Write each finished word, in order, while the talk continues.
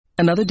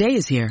Another day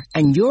is here,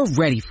 and you're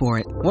ready for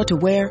it. What to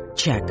wear?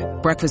 Check.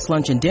 Breakfast,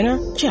 lunch, and dinner?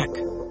 Check.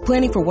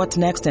 Planning for what's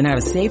next and how to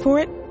save for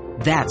it?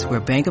 That's where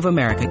Bank of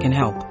America can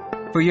help.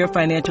 For your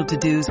financial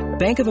to-dos,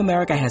 Bank of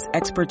America has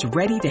experts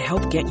ready to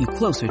help get you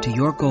closer to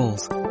your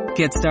goals.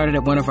 Get started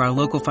at one of our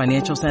local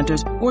financial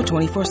centers or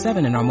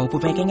 24/7 in our mobile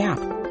banking app.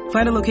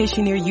 Find a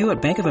location near you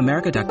at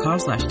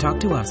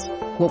bankofamerica.com/talktous.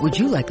 What would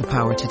you like the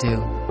power to do?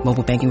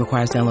 Mobile banking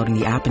requires downloading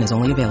the app and is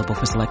only available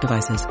for select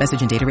devices.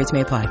 Message and data rates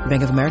may apply.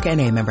 Bank of America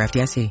N.A., member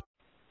FDIC.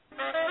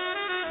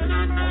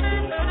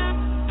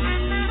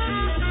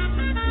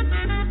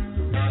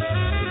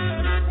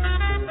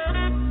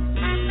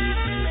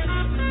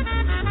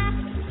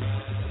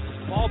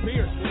 Paul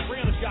Pierce with 3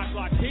 on the shot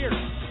clock. Pierce,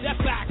 step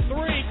back,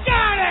 3.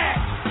 Got it!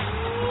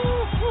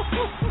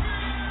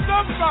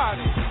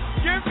 Somebody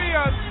give me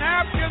a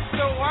napkin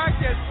so I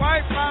can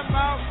wipe my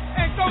mouth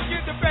and go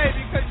get the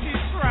baby because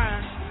she's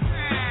crying.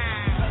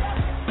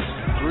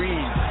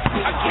 Green,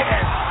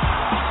 again.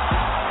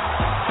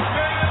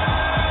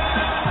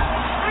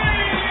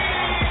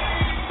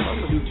 What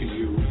would do to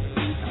you?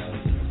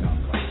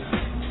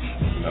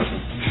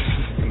 Nothing.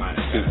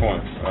 6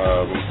 points.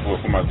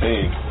 For my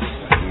team,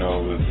 you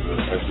know, with the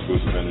extra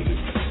boost of energy.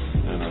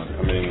 And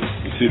I mean,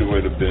 you see the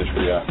way the bench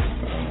reacted.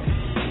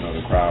 You know,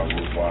 the crowd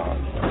was wild.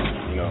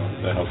 You know,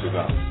 that helps us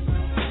out.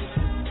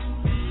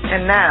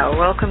 And now,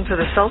 welcome to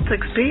the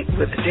Celtics Beat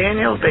with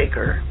Daniel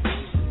Baker.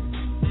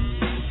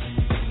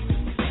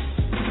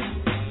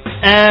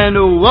 And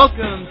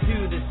welcome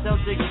to the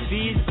Celtics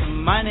Beat.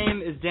 My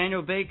name is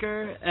Daniel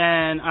Baker,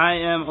 and I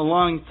am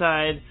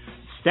alongside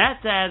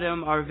Stats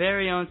Adam, our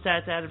very own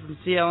Stats Adam from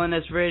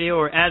CLNS Radio,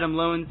 or Adam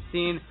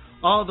Lowenstein,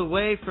 all the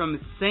way from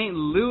St.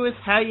 Louis.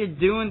 How you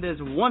doing this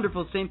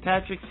wonderful St.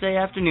 Patrick's Day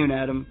afternoon,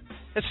 Adam?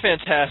 It's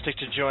fantastic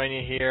to join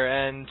you here,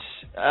 and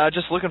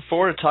just looking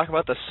forward to talk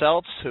about the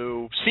Celts,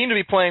 who seem to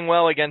be playing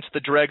well against the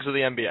dregs of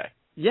the NBA.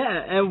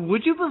 Yeah, and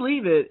would you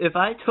believe it if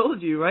I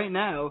told you right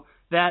now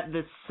that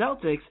the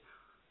Celtics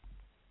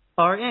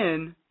are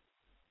in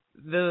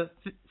the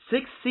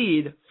 6th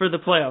seed for the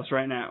playoffs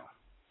right now?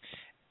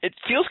 It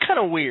feels kind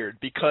of weird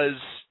because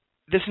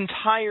this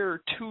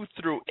entire 2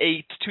 through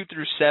 8, 2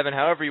 through 7,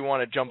 however you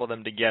want to jumble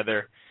them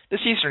together,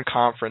 this Eastern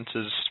Conference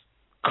is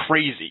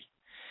crazy.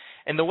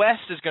 And the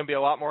West is going to be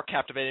a lot more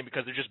captivating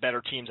because they're just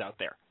better teams out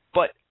there.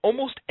 But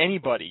almost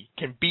anybody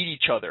can beat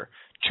each other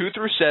 2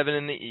 through 7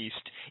 in the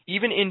East.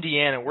 Even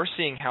Indiana, we're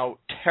seeing how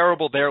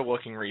terrible they're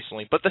looking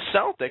recently. But the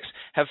Celtics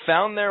have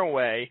found their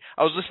way.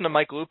 I was listening to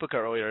Mike Lupica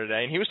earlier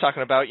today, and he was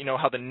talking about, you know,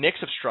 how the Knicks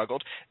have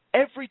struggled.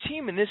 Every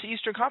team in this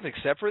Eastern Conference,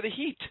 except for the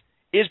Heat,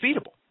 is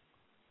beatable.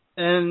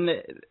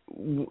 And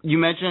you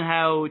mentioned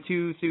how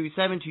 2 through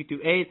 7, 2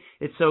 through 8,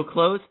 it's so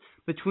close.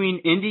 Between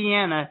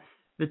Indiana,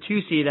 the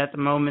 2 seed at the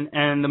moment,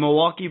 and the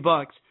Milwaukee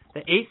Bucks,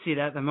 the 8 seed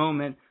at the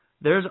moment,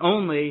 there's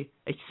only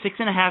a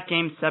 6.5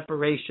 game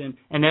separation,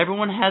 and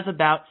everyone has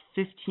about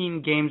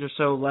 15 games or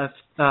so left,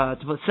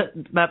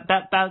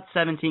 about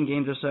 17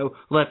 games or so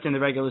left in the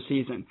regular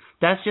season.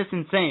 That's just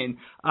insane.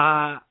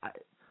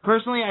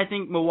 Personally, I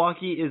think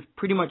Milwaukee is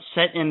pretty much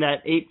set in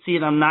that 8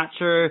 seed. I'm not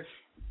sure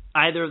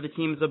either of the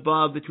teams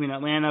above, between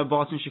Atlanta,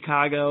 Boston,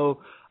 Chicago,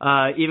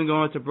 even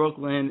going up to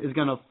Brooklyn, is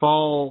going to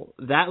fall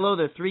that low.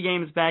 They're 3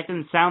 games back.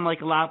 Doesn't sound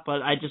like a lot,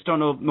 but I just don't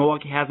know if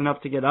Milwaukee has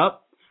enough to get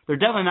up. They're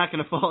definitely not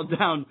going to fall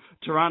down.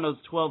 Toronto's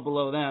 12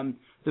 below them.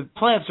 The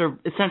playoffs are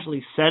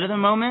essentially set at the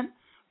moment.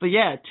 But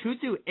yeah, 2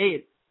 through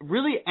 8,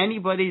 really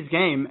anybody's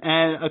game.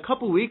 And a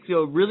couple weeks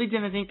ago, really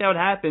didn't think that would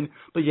happen.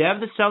 But you have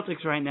the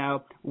Celtics right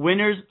now,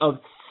 winners of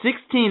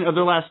 16 of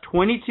their last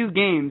 22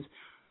 games.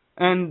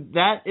 And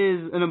that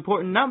is an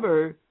important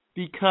number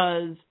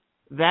because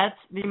that's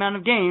the amount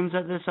of games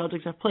that the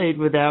Celtics have played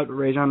without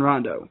Rajon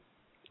Rondo.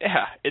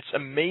 Yeah, it's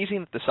amazing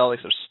that the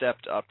Celtics have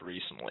stepped up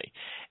recently.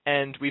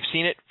 And we've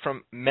seen it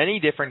from many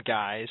different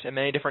guys at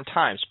many different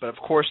times. But, of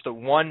course, the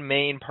one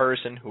main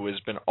person who has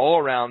been all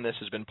around this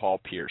has been Paul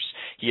Pierce.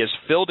 He has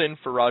filled in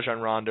for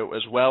Rajon Rondo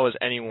as well as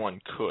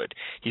anyone could.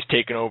 He's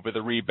taken over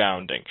the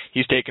rebounding.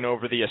 He's taken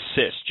over the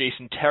assists.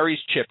 Jason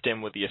Terry's chipped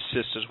in with the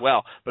assists as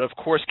well. But, of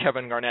course,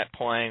 Kevin Garnett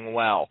playing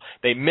well.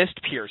 They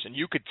missed Pierce, and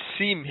you could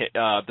see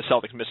the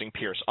Celtics missing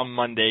Pierce on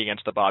Monday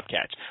against the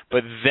Bobcats.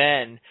 But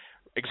then,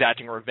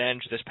 exacting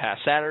revenge this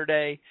past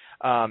Saturday.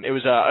 It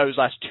was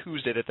last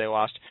Tuesday that they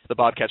lost the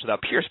Bobcats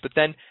without Pierce, but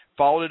then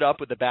followed it up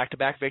with the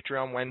back-to-back victory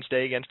on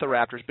Wednesday against the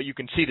Raptors. But you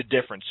can see the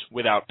difference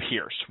without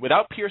Pierce.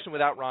 Without Pierce and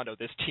without Rondo,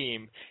 this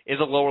team is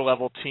a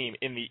lower-level team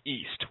in the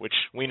East, which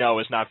we know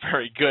is not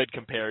very good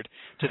compared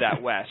to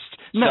that West.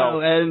 No,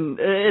 and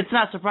it's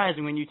not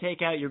surprising when you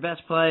take out your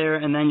best player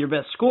and then your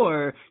best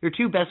scorer, your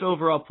 2 best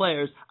overall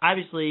players.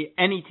 Obviously,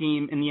 any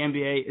team in the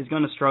NBA is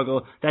going to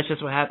struggle. That's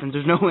just what happens.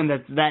 There's no one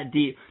that's that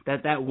deep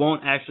that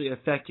won't actually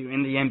affect you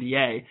in the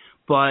NBA.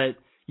 But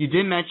you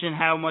did mention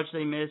how much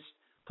they missed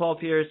Paul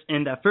Pierce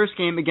in that first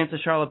game against the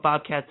Charlotte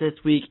Bobcats this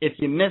week. If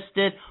you missed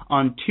it,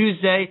 on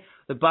Tuesday,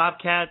 the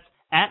Bobcats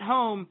at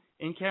home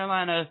in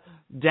Carolina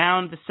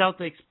down the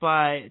Celtics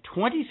by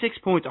 26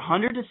 points,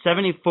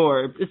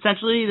 100-74.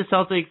 Essentially, the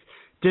Celtics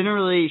didn't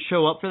really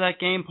show up for that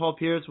game. Paul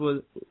Pierce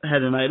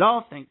had a night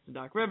off, thanks to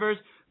Doc Rivers,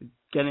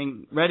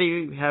 getting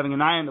ready, having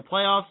an eye on the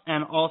playoffs,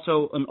 and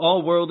also an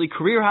all-worldly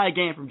career-high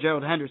game from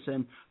Gerald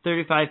Henderson,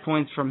 35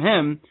 points from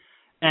him.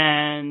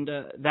 And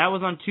that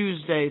was on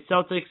Tuesday.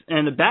 Celtics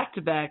and the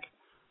back-to-back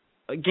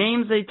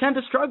games they tend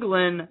to struggle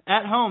in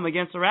at home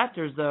against the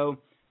Raptors, though.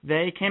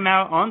 They came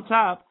out on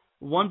top,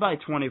 won by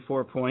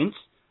 24 points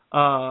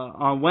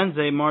on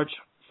Wednesday, March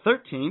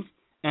 13th,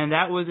 and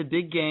that was a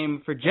big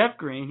game for Jeff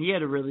Green. He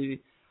had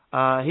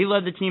he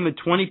led the team with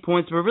 20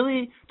 points, but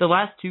really the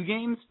last two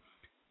games,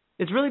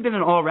 it's really been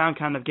an all-around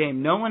kind of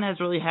game. No one has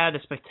really had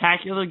a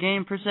spectacular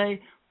game per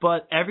se,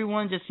 but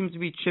everyone just seems to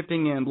be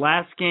chipping in.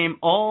 Last game,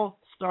 all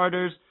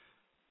starters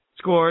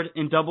scored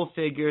in double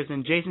figures,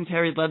 and Jason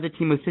Terry led the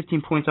team with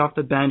 15 points off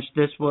the bench.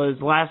 This was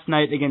last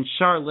night against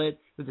Charlotte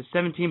with a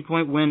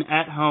 17-point win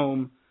at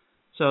home.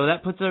 So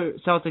that puts the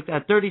Celtics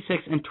at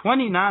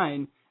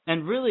 36-29,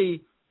 and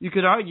really you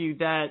could argue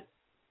that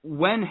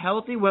when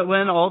healthy,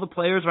 when all the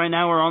players right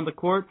now are on the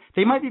court,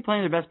 they might be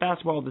playing their best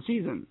basketball of the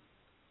season.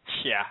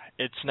 Yeah,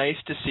 it's nice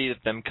to see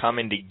them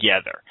coming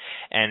together.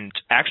 And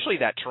actually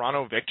that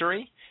Toronto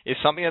victory is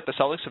something that the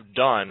Celtics have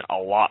done a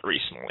lot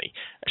recently.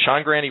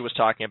 Sean Grande was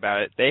talking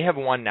about it. They have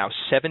won now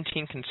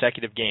 17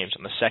 consecutive games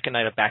on the second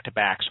night of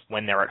back-to-backs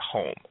when they're at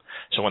home.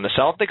 So when the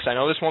Celtics, I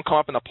know this won't come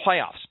up in the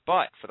playoffs,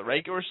 but for the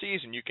regular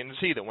season, you can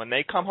see that when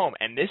they come home,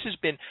 and this has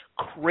been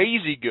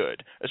crazy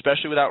good,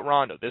 especially without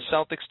Rondo. This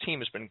Celtics team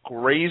has been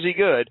crazy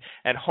good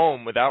at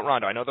home without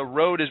Rondo. I know the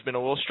road has been a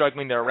little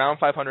struggling. They're around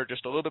 500,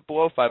 just a little bit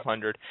below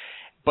 500,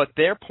 but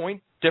their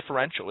point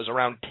differential is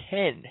around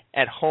 10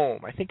 at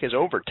home. I think is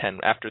over 10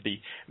 after the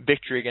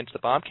victory against the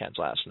Bobcats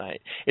last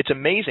night. It's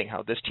amazing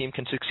how this team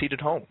can succeed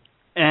at home.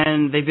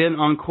 And they've been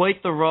on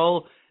quite the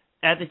roll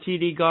at the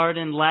TD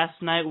Garden.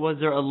 Last night was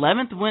their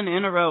 11th win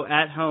in a row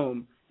at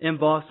home in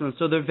Boston.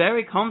 So they're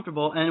very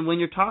comfortable. And when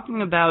you're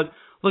talking about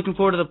looking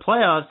forward to the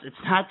playoffs, it's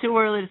not too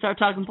early to start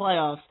talking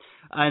playoffs.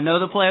 I know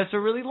the playoffs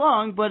are really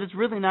long, but it's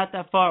really not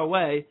that far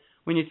away.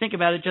 When you think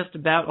about it, just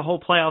about a whole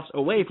playoffs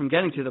away from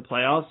getting to the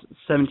playoffs,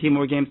 17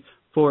 more games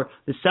for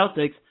the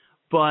Celtics.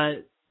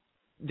 But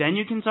then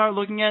you can start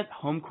looking at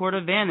home court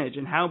advantage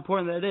and how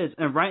important that is.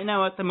 And right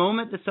now, at the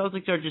moment, the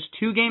Celtics are just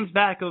 2 games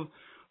back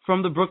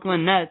from the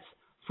Brooklyn Nets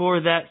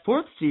for that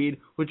 4th seed,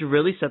 which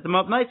really set them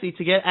up nicely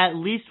to get at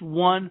least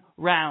one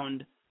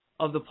round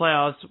of the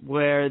playoffs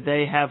where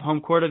they have home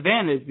court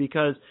advantage,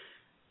 because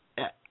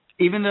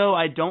even though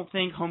I don't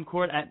think home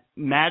court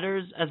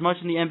matters as much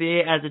in the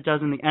NBA as it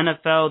does in the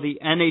NFL, the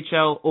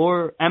NHL,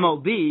 or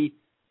MLB,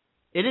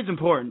 it is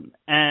important.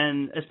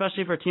 And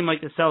especially for a team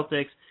like the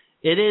Celtics,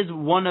 it is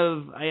one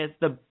of, I guess,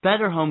 the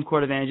better home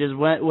court advantages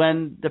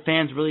when the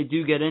fans really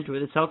do get into it.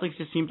 The Celtics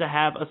just seem to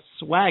have a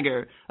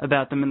swagger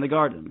about them in the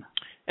Garden.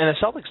 And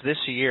the Celtics this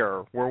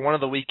year were one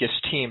of the weakest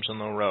teams on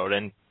the road,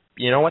 and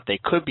you know what? They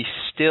could be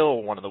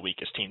still one of the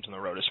weakest teams on the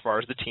road as far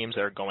as the teams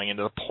that are going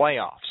into the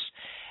playoffs.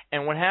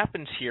 And what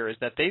happens here is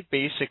that they've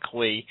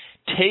basically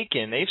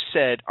they've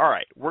said, all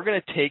right, we're going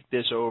to take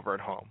this over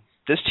at home.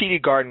 This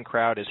TD Garden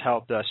crowd has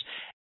helped us.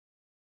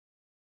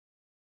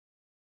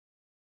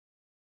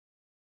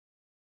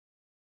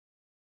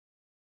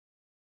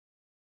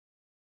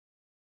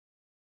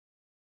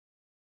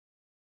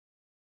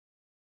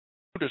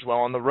 As well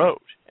on the road,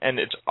 and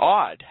it's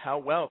odd how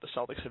well the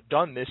Celtics have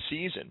done this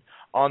season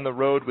on the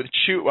road with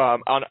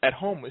at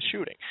home with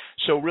shooting.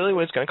 So really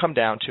what it's going to come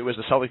down to is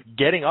the Celtics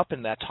getting up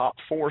in that top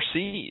 4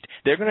 seed.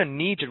 They're going to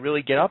need to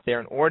really get up there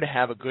in order to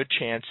have a good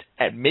chance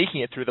at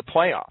making it through the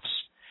playoffs.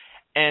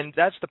 And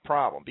that's the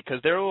problem, because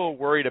they're a little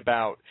worried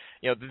about,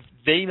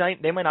 they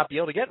might not be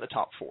able to get in the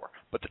top 4,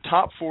 but the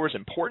top 4 is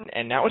important,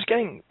 and now it's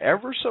getting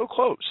ever so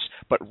close.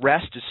 But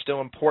rest is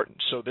still important,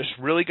 so there's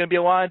really going to be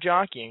a lot of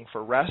jockeying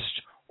for rest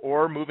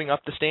or moving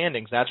up the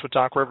standings. That's what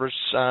Doc Rivers'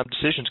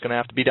 decision is going to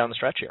have to be down the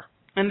stretch here.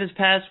 And this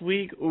past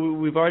week,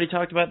 we've already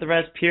talked about the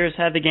rest. Pierce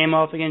had the game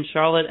off against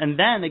Charlotte, and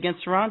then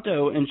against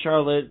Toronto in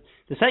Charlotte,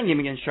 the second game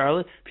against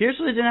Charlotte, Pierce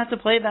really didn't have to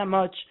play that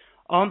much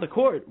on the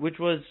court, which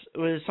was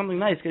something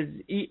nice, because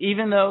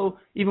even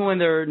when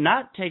they're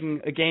not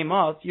taking a game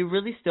off, you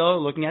really still are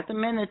looking at the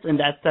minutes, and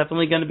that's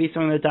definitely going to be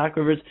something that Doc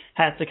Rivers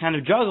has to kind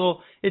of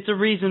juggle. It's a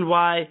reason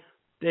why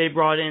they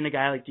brought in a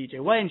guy like DJ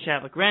White and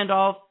Shavlik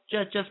Randolph,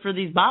 just for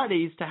these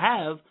bodies to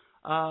have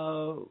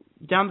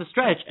down the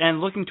stretch. And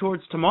looking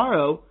towards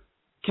tomorrow,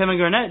 Kevin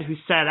Garnett, who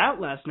sat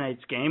out last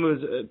night's game,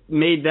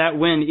 made that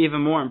win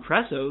even more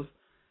impressive.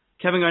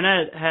 Kevin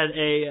Garnett had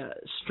a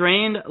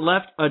strained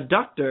left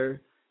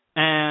adductor,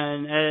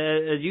 and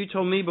as you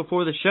told me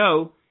before the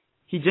show,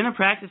 he didn't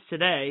practice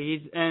today,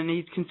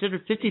 he's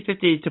considered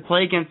 50-50 to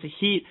play against the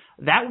Heat.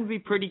 That would be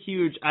pretty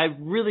huge. I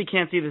really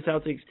can't see the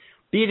Celtics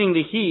beating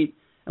the Heat.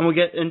 And we'll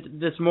get into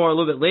this more a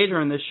little bit later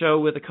in this show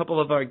with a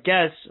couple of our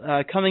guests.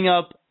 Coming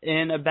up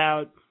in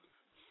about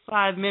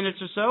 5 minutes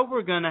or so,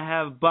 we're going to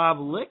have Bob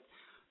Licht,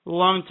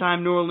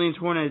 longtime New Orleans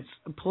Hornets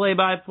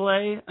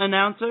play-by-play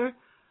announcer.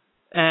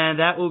 and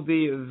that will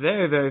be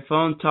very, very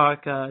fun.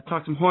 Talk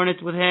some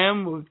Hornets with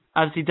him.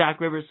 Obviously, Doc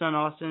Rivers' son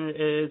Austin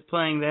is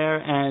playing there,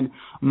 and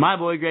my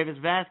boy Gravis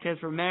Vasquez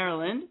from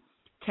Maryland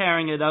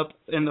tearing it up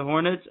in the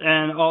Hornets.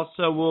 And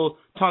also we'll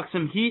talk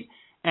some Heat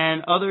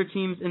and other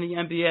teams in the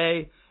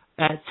NBA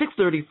at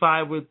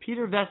 6:35 with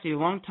Peter Vesey,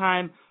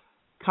 longtime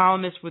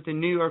columnist with the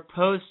New York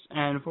Post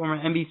and former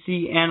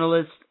NBC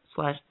analyst /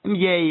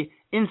 NBA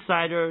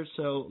insider.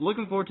 So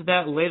looking forward to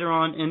that later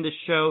on in the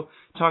show,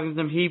 talking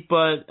some Heat.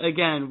 But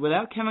again,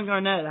 without Kevin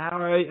Garnett,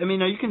 are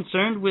you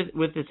concerned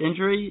with this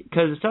injury?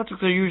 Because the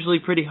Celtics are usually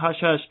pretty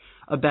hush-hush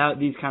about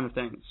these kind of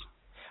things.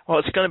 Well,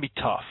 it's going to be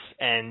tough.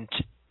 And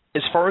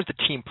as far as the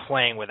team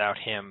playing without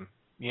him,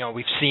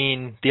 we've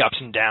seen the ups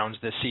and downs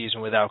this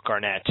season without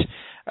Garnett.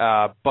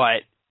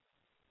 But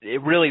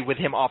really, with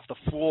him off the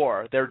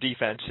floor, their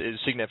defense is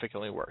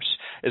significantly worse.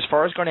 As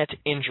far as Garnett's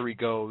injury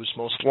goes,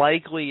 most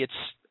likely it's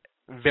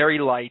very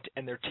light,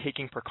 and they're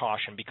taking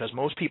precaution because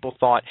most people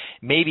thought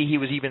maybe he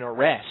was even a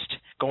rest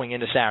going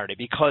into Saturday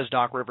because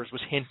Doc Rivers was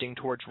hinting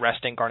towards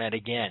resting Garnett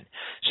again.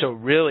 So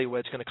really what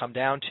it's going to come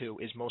down to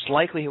is most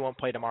likely he won't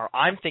play tomorrow.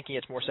 I'm thinking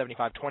it's more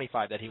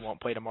 75-25 that he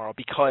won't play tomorrow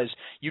because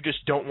you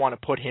just don't want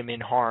to put him in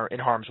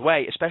harm's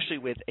way, especially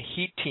with a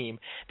Heat team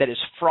that is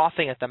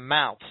frothing at the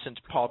mouth since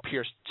Paul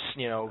Pierce,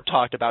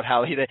 talked about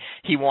how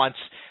he wants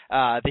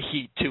the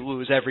Heat to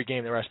lose every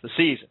game the rest of the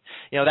season.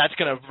 That's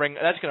going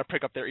to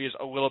prick up their ears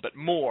a little bit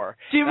more.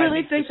 Do you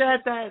really think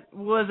that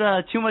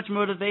was too much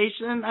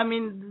motivation? I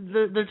mean,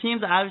 the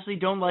teams obviously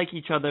don't like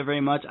each other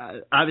very much.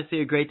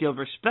 Obviously, a great deal of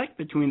respect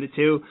between the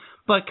two.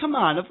 But come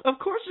on, of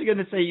course you're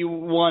going to say you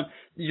want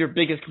your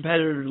biggest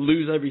competitor to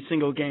lose every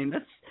single game.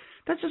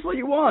 That's just what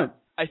you want.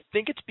 I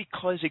think it's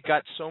because it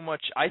got so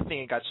much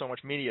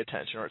media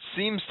attention, or it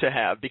seems to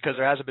have, because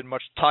there hasn't been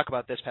much talk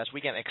about this past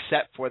weekend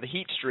except for the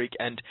Heat streak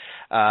and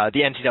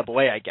the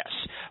NCAA, I guess.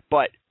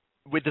 But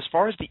as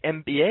far as the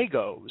NBA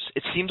goes,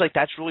 it seems like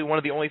that's really one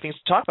of the only things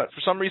to talk about.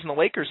 For some reason, the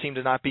Lakers seem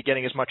to not be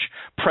getting as much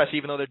press,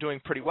 even though they're doing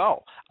pretty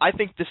well. I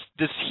think this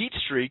Heat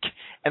streak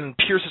and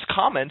Pierce's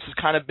comments has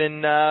kind of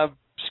been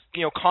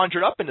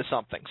conjured up into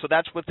something. So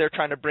that's what they're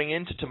trying to bring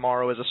into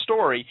tomorrow as a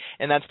story,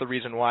 and that's the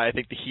reason why I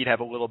think the Heat have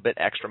a little bit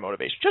extra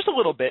motivation. Just a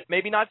little bit,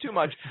 maybe not too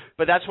much,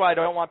 but that's why I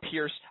don't want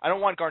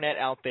Garnett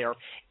out there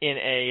in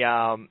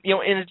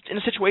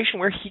a situation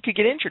where he could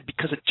get injured,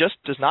 because it just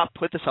does not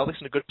put the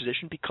Celtics in a good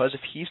position, because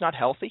if he's not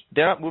healthy,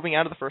 they're not moving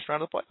out of the first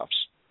round of the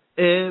playoffs.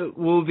 It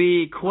will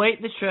be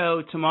quite the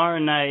show tomorrow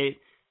night.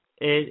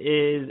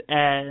 It is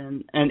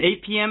an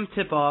 8 p.m.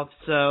 tip-off,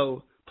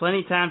 so plenty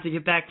of time to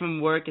get back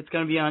from work. It's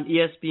going to be on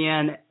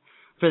ESPN.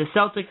 For the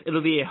Celtics,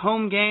 it'll be a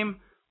home game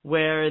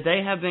where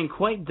they have been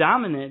quite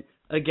dominant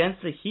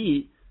against the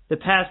Heat the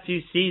past few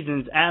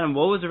seasons. Adam,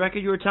 what was the record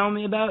you were telling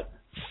me about?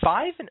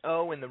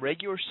 5-0 in the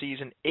regular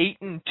season,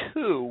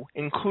 8-2,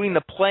 including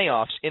the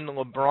playoffs in the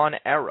LeBron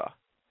era.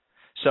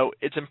 So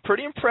it's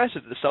pretty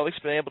impressive that the Celtics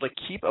have been able to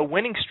keep a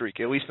winning streak,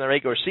 at least in the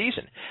regular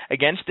season,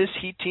 against this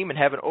Heat team, and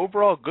have an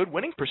overall good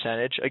winning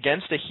percentage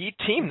against a Heat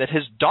team that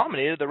has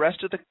dominated the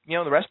rest of the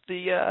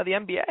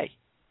NBA.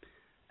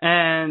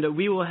 And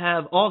we will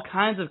have all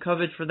kinds of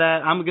coverage for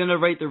that. I'm going to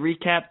write the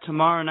recap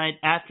tomorrow night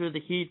after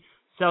the Heat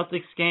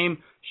Celtics game.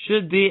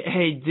 Should be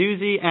a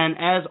doozy. And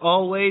as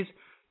always,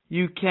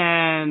 you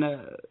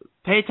can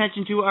pay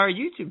attention to our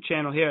YouTube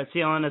channel here at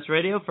CLNS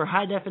Radio for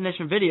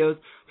high-definition videos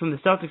from the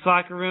Celtics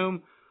locker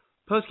room,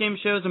 post-game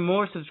shows, and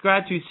more.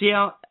 Subscribe to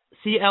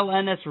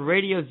CLNS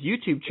Radio's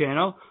YouTube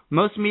channel.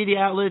 Most media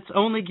outlets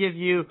only give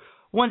you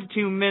 1 to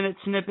 2 minute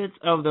snippets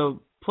of the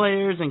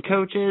players and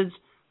coaches,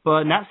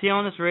 but not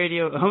CLNS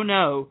Radio. Oh,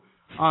 no.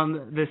 On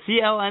the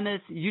CLNS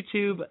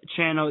YouTube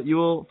channel, you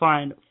will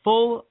find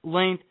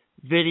full-length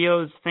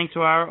videos thanks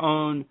to our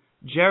own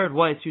Jared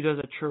Weiss, who does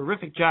a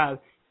terrific job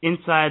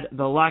inside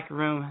the locker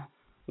room.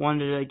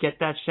 Wanted to get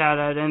that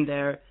shout-out in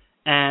there.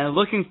 And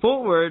looking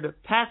forward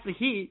past the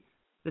Heat,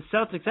 the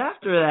Celtics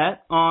after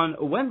that, on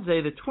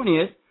Wednesday the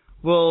 20th,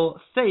 will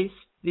face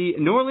the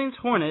New Orleans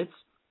Hornets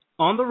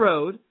on the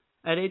road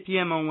at 8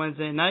 p.m. on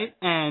Wednesday night.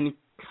 And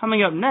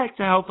coming up next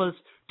to help us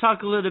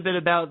talk a little bit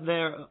about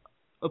their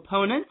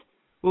opponent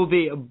will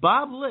be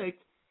Bob Licht.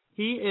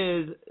 He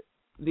is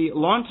the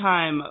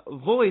longtime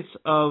voice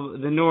of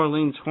the New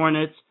Orleans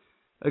Hornets,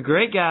 a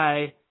great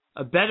guy,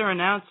 a better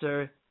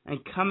announcer. And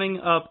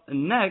coming up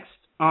next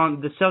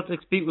on the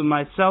Celtics Beat with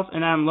myself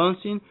and Adam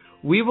Lowenstein,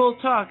 we will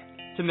talk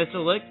to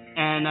Mr. Licht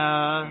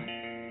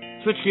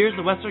and switch gears to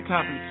the Western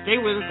Conference. Stay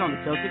with us on the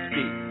Celtics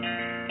Beat.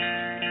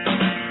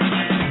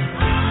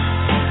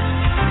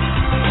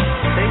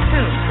 Stay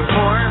tuned for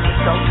more of the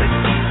Celtics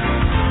Beat.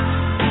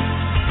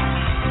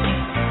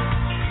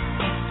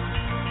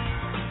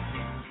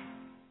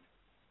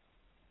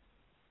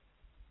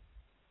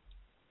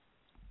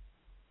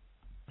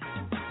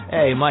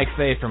 Hey, Mike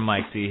Fay from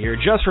Mike C here,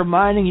 just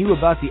reminding you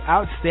about the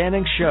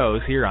outstanding shows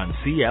here on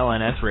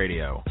CLNS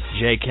Radio.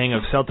 Jay King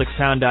of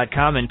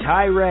CelticsTown.com and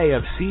Ty Ray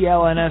of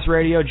CLNS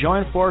Radio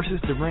join forces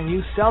to bring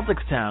you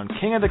Celtics Town,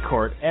 King of the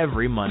Court,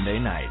 every Monday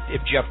night.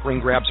 If Jeff Green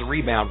grabs a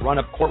rebound, run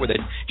up court with it,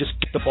 just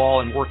get the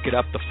ball and work it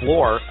up the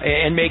floor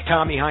and make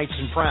Tommy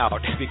Heinsohn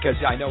proud, because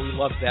I know he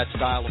loves that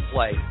style of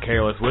play.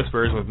 Careless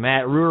Whispers with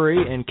Matt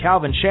Rury and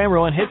Calvin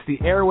Chamberlain hits the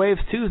airwaves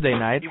Tuesday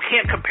night. You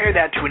can't compare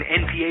that to an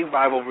NBA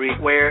rivalry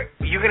where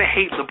you're going to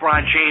hate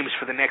LeBron James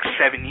for the next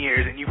 7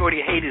 years, and you've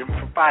already hated him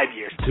for 5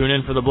 years. Tune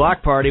in for the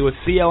block party with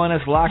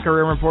CLNS locker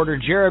room reporter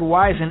Jared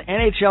Wise and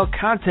NHL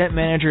content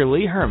manager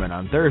Lee Herman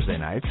on Thursday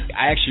nights.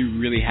 I actually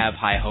really have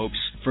high hopes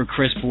for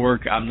Chris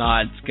Bourque. I'm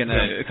not going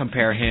to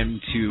compare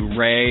him to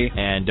Ray.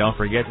 And don't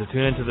forget to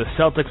tune into the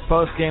Celtics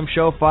post-game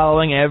show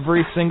following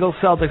every single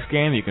Celtics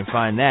game. You can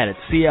find that at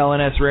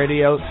CLNS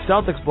Radio,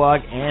 Celtics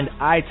blog, and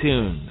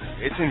iTunes.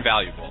 It's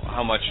invaluable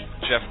how much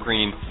Jeff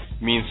Green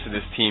means to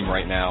this team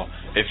right now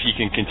if he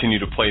can continue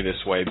to play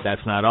this way.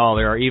 That's not all.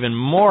 There are even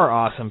more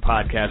awesome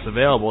podcasts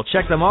available.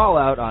 Check them all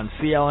out on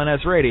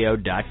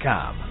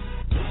CLNSradio.com.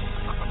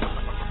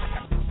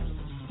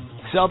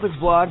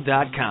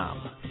 CelticsBlog.com.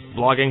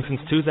 Blogging since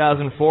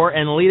 2004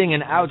 and leading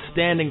an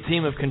outstanding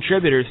team of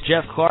contributors,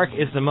 Jeff Clark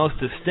is the most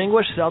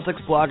distinguished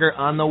Celtics blogger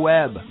on the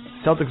web.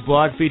 Celtics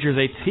Blog features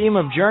a team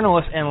of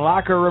journalists and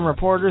locker room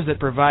reporters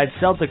that provide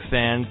Celtics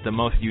fans the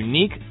most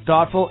unique,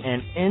 thoughtful,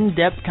 and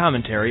in-depth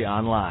commentary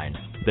online.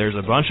 There's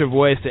a bunch of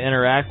ways to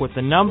interact with the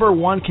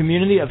 #1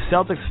 community of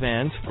Celtics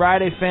fans,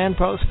 Friday fan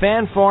posts,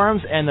 fan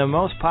forums, and the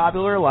most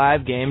popular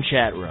live game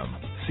chat room.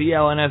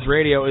 CLNS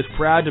Radio is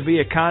proud to be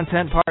a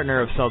content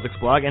partner of Celtics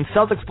Blog, and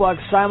Celtics Blog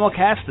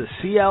simulcasts the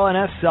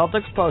CLNS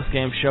Celtics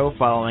postgame show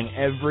following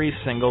every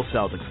single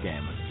Celtics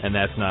game. And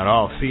that's not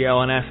all.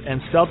 CLNS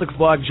and Celtics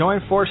Blog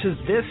join forces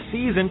this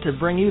season to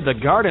bring you The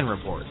Garden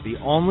Report, the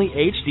only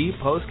HD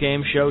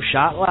postgame show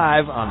shot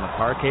live on the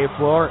parquet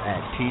floor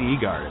at TD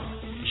Garden.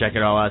 Check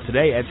it all out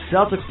today at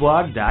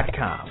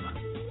CelticsBlog.com.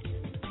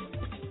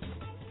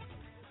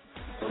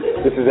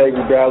 This is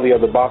Avery Bradley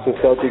of the Boston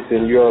Celtics,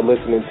 and you're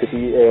listening to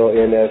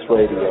CLNS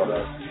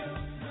Radio.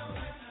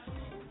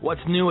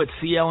 What's new at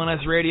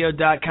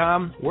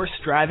CLNSradio.com? We're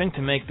striving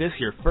to make this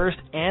your first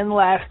and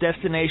last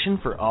destination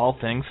for all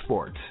things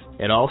sports.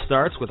 It all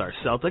starts with our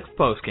Celtics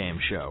postgame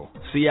show.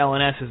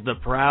 CLNS is the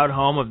proud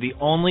home of the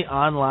only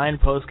online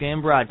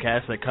postgame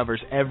broadcast that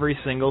covers every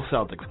single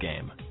Celtics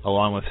game.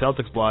 Along with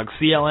Celtics Blog,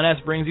 CLNS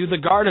brings you The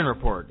Garden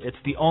Report.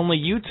 It's the only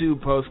YouTube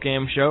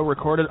postgame show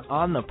recorded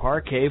on the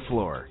parquet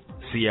floor.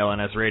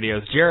 CLNS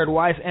Radio's Jared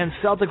Weiss and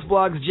Celtics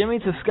Blog's Jimmy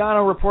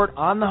Toscano report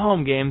on the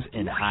home games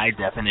in high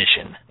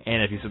definition.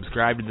 And if you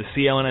subscribe to the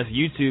CLNS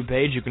YouTube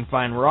page, you can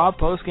find raw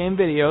post-game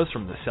videos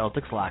from the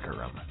Celtics locker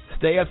room.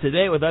 Stay up to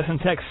date with us and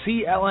text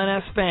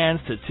CLNS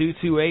fans to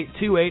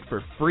 22828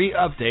 for free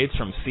updates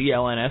from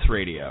CLNS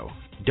Radio.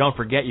 Don't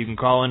forget you can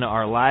call into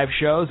our live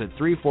shows at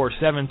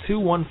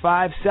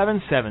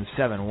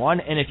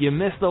 347-215-7771, and if you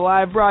miss the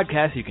live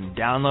broadcast, you can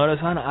download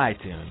us on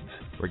iTunes.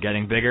 We're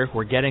getting bigger,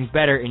 we're getting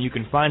better, and you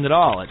can find it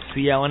all at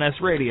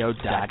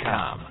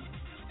CLNSradio.com.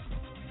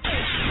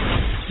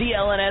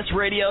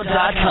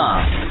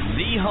 CLNSradio.com,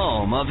 the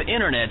home of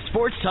Internet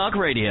Sports Talk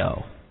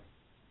Radio.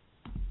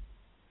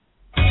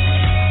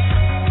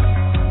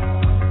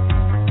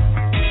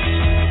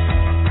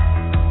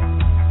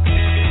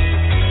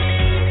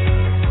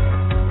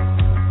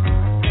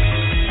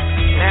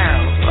 Now,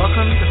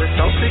 welcome to the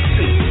Celtics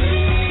Beat.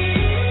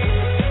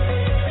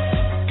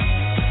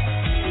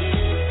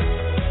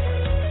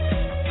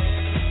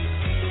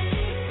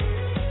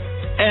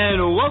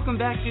 And welcome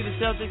back to the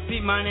Celtics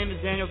Beat. My name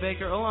is Daniel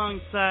Baker,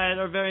 alongside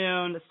our very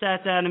own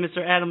Stats Adam,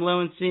 Mr. Adam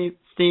Lowenstein.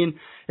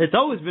 It's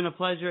always been a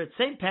pleasure. It's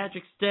St.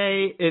 Patrick's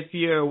Day. If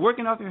you're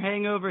working off your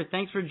hangover,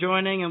 thanks for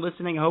joining and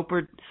listening. I hope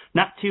we're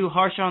not too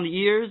harsh on the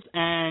ears.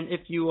 And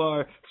if you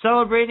are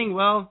celebrating,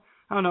 well,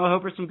 I don't know, I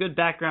hope there's some good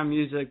background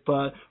music.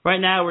 But right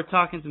now we're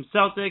talking some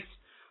Celtics.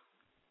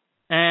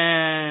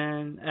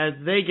 And as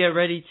they get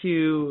ready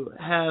to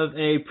have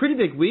a pretty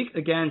big week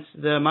against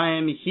the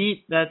Miami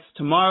Heat, that's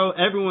tomorrow.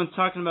 Everyone's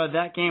talking about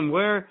that game.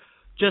 We're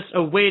just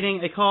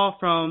awaiting a call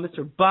from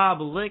Mr.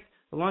 Bob Lick,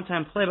 the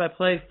longtime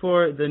play-by-play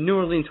for the New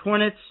Orleans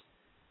Hornets,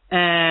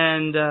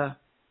 and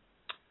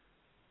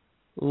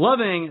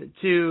loving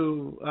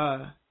to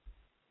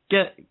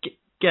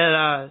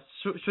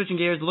switching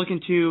gears, looking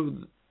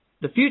to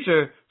the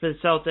future for the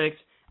Celtics,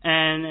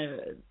 and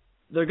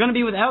they're going to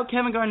be without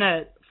Kevin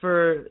Garnett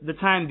for the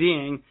time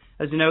being.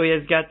 As you know, he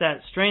has got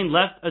that strained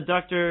left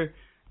adductor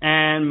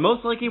and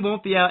most likely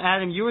won't be out.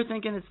 Adam, you were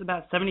thinking it's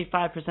about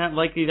 75%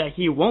 likely that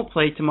he won't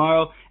play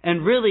tomorrow,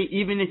 and really,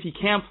 even if he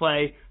can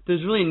play,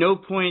 there's really no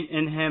point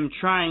in him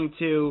trying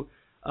to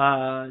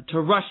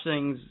rush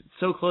things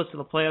so close to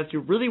the playoffs. You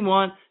really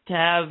want to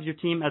have your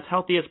team as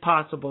healthy as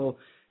possible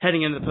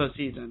heading into the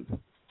postseason.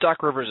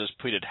 Doc Rivers has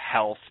pleaded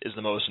health is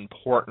the most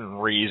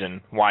important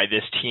reason why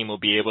this team will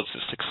be able to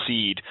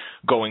succeed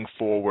going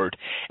forward.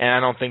 And I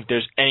don't think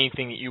there's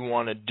anything that you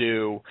want to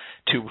do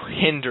to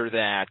hinder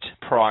that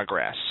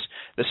progress.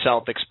 The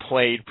Celtics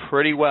played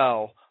pretty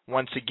well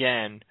once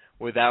again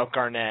without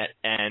Garnett,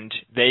 and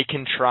they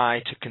can try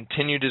to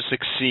continue to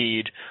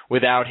succeed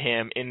without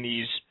him in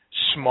these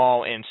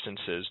small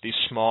instances, these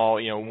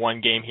small,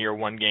 one game here,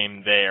 one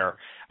game there.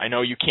 I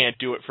know you can't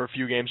do it for a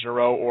few games in a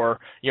row or,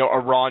 a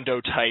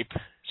Rondo-type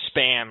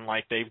span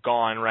like they've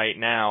gone right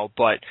now,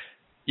 but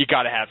you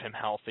got to have him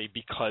healthy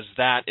because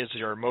that is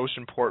your most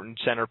important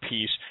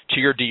centerpiece to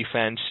your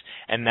defense,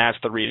 and that's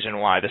the reason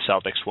why the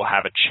Celtics will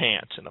have a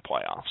chance in the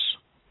playoffs.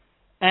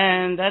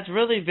 And that's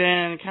really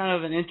been kind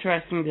of an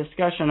interesting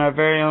discussion. Our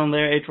very own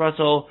Larry H.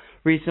 Russell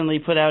recently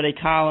put out a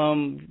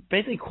column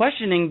basically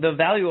questioning the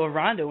value of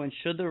Rondo and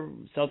should the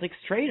Celtics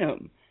trade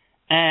him.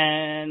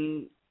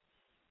 And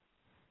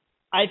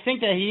I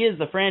think that he is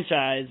the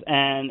franchise,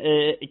 and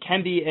it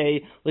can be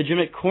a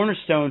legitimate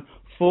cornerstone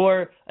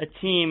for a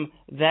team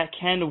that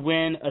can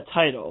win a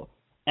title.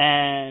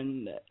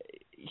 And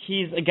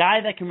he's a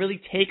guy that can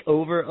really take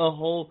over a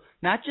whole,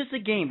 not just a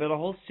game, but a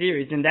whole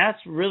series. And that's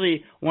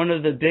really one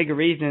of the big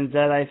reasons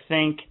that I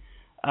think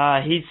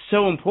he's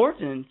so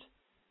important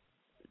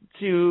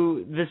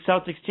to the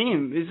Celtics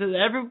team. Is that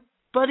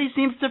everybody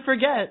seems to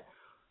forget,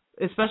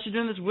 especially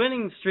during this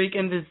winning streak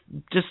and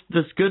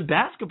this good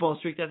basketball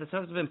streak that the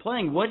Celtics have been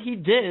playing, what he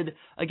did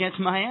against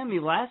Miami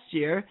last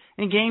year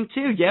in Game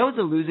 2. Yeah, it was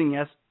a losing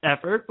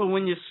effort, but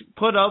when you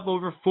put up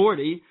over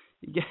 40,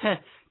 you get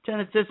 10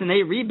 assists and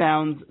 8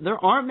 rebounds, there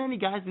aren't many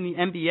guys in the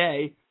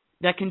NBA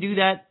that can do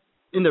that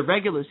in the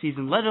regular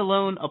season, let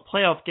alone a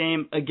playoff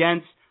game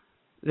against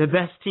the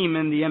best team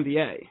in the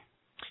NBA.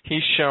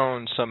 He's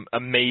shown some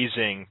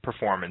amazing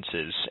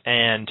performances,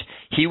 and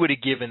he would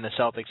have given the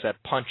Celtics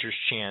that puncher's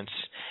chance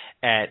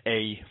at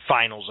a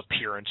finals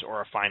appearance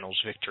or a finals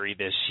victory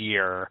this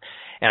year.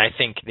 And I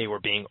think they were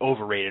being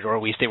overrated, or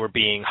at least they were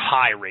being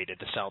high-rated,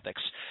 the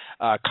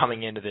Celtics,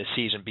 coming into this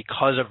season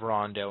because of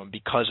Rondo and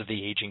because of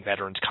the aging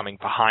veterans coming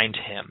behind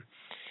him.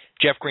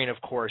 Jeff Green,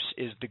 of course,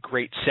 is the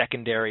great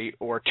secondary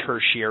or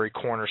tertiary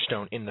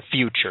cornerstone in the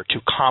future to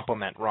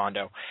complement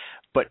Rondo.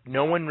 But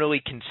no one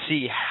really can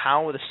see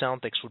how the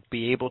Celtics would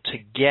be able to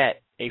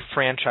get a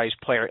franchise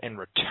player in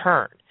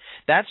return.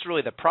 That's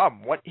really the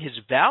problem. What his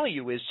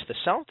value is to the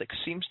Celtics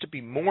seems to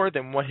be more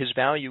than what his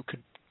value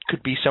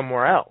could be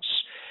somewhere else.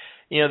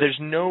 There's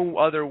no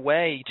other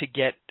way to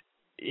get,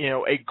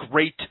 a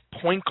great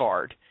point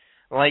guard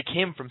like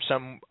him from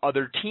some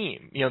other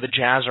team. The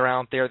Jazz are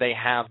out there. They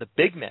have the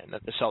big men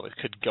that the Celtics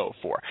could go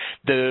for.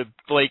 The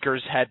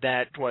Lakers had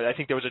that. I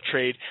think there was a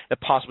trade that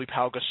possibly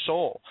Pau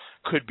Gasol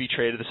could be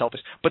traded to the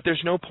Celtics. But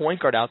there's no point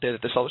guard out there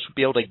that the Celtics would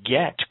be able to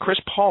get. Chris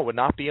Paul would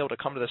not be able to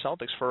come to the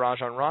Celtics for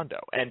Rajon Rondo.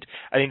 And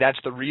I think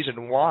that's the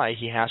reason why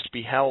he has to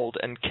be held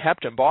and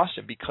kept in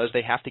Boston, because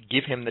they have to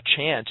give him the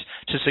chance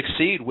to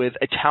succeed with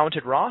a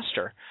talented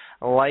roster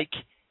like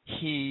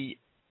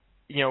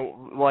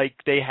like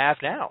they have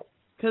now.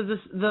 Because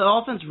the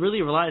offense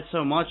really relies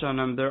so much on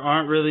him. There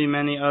aren't really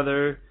many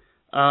other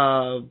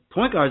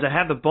point guards that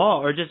have the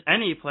ball, or just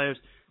any players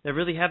that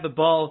really have the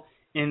ball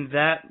in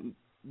that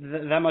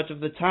much of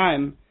the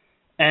time.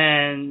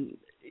 And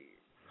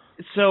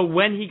so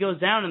when he goes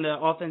down and the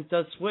offense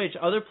does switch,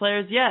 other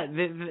players,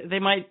 they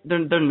might,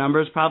 their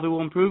numbers probably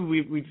will improve.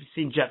 We've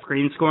seen Jeff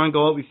Green's scoring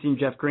go up. We've seen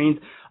Jeff Green's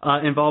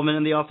involvement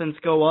in the offense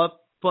go up.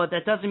 But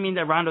that doesn't mean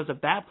that Rondo's a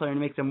bad player and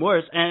makes him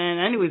worse. And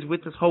anyways,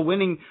 with this whole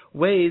winning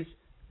ways,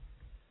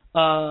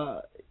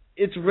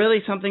 it's really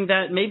something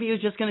that maybe it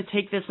was just going to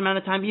take this amount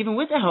of time, even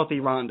with a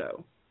healthy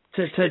Rondo,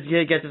 to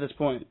get to this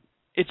point.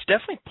 It's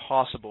definitely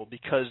possible,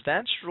 because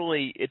that's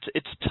really it's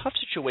a tough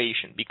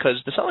situation,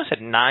 because the Celtics had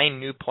 9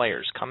 new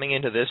players coming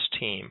into this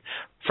team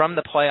from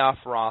the playoff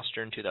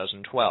roster in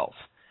 2012,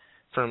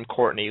 from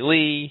Courtney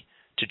Lee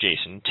to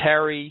Jason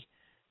Terry.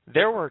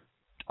 There were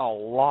a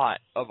lot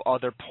of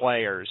other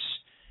players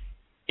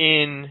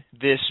in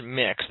this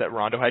mix that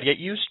Rondo had to get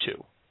used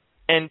to,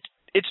 and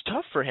it's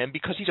tough for him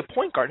because he's a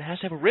point guard and has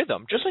to have a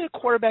rhythm, just like a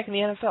quarterback in the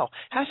NFL,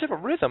 has to have a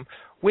rhythm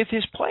with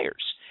his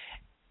players.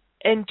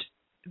 And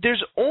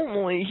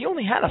he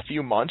only had a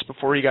few months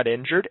before he got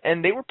injured,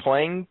 and they were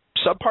playing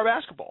subpar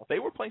basketball. They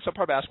were playing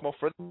subpar basketball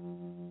for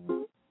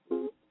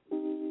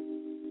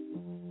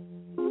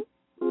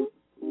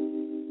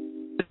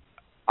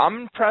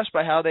I'm impressed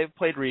by how they've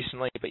played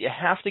recently, but you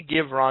have to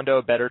give Rondo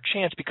a better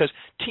chance, because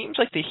teams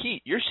like the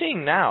Heat, you're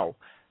seeing now,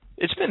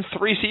 it's been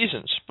 3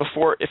 seasons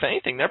before, if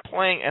anything, they're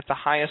playing at the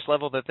highest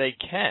level that they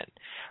can.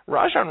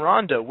 Rajon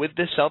Rondo with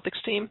this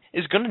Celtics team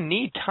is going to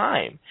need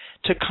time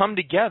to come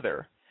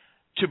together,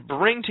 to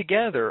bring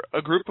together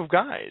a group of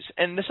guys.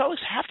 And the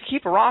Celtics have to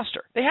keep a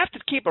roster. They have to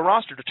keep a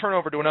roster to turn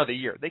over to another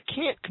year. They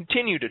can't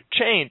continue to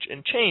change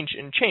and change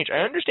and change. I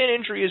understand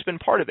injury has been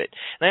part of it,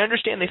 and I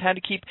understand they've had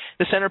to keep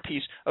the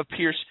centerpiece of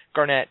Pierce,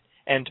 Garnett,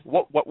 and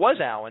what was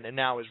Allen and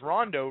now is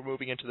Rondo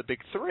moving into the big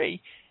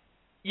 3.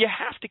 You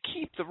have to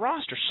keep the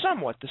roster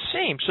somewhat the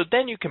same, so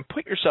then you can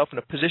put yourself in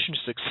a position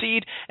to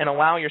succeed and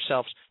allow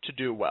yourselves to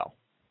do well.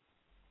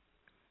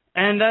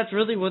 And that's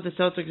really what the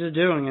Celtics are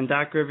doing. And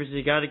Doc Rivers,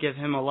 you got to give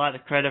him a lot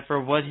of credit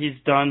for what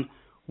he's done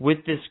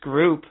with this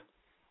group.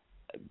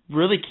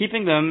 really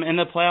keeping them in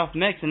the playoff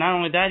mix. And not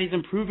only that, he's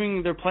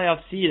improving their playoff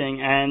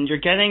seeding. And you're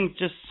getting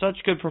just such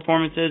good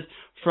performances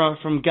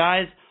from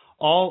guys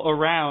all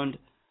around.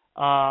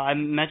 I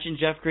mentioned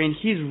Jeff Green.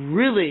 He's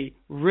really,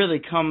 really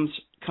come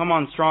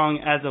on strong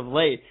as of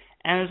late.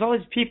 And there's always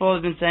people who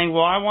have been saying,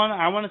 well, I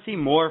want to see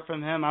more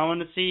from him. I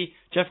want to see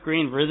Jeff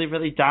Green really,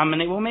 really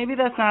dominate. Well, maybe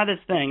that's not his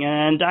thing.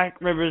 And Doc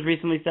Rivers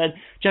recently said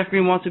Jeff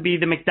Green wants to be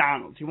the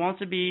McDonald's. He wants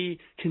to be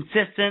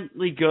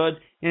consistently good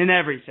in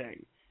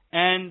everything.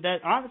 And that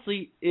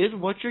honestly is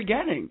what you're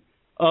getting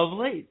of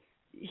late.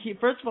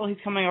 First of all, he's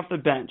coming off the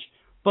bench.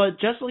 But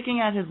just looking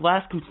at his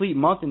last complete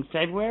month in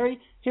February,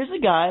 here's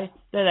a guy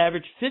that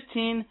averaged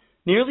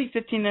nearly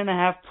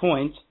 15.5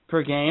 points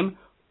per game,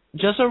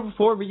 just over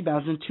 4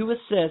 rebounds and 2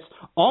 assists,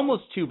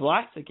 almost 2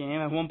 blocks a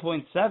game at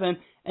 1.7,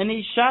 and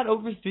he shot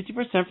over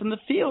 50% from the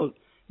field.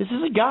 This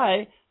is a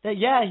guy that,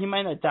 he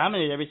might not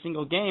dominate every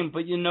single game,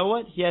 but you know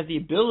what? He has the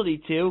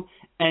ability to,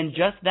 and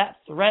just that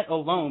threat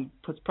alone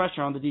puts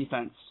pressure on the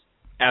defense.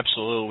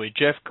 Absolutely.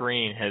 Jeff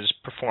Green has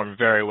performed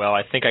very well.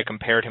 I think I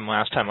compared him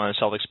last time on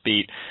the Celtics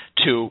beat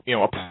to,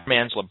 a poor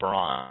man's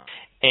LeBron.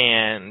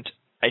 And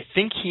I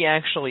think he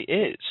actually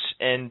is.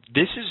 And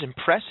this is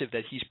impressive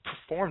that he's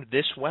performed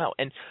this well.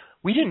 And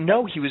we didn't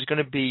know he was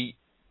going to be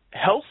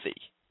healthy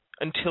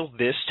until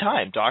this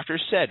time.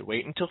 Doctors said,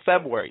 wait until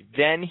February.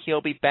 Then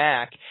he'll be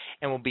back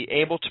and will be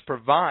able to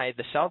provide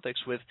the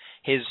Celtics with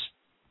his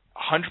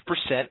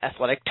 100%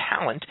 athletic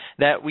talent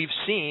that we've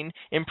seen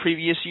in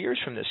previous years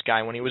from this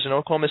guy when he was in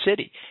Oklahoma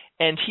City.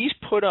 And he's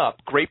put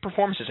up great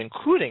performances,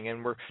 including,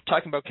 and we're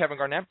talking about Kevin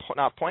Garnett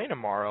not playing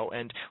tomorrow,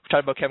 and we're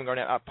talking about Kevin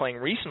Garnett not playing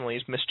recently.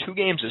 He's missed 2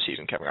 games this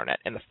season, Kevin Garnett.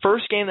 And the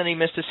first game that he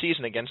missed this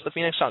season against the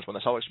Phoenix Suns, when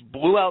the Celtics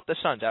blew out the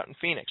Suns out in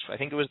Phoenix, I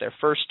think it was their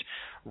first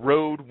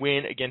road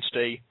win against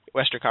a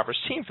Western Conference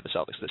team for the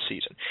Celtics this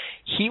season.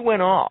 He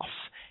went off,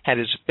 had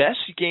his best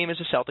game as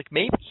a Celtic,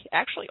 maybe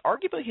actually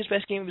arguably his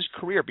best game of his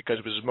career, because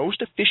it was his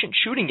most efficient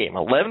shooting game,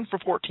 11 for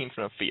 14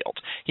 from the field.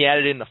 He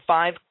added in the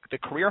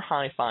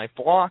career-high 5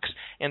 blocks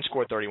and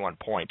scored 31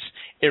 points.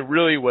 It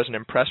really was an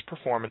impressive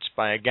performance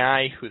by a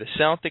guy who the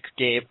Celtics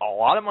gave a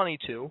lot of money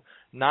to,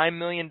 $9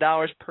 million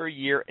per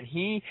year, and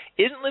he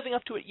isn't living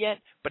up to it yet,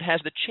 but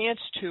has the chance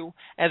to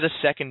as a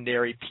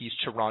secondary piece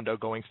to Rondo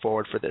going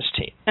forward for this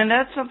team. And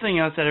that's something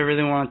else that I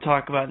really want to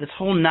talk about, this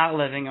whole not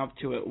living up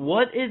to it.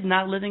 What is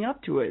not living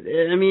up to it?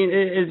 I mean,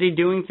 is he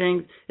doing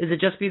things, is it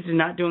just because he's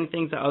not doing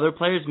things that other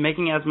players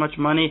making as much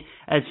money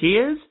as he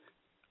is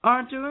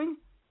aren't doing?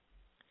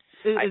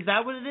 Is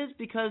that what it is?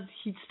 Because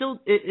he still,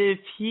 if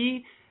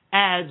he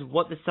adds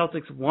what the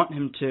Celtics want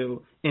him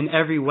to in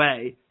every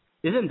way,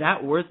 isn't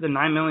that worth the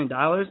 $9 million?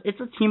 It's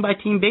a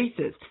team-by-team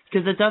basis,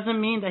 because it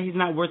doesn't mean that he's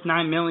not worth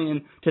 $9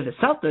 million to the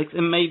Celtics.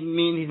 It may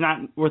mean he's not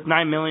worth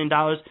 $9 million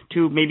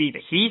to maybe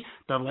the Heat,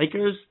 the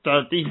Lakers,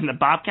 even the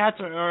Bobcats,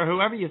 or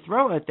whoever you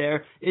throw out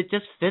there. It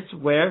just fits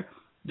where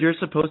you're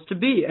supposed to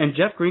be, and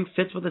Jeff Green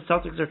fits what the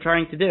Celtics are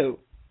trying to do.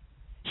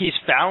 He's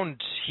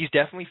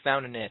definitely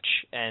found a niche,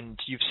 and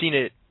you've seen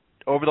it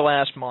over the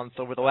last month,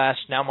 over the last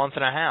now month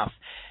and a half.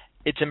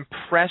 It's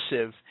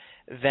impressive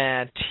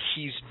that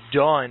he's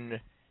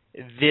done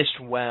this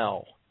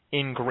well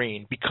in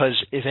Green, because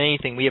if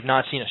anything, we have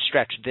not seen a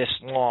stretch this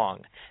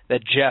long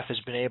that Jeff has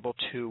been able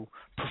to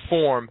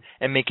perform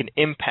and make an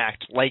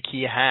impact like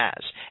he has.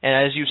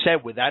 And as you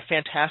said, with that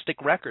fantastic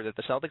record that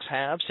the Celtics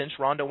have since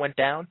Rondo went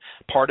down,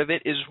 part of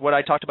it is what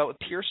I talked about with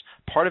Pierce.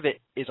 Part of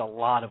it is a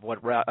lot of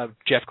what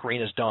Jeff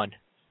Green has done.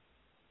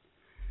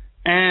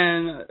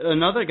 And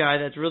another guy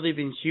that's really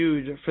been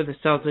huge for the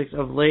Celtics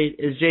of late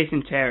is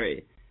Jason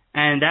Terry.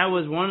 And that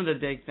was one of the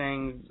big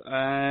things,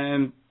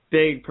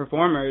 big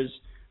performers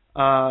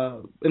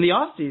in the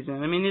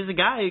offseason. I mean, he's a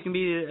guy who can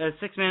be a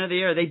 6th man of the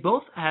year. They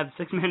both have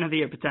 6th man of the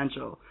year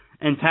potential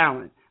and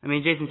talent. I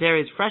mean, Jason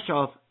Terry is fresh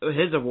off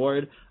his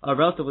award,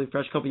 relatively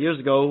fresh, a couple years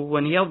ago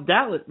when he helped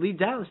lead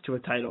Dallas to a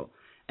title.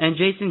 And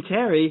Jason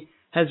Terry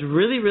has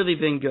really, really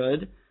been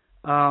good.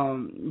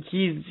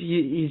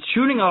 He's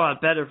shooting a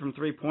lot better from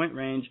 3-point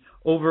range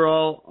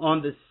overall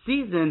on the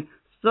season,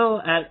 still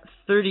at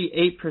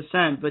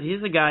 38%, but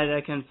he's a guy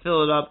that can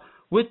fill it up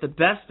with the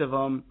best of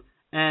them.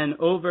 And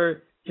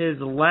over his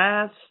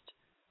last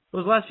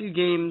few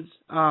games,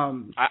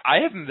 I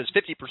have him as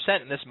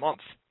 50% in this month.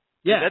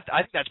 Yeah,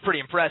 I think that's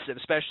pretty impressive,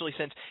 especially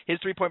since his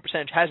 3-point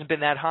percentage hasn't been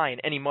that high in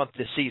any month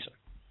this season.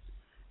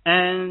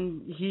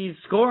 And he's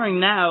scoring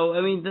now.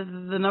 I mean,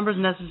 the numbers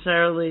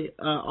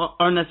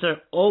aren't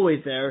necessarily always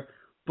there,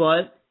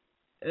 but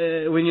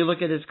when you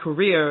look at his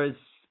career, it's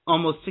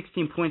almost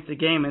 16 points a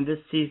game, and this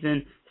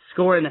season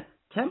scoring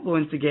 10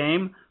 points a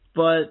game.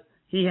 But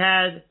he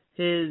had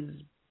his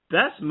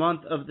best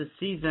month of the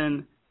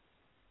season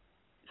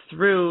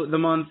through the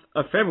month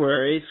of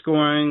February,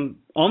 scoring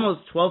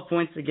almost 12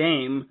 points a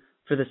game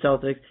for the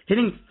Celtics,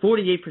 hitting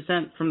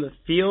 48% from the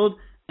field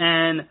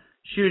and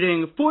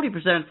shooting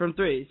 40% from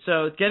 3.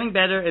 So it's getting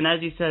better, and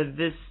as you said,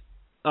 this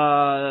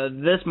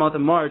month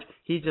of March,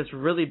 he's just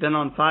really been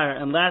on fire.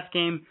 And last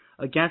game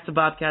against the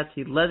Bobcats,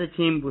 he led the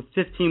team with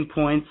 15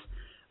 points.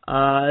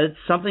 it's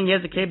something he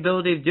has the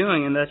capability of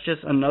doing, and that's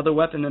just another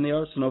weapon in the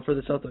arsenal for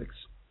the Celtics.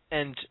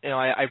 And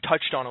I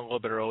touched on it a little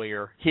bit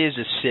earlier. His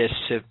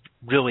assists have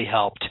really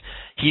helped.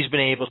 He's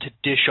been able to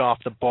dish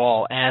off the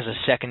ball as a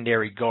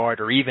secondary guard,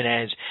 or even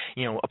as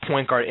a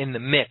point guard in the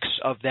mix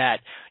of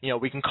that.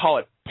 We can call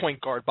it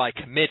point guard by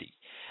committee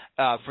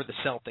for the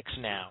Celtics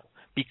now,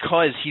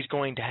 because he's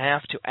going to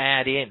have to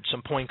add in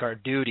some point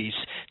guard duties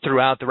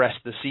throughout the rest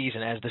of the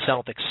season as the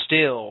Celtics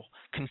still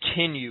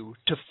continue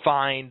to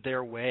find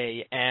their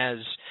way as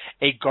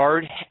a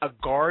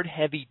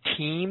guard-heavy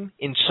team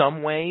in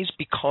some ways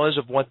because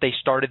of what they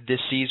started this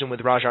season with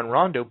Rajon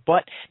Rondo,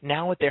 but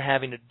now what they're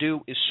having to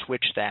do is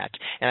switch that,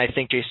 and I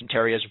think Jason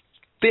Terry has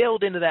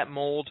failed into that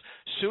mold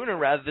sooner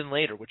rather than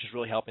later, which is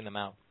really helping them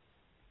out.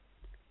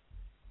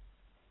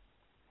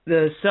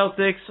 The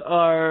Celtics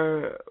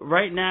are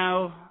right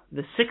now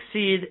the 6th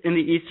seed in the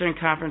Eastern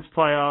Conference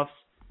playoffs,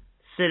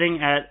 sitting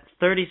at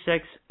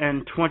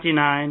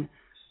 36-29,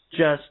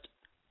 just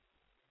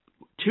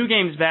 2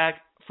 games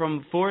back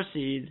from 4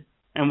 seed,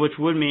 and which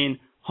would mean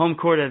home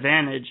court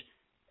advantage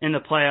in the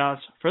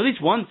playoffs for at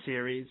least one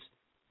series.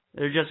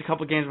 They're just a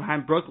couple games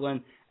behind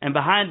Brooklyn, and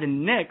behind the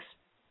Knicks,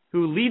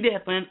 who lead the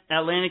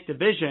Atlantic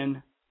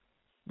Division.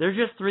 They're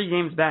just 3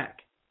 games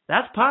back.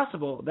 That's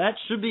possible. That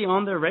should be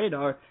on their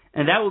radar,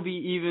 and that will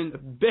be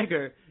even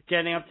bigger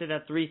getting up to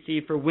that 3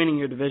 seed for winning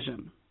your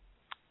division.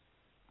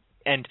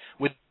 And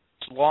with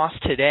loss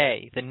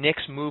today, the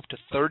Knicks moved to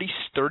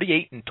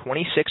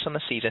 38-26 on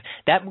the season.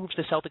 That moves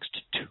the Celtics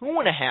to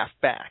 2.5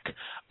 back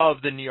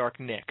of the New York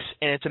Knicks,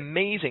 and it's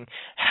amazing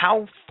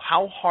how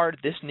hard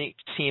this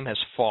Knicks team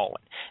has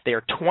fallen. They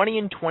are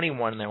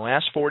 20-21 in their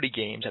last 40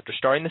 games after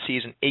starting the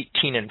season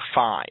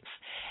 18-5.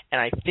 And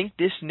I think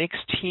this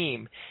Knicks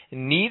team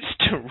needs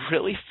to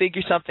really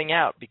figure something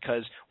out,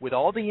 because with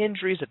all the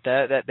injuries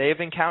that they have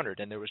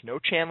encountered, and there was no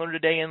Chandler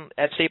today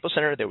at Staples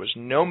Center, there was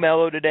no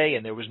Melo today,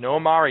 and there was no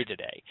Amari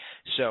today.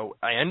 So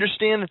I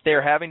understand that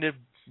they're having to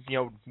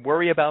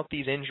worry about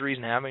these injuries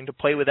and having to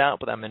play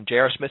without them, and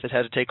J.R. Smith has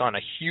had to take on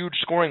a huge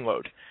scoring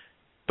load.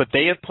 But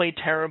they have played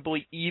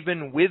terribly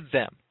even with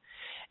them.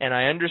 And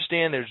I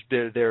understand it's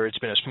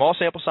been a small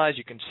sample size,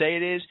 you can say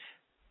it is,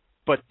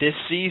 but this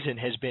season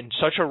has been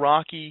such a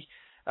rocky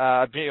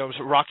in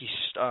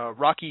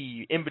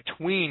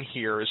between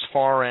here as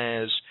far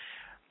as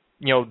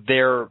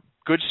their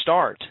good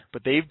start,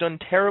 but they've done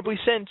terribly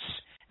since,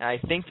 and I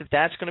think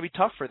that's going to be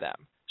tough for them.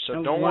 So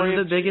don't worry. One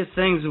of the biggest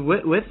things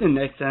with the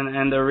Knicks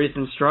and their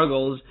recent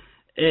struggles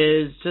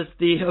is just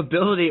the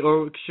ability,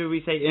 or should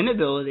we say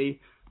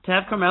inability, to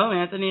have Carmelo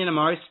Anthony and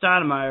Amari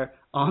Stoudemire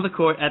on the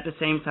court at the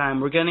same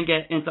time. We're going to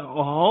get into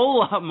a whole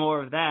lot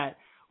more of that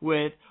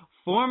with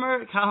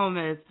former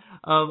columnist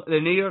of the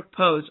New York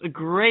Post, a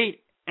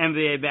great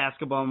NBA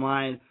basketball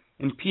mind,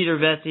 and Peter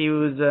Vesey,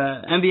 who's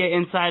an NBA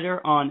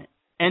insider on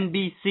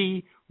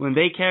NBC when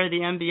they carry the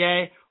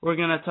NBA. We're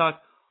going to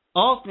talk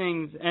all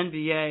things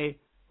NBA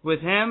with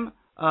him.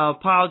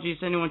 Apologies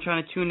to anyone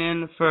trying to tune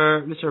in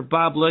for Mr.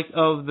 Bob Lick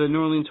of the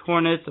New Orleans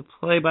Hornets, the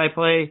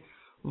play-by-play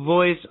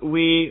voice.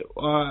 We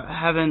are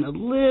having a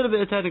little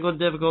bit of technical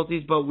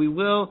difficulties, but we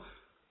will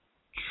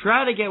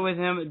try to get with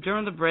him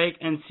during the break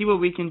and see what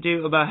we can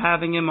do about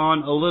having him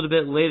on a little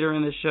bit later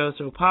in the show.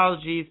 So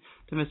apologies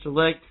to Mr.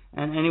 Lick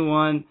and any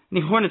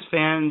Hornets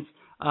fans.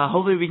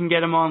 Hopefully we can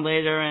get him on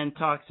later and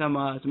talk some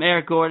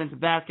Eric Gordon, some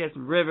baskets,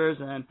 some Rivers,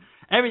 and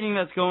everything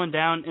that's going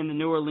down in the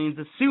New Orleans,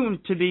 the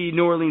soon-to-be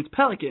New Orleans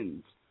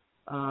Pelicans,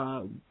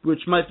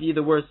 which might be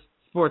the worst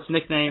sports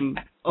nickname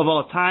of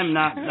all time.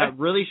 Not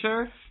really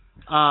sure.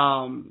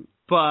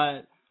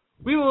 But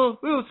we will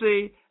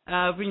see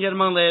if we can get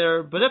him on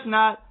later. But if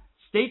not,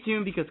 stay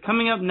tuned, because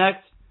coming up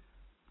next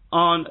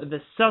on the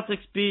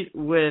Celtics Beat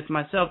with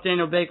myself,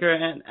 Daniel Baker,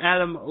 and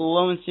Adam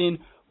Lowenstein,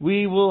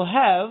 we will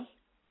have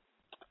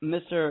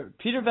Mr.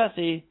 Peter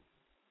Vesey,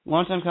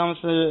 longtime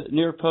columnist for the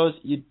New York Post.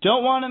 You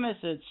don't want to miss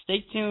it.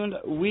 Stay tuned.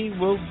 We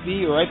will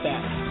be right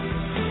back.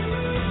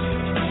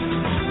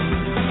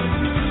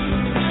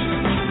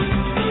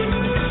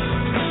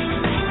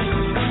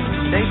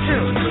 Stay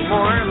tuned for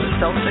more of the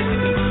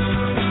Celtics Beat.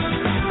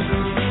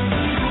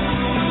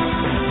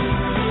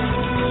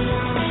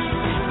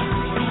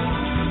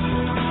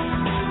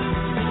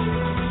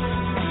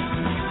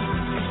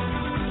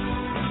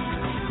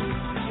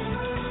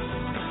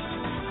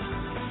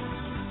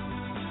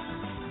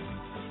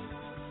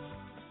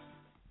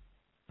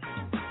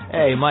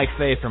 Hey, Mike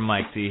Fay from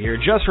Mike C here,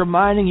 just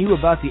reminding you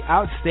about the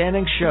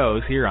outstanding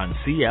shows here on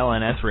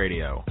CLNS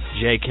Radio.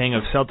 Jay King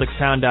of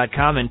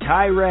CelticsTown.com and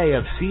Ty Ray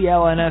of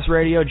CLNS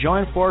Radio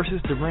join forces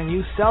to bring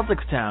you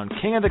Celtics Town,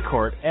 King of the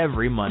Court,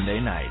 every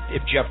Monday night.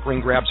 If Jeff Green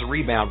grabs a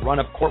rebound, run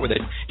up court with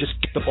it, just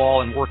get the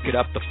ball and work it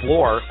up the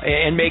floor,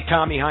 and make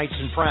Tommy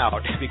Heinsohn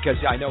proud, because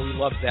I know he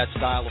loves that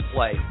style of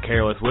play.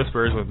 Careless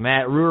Whispers with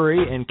Matt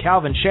Rury and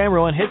Calvin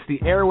Chamberlain hits the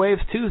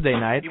airwaves Tuesday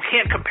night. You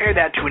can't compare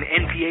that to an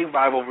NBA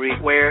rivalry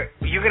where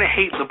you're going to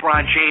hate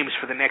LeBron James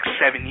for the next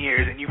 7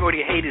 years, and you've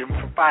already hated him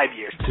for 5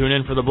 years. Tune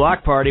in for the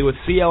block party with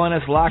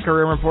CLNS locker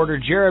room reporter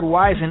Jared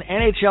Wise and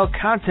NHL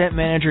content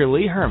manager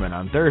Lee Herman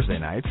on Thursday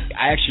nights.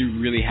 I actually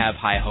really have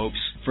high hopes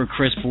for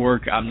Chris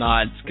Bourque. I'm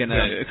not going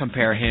to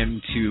compare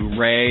him to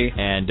Ray.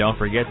 And don't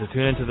forget to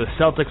tune into the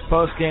Celtics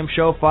post-game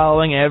show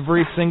following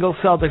every single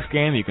Celtics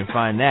game. You can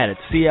find that at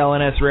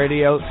CLNS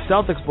Radio,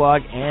 Celtics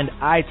blog, and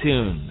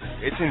iTunes.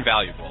 It's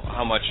invaluable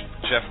how much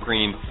Jeff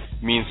Green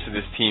means to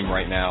this team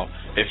right now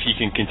if he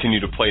can continue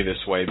to play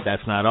this way.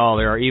 That's not all.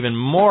 There are even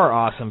more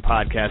awesome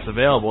podcasts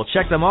available.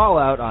 Check them all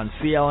out on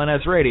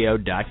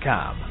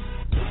CLNSradio.com.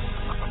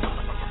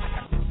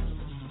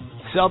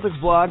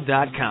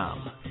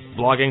 CelticsBlog.com.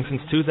 Blogging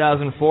since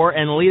 2004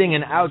 and leading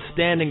an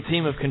outstanding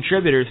team of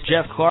contributors,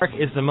 Jeff Clark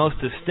is the most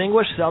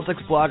distinguished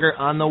Celtics blogger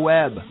on the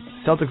web.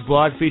 Celtics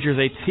Blog features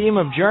a team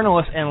of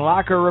journalists and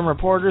locker room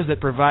reporters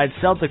that provide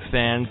Celtics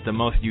fans the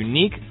most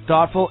unique,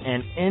 thoughtful,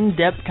 and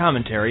in-depth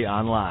commentary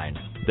online.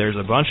 There's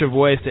a bunch of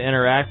ways to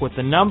interact with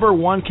the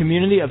 #1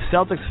 community of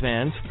Celtics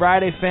fans,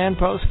 Friday fan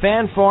posts,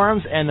 fan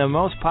forums, and the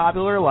most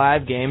popular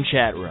live game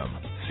chat room.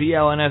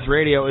 CLNS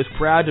Radio is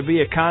proud to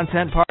be a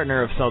content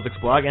partner of Celtics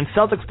Blog, and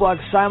Celtics Blog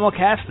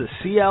simulcasts the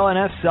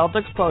CLNS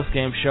Celtics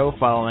postgame show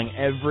following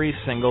every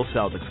single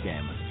Celtics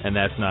game. And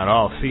that's not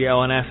all.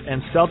 CLNS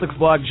and Celtics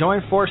Blog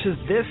join forces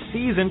this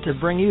season to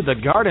bring you the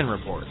Garden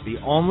Report, the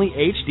only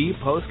HD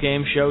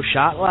postgame show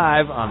shot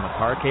live on the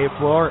parquet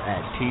floor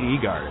at TD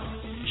Garden.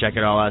 Check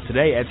it all out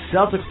today at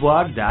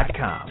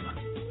CelticsBlog.com.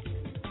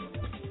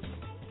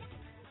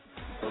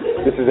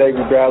 This is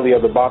Avery Bradley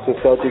of the Boston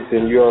Celtics,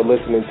 and you are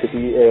listening to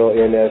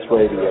CLNS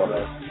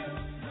Radio.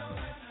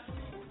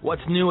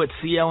 What's new at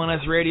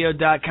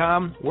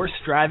CLNSradio.com? We're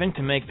striving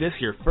to make this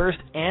your first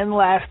and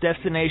last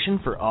destination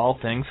for all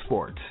things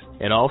sports.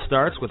 It all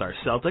starts with our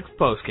Celtics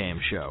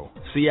postgame show.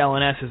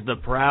 CLNS is the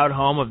proud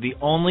home of the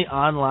only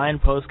online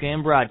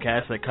postgame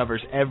broadcast that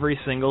covers every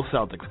single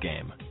Celtics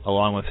game.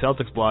 Along with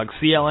Celtics Blog,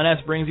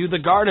 CLNS brings you the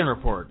Garden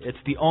Report.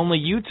 It's the only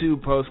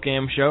YouTube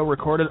postgame show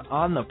recorded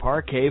on the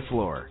parquet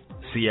floor.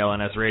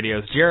 CLNS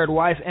Radio's Jared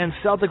Weiss and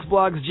Celtics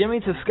Blog's Jimmy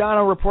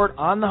Toscano report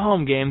on the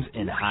home games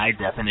in high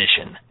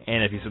definition.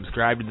 And if you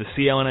subscribe to the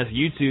CLNS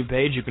YouTube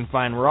page, you can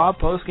find raw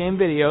post-game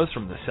videos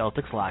from the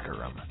Celtics locker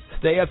room.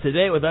 Stay up to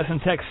date with us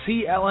and text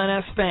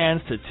CLNS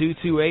fans to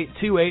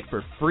 22828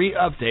 for free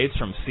updates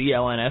from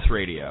CLNS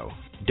Radio.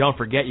 Don't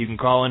forget you can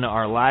call into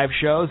our live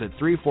shows at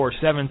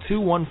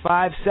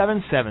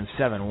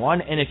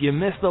 347-215-7771, and if you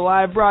missed the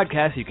live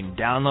broadcast, you can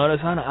download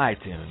us on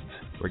iTunes.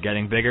 We're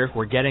getting bigger,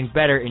 we're getting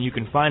better, and you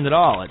can find it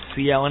all at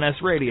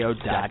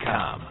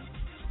CLNSradio.com.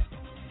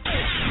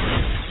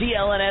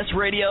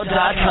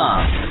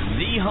 CLNSradio.com,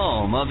 the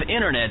home of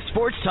Internet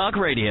Sports Talk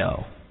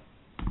Radio.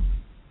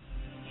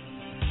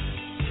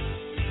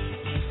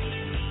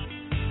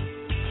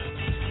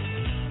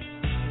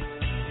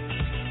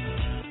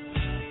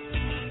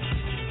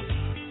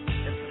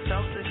 It's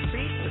Celtics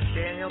Beat with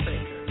Daniel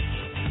Baker.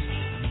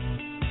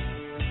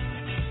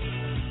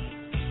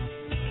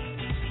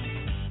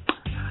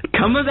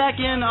 Coming back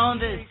in on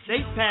this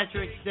St.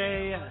 Patrick's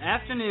Day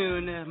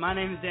afternoon, my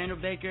name is Daniel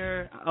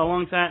Baker,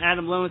 alongside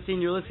Adam Lowenstein.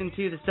 You're listening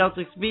to the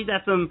Celtics Beat.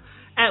 That's some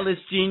Atlas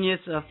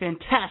Genius, a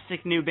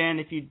fantastic new band.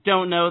 If you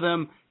don't know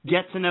them,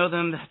 get to know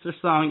them. That's their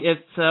song, If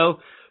So.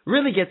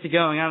 Really gets it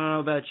going. I don't know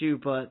about you,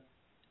 but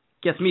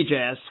gets me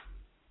jazzed.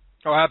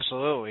 Oh,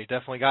 absolutely.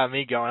 Definitely got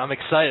me going. I'm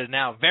excited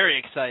now, very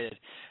excited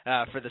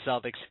for the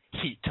Celtics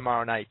Heat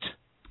tomorrow night.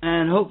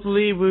 And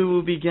hopefully we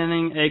will be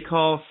getting a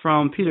call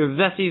from Peter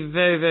Vesey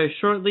very, very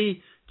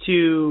shortly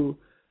to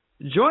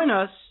join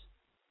us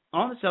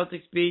on the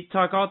Celtics Beat,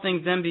 talk all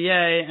things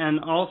NBA, and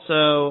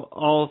also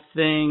all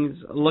things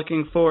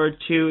looking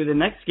forward to the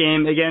next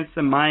game against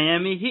the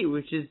Miami Heat,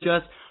 which is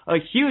just a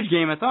huge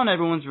game. It's on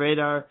everyone's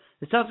radar.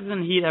 The Celtics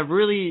and Heat have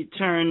really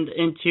turned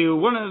into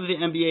one of the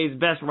NBA's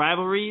best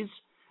rivalries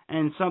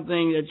and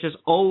something that's just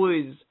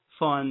always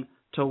fun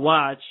to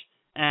watch,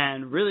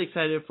 and really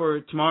excited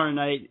for tomorrow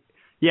night.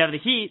 You have the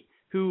Heat,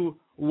 who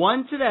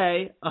won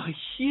today, a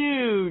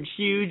huge,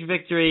 huge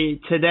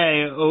victory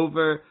today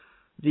over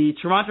the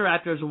Toronto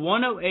Raptors,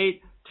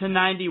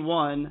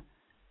 108-91,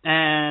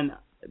 and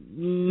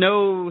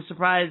no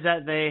surprise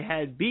that they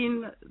had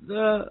beaten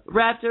the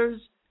Raptors.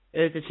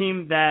 It's a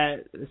team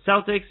that the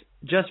Celtics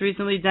just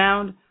recently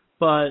downed,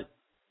 but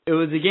it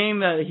was a game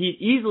that the Heat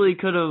easily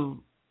could have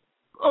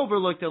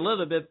overlooked a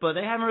little bit, but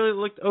they haven't really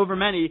looked over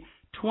many.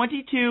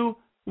 22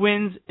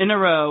 wins in a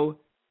row,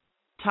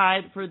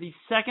 tied for the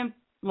second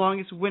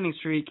longest winning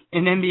streak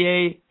in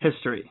NBA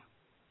history.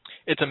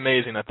 It's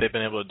amazing that they've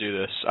been able to do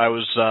this. I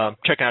was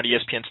checking out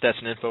ESPN stats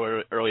and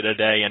info earlier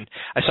today, and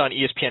I saw an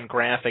ESPN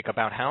graphic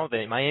about how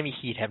the Miami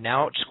Heat have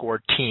now outscored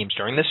teams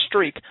during this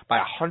streak by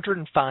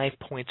 105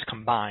 points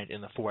combined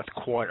in the fourth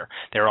quarter.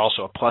 They're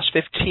also a plus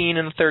 15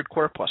 in the third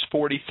quarter, plus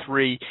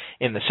 43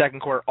 in the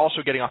second quarter,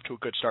 also getting off to a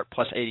good start,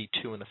 plus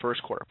 82 in the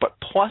first quarter. But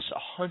plus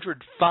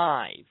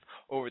 105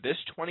 over this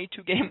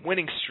 22-game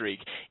winning streak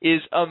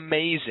is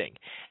amazing.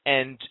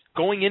 And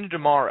going into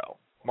tomorrow,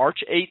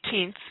 March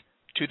 18th,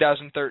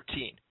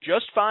 2013.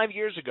 Just 5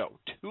 years ago,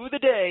 to the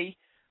day,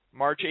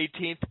 March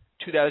 18th,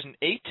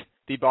 2008,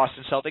 the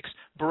Boston Celtics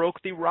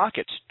broke the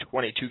Rockets'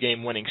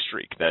 22-game winning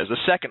streak. That is the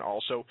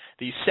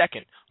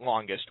second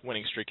longest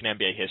winning streak in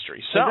NBA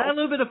history. So, is that a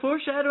little bit of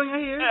foreshadowing I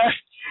hear?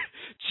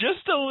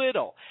 Just a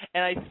little.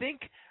 And I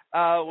think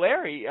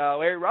Larry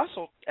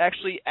Russell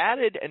actually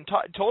added and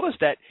told us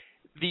that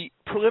the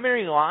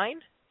preliminary line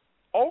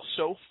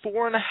also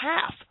 4.5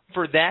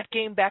 for that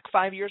game back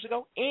 5 years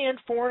ago, and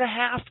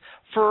 4.5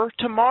 for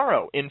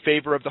tomorrow in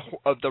favor of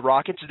the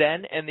Rockets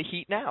then and the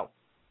Heat now.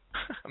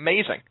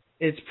 Amazing.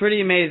 It's pretty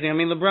amazing. I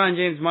mean, LeBron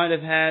James might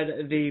have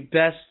had the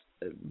best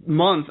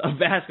month of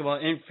basketball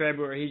in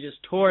February. He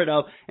just tore it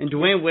up. And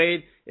Dwayne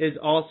Wade is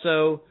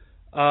also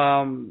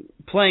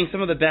playing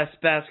some of the best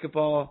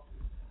basketball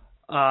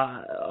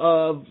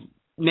of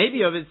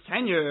his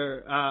tenure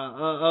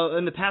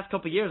in the past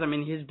couple of years. I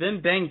mean, he's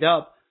been banged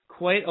up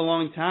quite a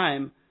long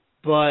time,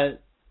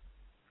 but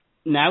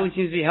now he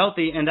seems to be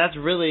healthy, and that's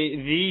really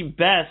the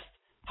best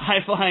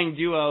high-flying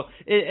duo.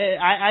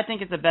 I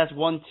think it's the best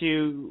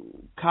 1-2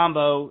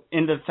 combo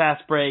in the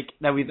fast break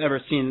that we've ever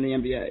seen in the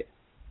NBA.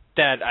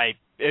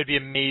 It'd be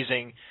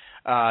amazing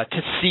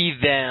to see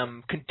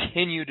them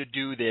continue to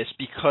do this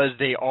because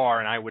they are,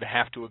 and I would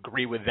have to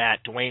agree with that.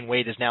 Dwayne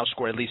Wade has now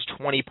scored at least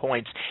 20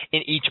 points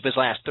in each of his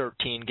last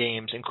 13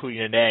 games, including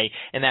today,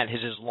 and that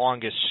is his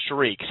longest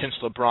streak since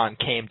LeBron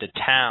came to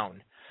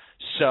town.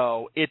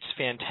 So it's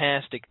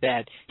fantastic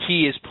that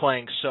he is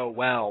playing so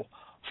well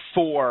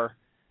for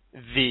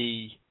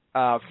the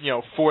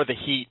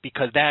Heat,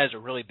 because that is a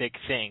really big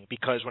thing.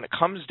 Because when it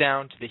comes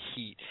down to the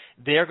Heat,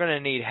 they're going to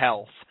need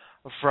health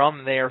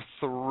from their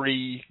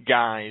three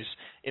guys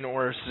in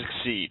order to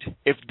succeed.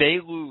 If they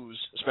lose,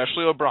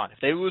 especially LeBron, if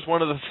they lose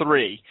one of the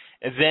three,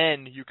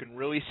 then you can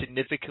really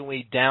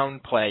significantly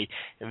downplay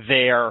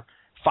their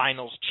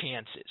finals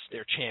chances,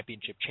 their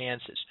championship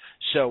chances.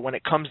 So when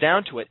it comes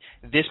down to it,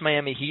 this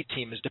Miami Heat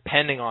team is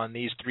depending on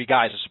these three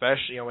guys,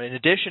 especially, in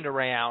addition to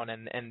Ray Allen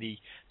and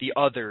the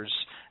others,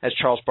 as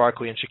Charles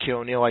Barkley and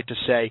Shaquille O'Neal like to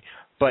say.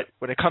 But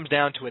when it comes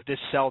down to it, this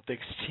Celtics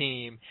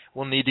team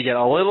will need to get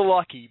a little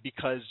lucky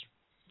because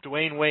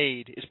Dwayne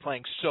Wade is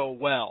playing so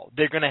well.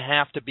 They're going to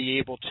have to be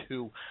able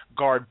to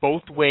guard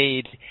both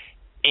Wade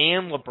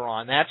and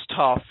LeBron. That's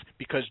tough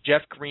because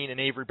Jeff Green and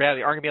Avery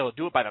Bradley aren't going to be able to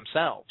do it by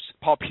themselves.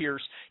 Paul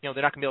Pierce, they're not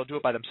going to be able to do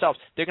it by themselves.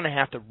 They're going to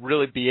have to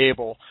really be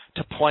able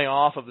to play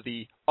off of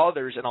the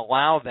others and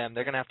allow them.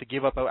 They're going to have to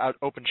give up out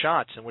open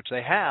shots, in which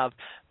they have,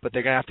 but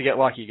they're going to have to get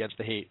lucky against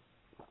the Heat.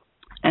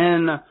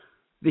 And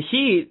the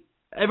Heat,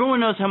 everyone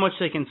knows how much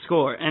they can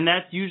score, and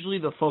that's usually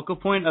the focal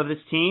point of this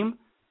team.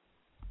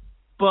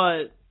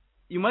 But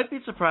you might be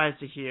surprised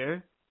to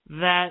hear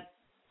that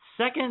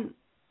second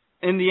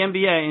in the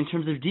NBA in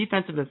terms of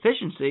defensive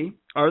efficiency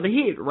are the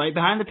Heat, right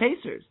behind the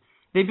Pacers.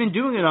 They've been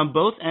doing it on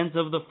both ends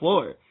of the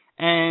floor.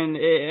 And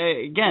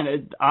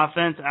again,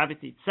 offense,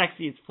 obviously it's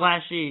sexy, it's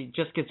flashy, it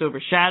just gets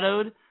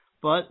overshadowed,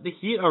 but the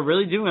Heat are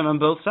really doing it on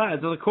both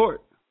sides of the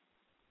court.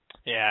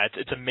 Yeah,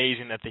 it's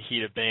amazing that the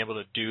Heat have been able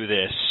to do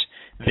this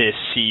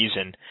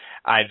season.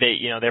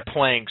 They're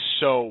playing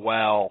so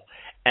well,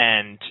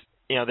 and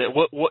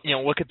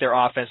look at their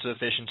offensive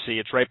efficiency.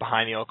 It's right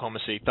behind the Oklahoma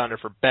City Thunder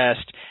for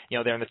best.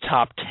 They're in the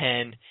top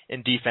 10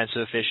 in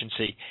defensive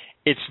efficiency.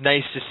 It's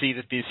nice to see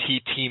that this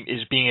Heat team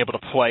is being able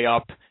to play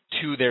up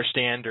to their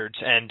standards.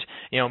 And,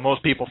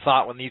 most people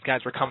thought when these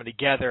guys were coming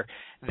together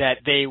that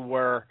they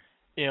were,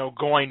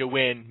 going to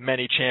win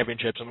many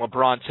championships. And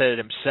LeBron said it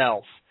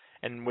himself,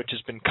 and which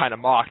has been kind of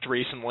mocked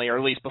recently, or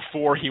at least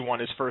before he won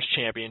his first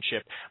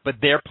championship. But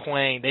they're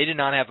playing, they did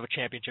not have a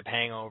championship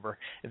hangover.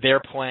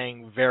 They're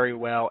playing very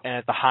well and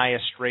at the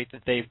highest rate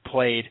that they've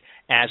played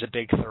as a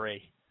big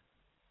three.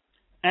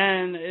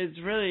 And it's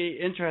really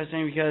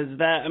interesting because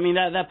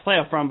that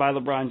playoff run by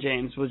LeBron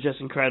James was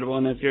just incredible.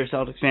 And if you're a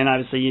Celtics fan,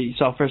 obviously you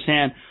saw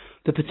firsthand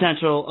the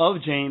potential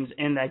of James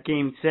in that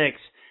Game 6.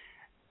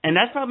 And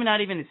that's probably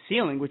not even his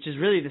ceiling, which is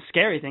really the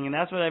scary thing. And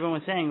that's what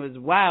everyone was saying was,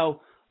 wow,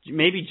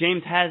 maybe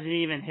James hasn't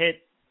even hit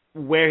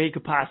where he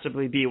could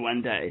possibly be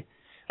one day.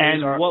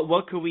 And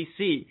what could we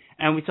see?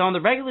 And we saw in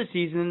the regular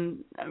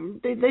season,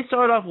 they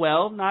started off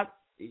well, not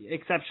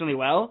exceptionally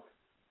well.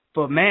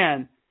 But,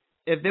 man,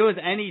 if there was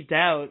any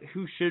doubt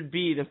who should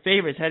be the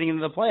favorites heading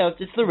into the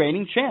playoffs, it's the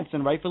reigning champs,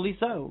 and rightfully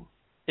so.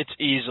 It's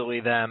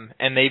easily them,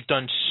 and they've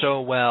done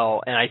so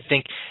well. And I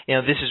think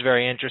this is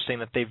very interesting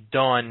that they've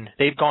gone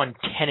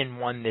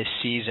 10-1 this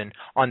season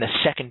on the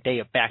second day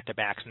of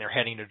back-to-backs, and they're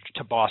heading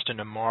to Boston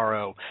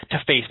tomorrow to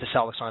face the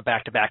Celtics on a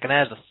back-to-back. And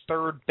that is the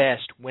third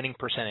best winning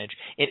percentage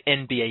in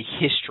NBA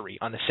history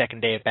on the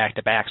second day of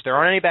back-to-backs. There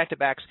aren't any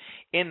back-to-backs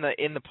in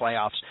the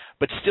playoffs,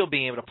 but still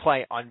being able to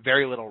play on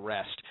very little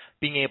rest,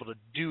 being able to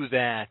do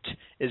that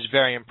is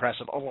very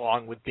impressive,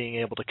 along with being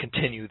able to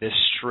continue this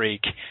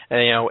streak. In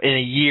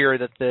a year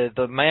that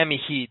the Miami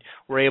Heat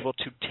were able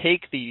to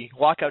take the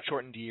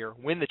lockout-shortened year,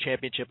 win the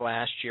championship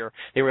last year.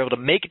 They were able to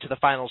make it to the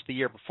finals the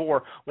year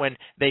before when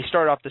they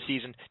started off the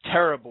season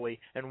terribly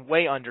and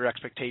way under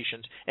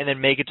expectations, and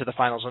then make it to the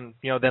finals and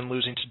then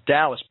losing to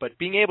Dallas. But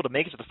being able to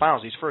make it to the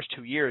finals these first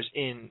 2 years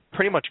in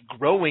pretty much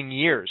growing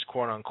years,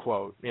 quote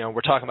unquote.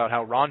 We're talking about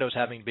how Rondo's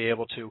having to be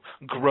able to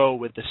grow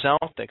with the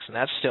Celtics, and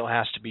that still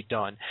has to be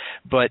done.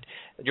 But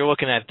you're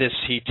looking at this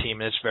Heat team,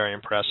 and it's very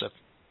impressive.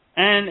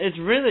 And it's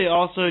really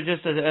also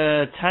just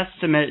a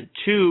testament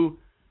to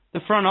the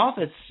front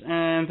office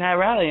and Pat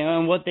Riley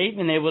and what they've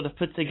been able to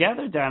put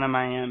together down in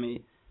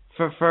Miami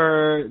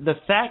for the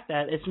fact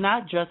that it's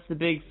not just the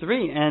big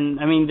three. And,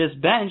 I mean, this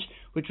bench,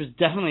 which was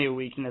definitely a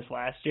weakness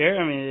last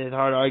year, I mean, it's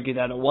hard to argue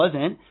that it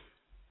wasn't,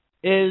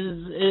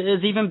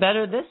 is even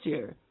better this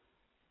year.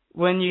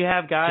 When you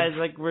have guys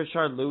like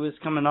Rashard Lewis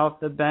coming off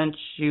the bench,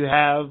 you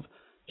have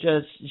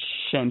just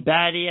Shane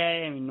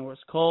Battier, Norris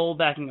Cole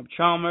backing up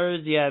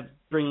Chalmers, you have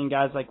bringing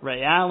guys like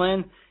Ray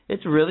Allen.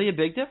 It's really a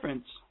big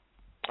difference.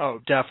 Oh,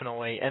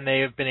 definitely. And they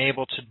have been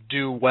able to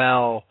do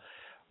well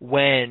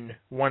when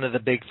one of the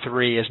big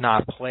three is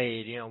not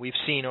played. We've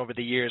seen over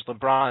the years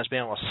LeBron has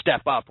been able to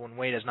step up when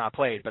Wade has not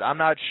played, but I'm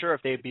not sure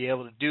if they'd be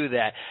able to do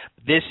that.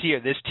 This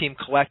year, this team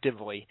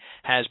collectively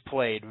has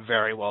played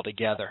very well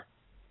together.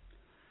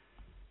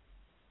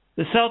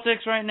 The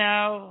Celtics right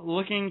now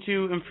looking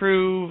to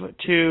improve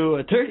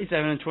to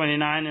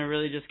 37-29 and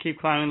really just keep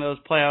climbing those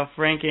playoff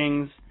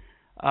rankings.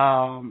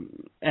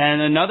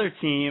 And another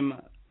team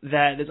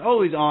that is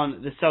always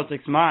on the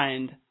Celtics'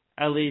 mind,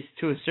 at least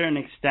to a certain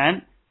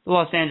extent, the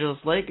Los Angeles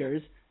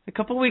Lakers. A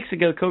couple weeks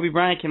ago, Kobe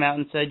Bryant came out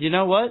and said, you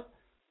know what?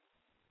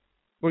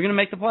 We're going to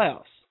make the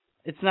playoffs.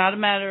 It's not a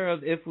matter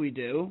of if we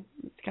do.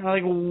 It's kind of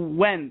like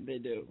when they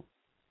do.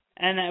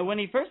 And when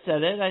he first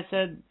said it, I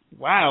said,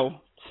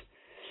 wow.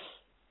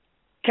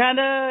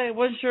 I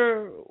wasn't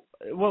sure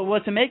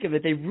what to make of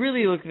it. They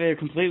really look they're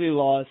completely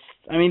lost.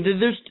 I mean,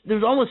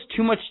 there's almost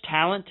too much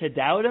talent to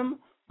doubt them,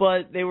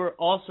 but they were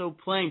also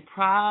playing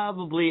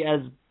probably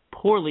as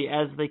poorly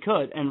as they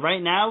could. And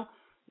right now,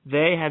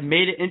 they have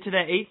made it into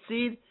that 8th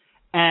seed,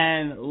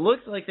 and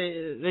looks like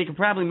they could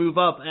probably move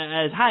up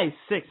as high as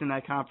 6 in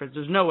that conference.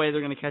 There's no way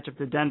they're going to catch up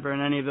to Denver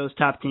and any of those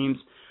top teams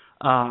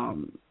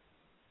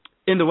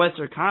in the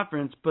Western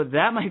Conference, but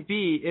that might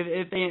be,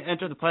 if they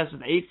enter the playoffs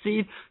with the 8th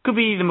seed, could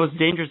be the most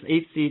dangerous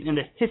 8th seed in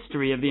the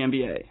history of the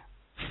NBA.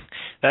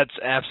 That's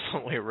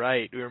absolutely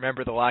right. We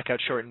remember the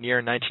lockout-shortened year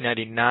in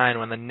 1999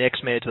 when the Knicks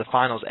made it to the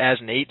finals as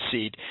an 8th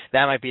seed.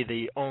 That might be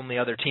the only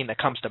other team that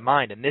comes to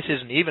mind, and this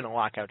isn't even a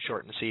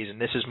lockout-shortened season.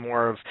 This is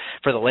more of,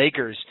 for the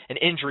Lakers, an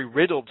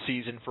injury-riddled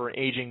season for an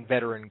aging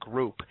veteran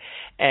group.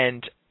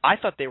 And I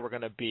thought they were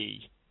going to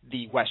be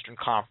the Western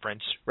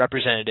Conference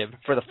representative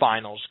for the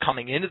finals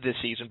coming into this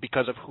season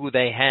because of who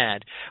they had.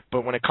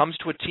 But when it comes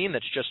to a team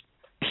that's just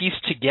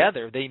pieced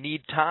together, they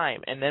need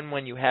time. And then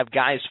when you have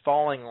guys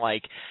falling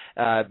like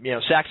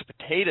sacks of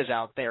potatoes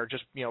out there,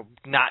 just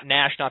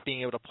Nash not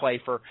being able to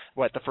play for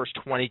the first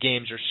 20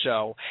 games or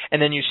so,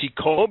 and then you see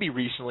Kobe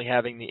recently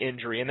having the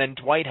injury, and then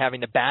Dwight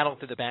having to battle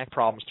through the back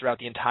problems throughout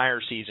the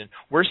entire season.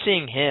 We're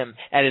seeing him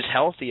at his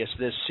healthiest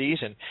this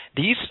season.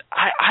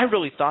 I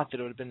really thought that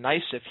it would have been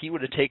nice if he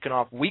would have taken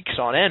off weeks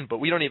on end, but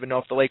we don't even know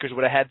if the Lakers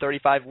would have had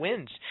 35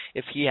 wins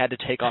if he had to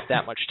take off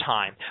that much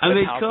time.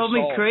 Call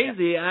me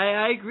crazy.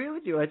 I agree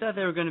with you. I thought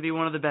they were going to be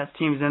one of the best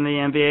teams in the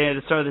NBA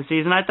at the start of the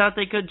season. I thought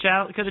they could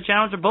have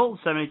challenged the Bulls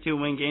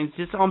 72-win games.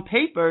 Just on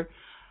paper,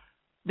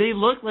 they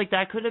looked like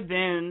that could have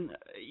been,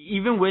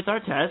 even with our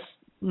test,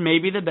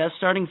 maybe the best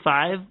starting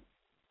 5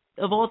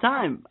 of all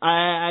time.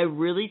 I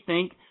really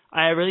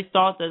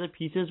thought that the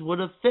pieces would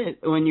have fit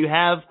when you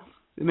have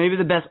maybe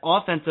the best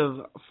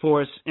offensive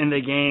force in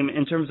the game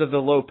in terms of the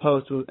low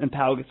post and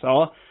Pau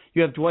Gasol.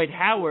 You have Dwight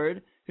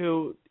Howard,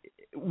 who,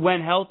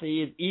 when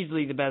healthy, is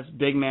easily the best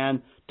big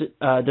man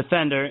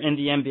defender in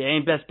the NBA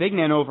and best big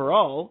man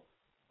overall.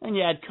 And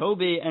you had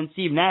Kobe and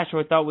Steve Nash, who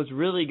I thought was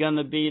really going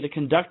to be the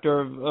conductor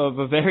of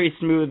a very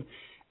smooth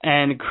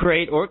and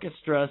great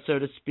orchestra, so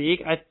to speak.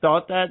 I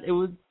thought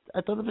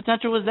the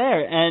potential was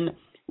there. And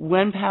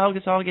when Pau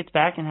Gasol gets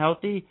back and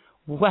healthy,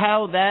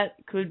 wow,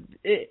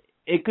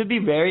 it could be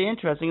very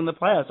interesting in the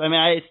playoffs. I mean,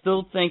 I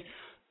still think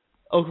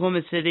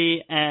Oklahoma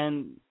City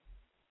and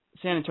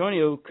San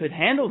Antonio could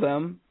handle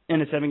them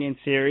in a 7-game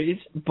series,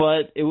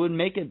 but it would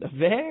make it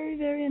very,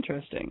 very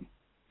interesting.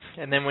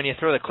 And then when you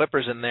throw the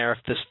Clippers in there, if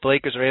the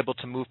Lakers are able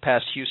to move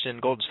past Houston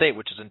and Golden State,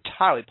 which is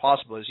entirely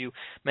possible, as you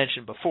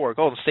mentioned before,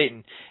 Golden State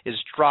is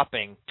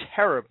dropping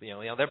terribly.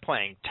 They're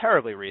playing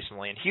terribly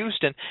recently. And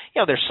Houston,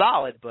 they're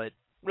solid, but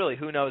really,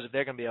 who knows if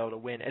they're going to be able to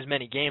win as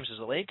many games as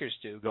the Lakers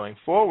do going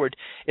forward.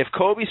 If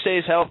Kobe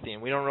stays healthy,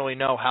 and we don't really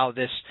know how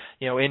this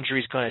injury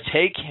is going to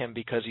take him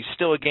because he's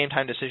still a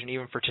game-time decision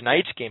even for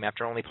tonight's game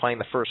after only playing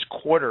the first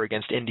quarter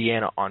against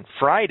Indiana on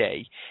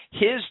Friday.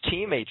 His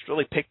teammates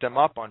really picked him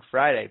up on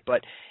Friday,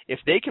 but if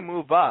they can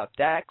move up,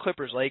 that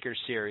Clippers-Lakers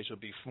series would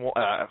be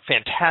a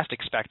fantastic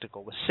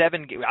spectacle. With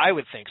I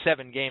would think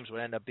 7 games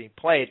would end up being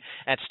played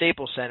at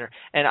Staples Center,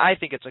 and I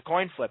think it's a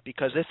coin flip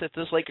because if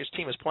this Lakers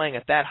team is playing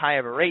at that high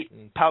of a rate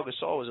and Pau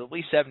Gasol is at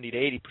least 70 to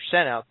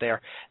 80% out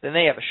there, then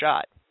they have a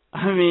shot.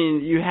 I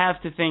mean, you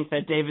have to think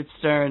that David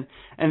Stern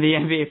and the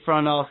NBA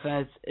front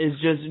office is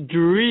just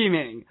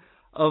dreaming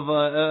of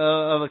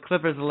a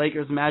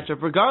Clippers-Lakers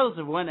matchup, regardless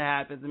of when it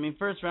happens. I mean,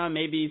 first round,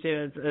 maybe you say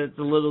it's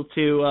a little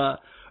too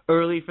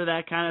early for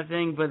that kind of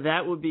thing, but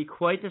that would be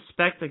quite the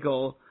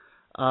spectacle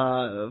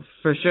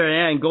for sure.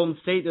 Yeah, and Golden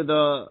State are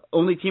the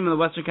only team in the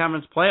Western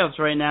Conference playoffs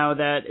right now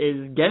that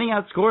is getting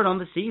outscored on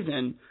the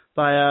season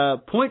by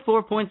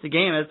 0.4 points a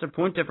game. That's their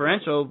point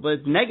differential, but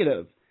it's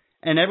negative.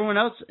 And everyone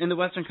else in the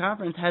Western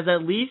Conference has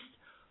at least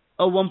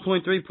a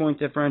 1.3 point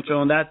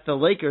differential, and that's the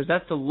Lakers.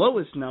 That's the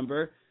lowest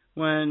number.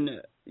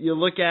 When you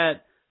look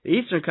at the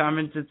Eastern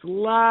Conference, it's a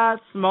lot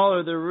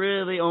smaller. There's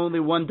really only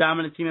one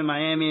dominant team in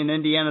Miami, and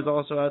Indiana's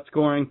also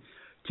outscoring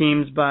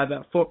teams by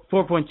about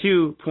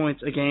 4.2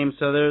 points a game,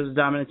 so there's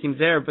dominant teams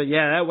there. But,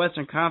 yeah, that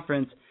Western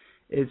Conference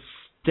is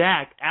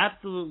stacked,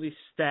 absolutely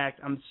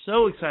stacked. I'm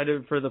so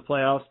excited for the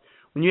playoffs.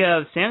 When you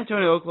have San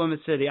Antonio, Oklahoma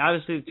City,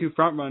 obviously the two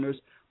front runners,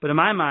 but in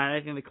my mind,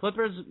 I think the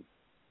Clippers,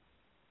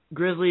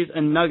 Grizzlies,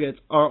 and Nuggets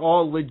are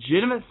all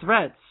legitimate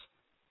threats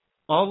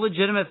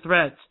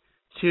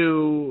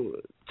to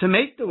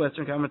make the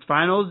Western Conference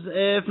Finals,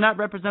 if not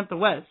represent the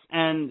West.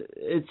 And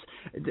it's,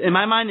 in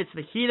my mind, it's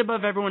the Heat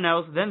above everyone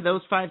else, then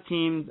those 5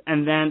 teams,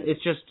 and then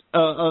it's just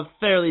a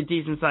fairly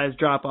decent-sized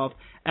drop-off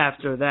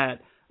after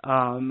that.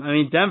 I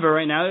mean, Denver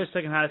right now, they're the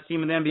second hottest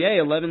team in the NBA,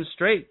 11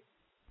 straight.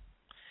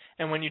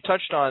 And when you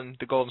touched on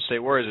the Golden State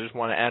Warriors, I just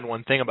want to add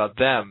one thing about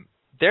them.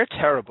 They're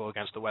terrible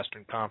against the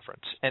Western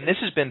Conference, and this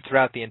has been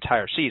throughout the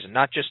entire season.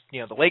 Not just,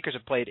 the Lakers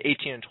have played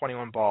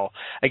 18-21 ball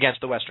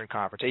against the Western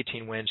Conference,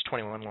 18 wins,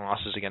 21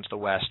 losses against the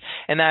West,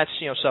 and that's,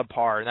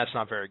 subpar, and that's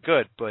not very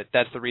good, but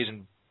that's the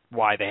reason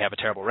why they have a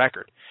terrible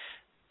record.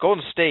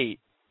 Golden State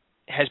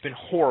has been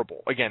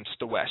horrible against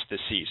the West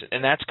this season,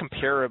 and that's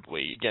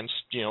comparably against,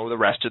 the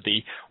rest of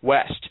the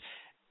West.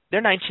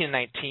 They're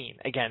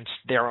 19-19 against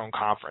their own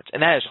conference,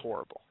 and that is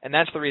horrible. And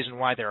that's the reason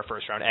why they're a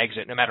first-round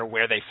exit, no matter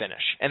where they finish.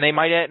 And they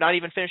might not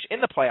even finish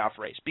in the playoff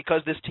race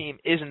because this team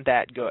isn't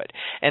that good.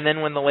 And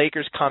then when the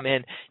Lakers come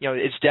in,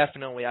 it's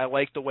definitely, I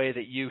like the way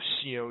that you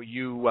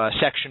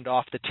sectioned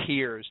off the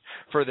tiers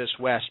for this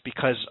West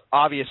because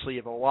obviously you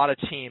have a lot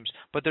of teams,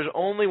 but there's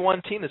only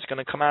one team that's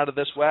going to come out of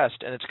this West,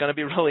 and it's going to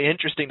be really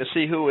interesting to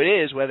see who it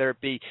is, whether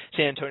it be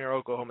San Antonio or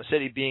Oklahoma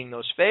City being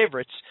those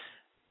favorites.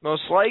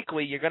 Most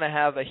likely, you're going to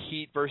have a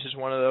Heat versus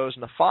one of those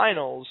in the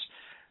finals,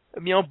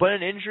 but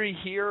an injury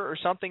here or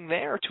something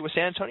there to a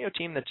San Antonio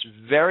team that's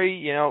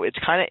very, it's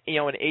kind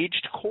of, an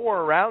aged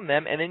core around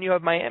them, and then you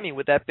have Miami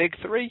with that big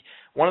 3.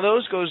 One of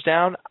those goes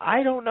down.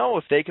 I don't know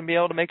if they can be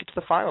able to make it to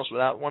the finals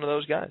without one of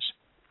those guys.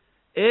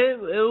 It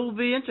will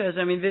be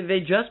interesting. I mean, they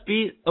just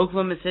beat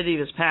Oklahoma City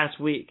this past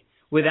week.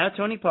 Without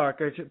Tony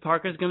Parker,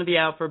 Parker's going to be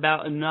out for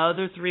about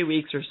another 3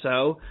 weeks or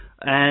so,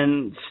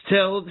 and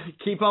still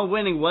keep on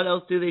winning. What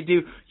else do they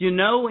do?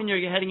 When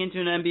you're heading into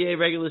an NBA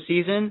regular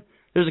season,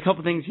 there's a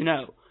couple things you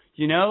know.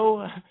 You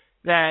know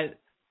that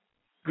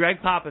Greg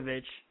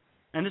Popovich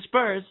and the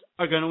Spurs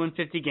are going to win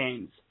 50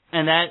 games,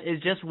 and that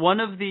is just one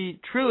of the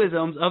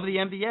truisms of the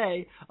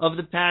NBA of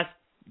the past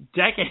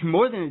decade,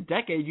 more than a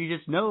decade. You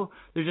just know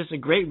they're just a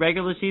great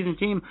regular season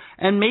team,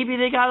 and maybe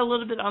they got a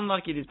little bit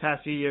unlucky these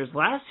past few years.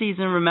 Last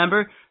season,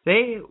 remember,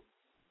 they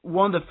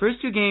won the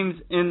first 2 games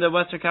in the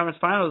Western Conference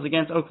Finals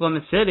against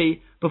Oklahoma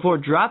City before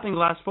dropping the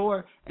last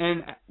 4,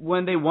 and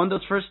when they won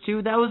those first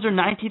 2, that was their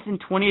 19th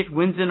and 20th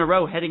wins in a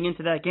row heading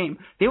into that game.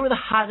 They were the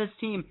hottest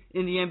team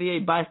in the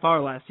NBA by far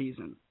last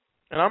season.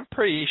 And I'm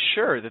pretty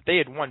sure that they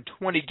had won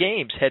 20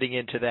 games heading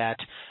into that,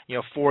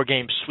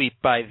 4-game sweep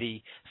by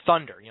the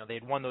Thunder. They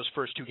had won those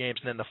first 2 games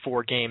and then the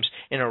 4 games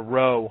in a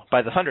row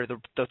by the Thunder.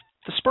 The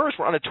Spurs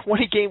were on a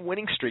 20-game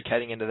winning streak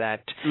heading into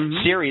that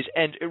series,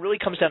 and it really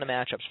comes down to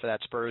matchups for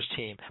that Spurs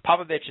team.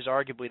 Popovich is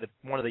arguably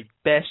one of the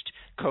best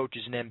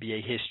coaches in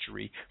NBA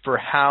history for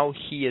how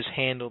he has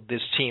handled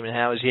this team and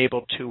how he's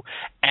able to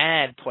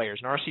add players.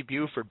 And R.C.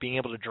 Buford being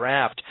able to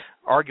draft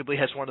arguably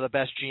has one of the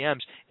best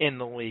GMs in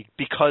the league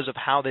because of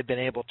how they've been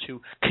able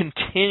to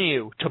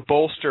continue to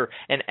bolster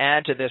and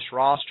add to this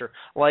roster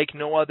like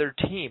no other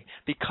team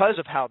because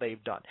of how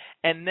they've done.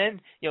 And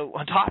then,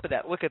 on top of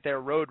that, look at their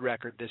road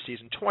record this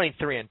season,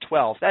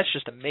 23-12. That's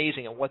just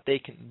amazing at what they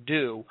can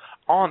do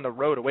on the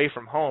road away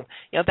from home.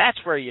 That's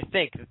where you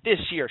think that this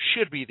year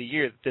should be the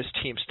year that this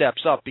team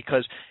steps up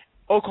because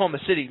Oklahoma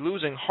City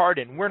losing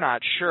Harden, we're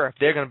not sure if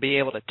they're going to be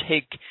able to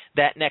take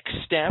that next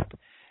step,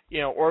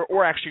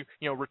 or actually,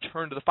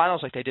 return to the finals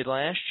like they did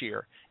last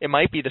year. It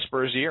might be the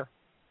Spurs' year.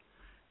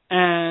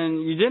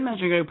 And you did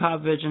mention Greg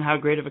Popovich and how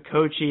great of a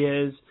coach he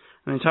is.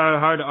 I mean, it's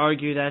hard to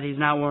argue that he's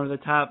not one of the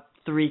top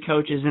 3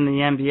 coaches in the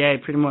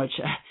NBA pretty much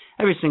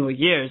every single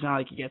year. It's not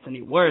like he gets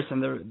any worse,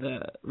 and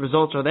the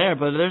results are there.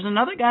 But there's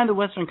another guy in the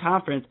Western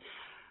Conference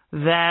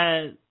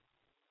that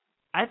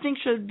I think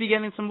should be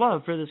getting some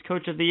love for this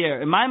Coach of the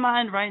Year. In my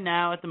mind right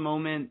now at the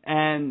moment,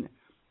 and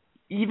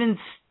even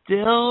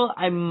still,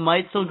 I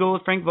might still go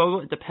with Frank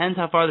Vogel. It depends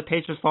how far the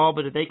Pacers fall,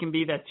 but if they can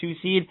be that 2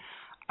 seed,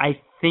 I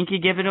think you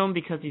give it to him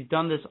because he's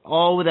done this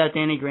all without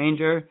Danny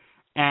Granger,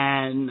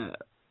 and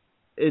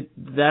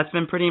that's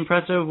been pretty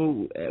impressive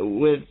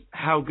with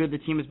how good the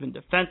team has been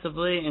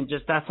defensively, and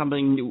just that's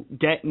something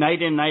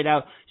night in, night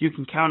out you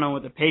can count on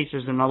with the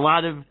Pacers, and a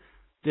lot of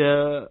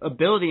the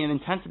ability and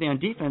intensity on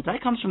defense,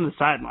 that comes from the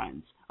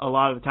sidelines a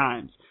lot of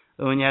times.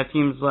 When you have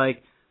teams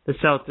like the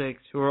Celtics,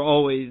 who are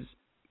always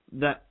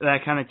that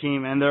kind of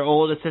team, and their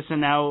old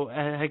assistant now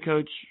head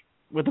coach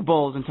with the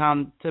Bulls, and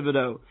Tom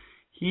Thibodeau,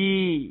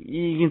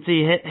 you can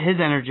see his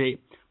energy.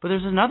 But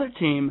there's another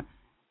team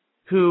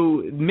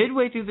who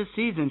midway through the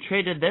season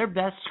traded their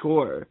best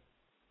scorer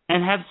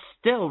and have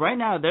still, right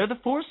now, they're the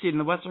 4th seed in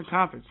the Western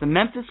Conference, the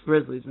Memphis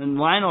Grizzlies and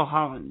Lionel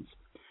Hollins.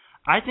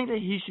 I think that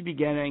he should be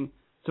getting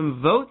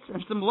some votes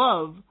and some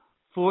love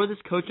for this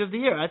Coach of the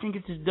Year. I think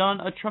it's done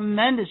a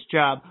tremendous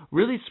job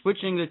really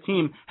switching the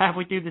team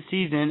halfway through the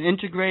season,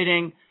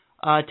 integrating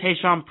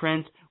Tayshaun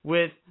Prince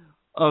with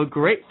a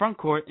great front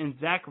court in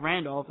Zach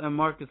Randolph and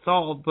Marc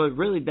Gasol, but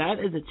really that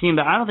is a team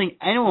that I don't think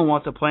anyone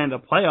wants to play in the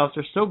playoffs.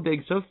 They're so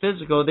big, so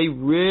physical, they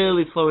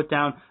really slow it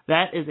down.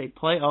 That is a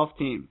playoff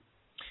team.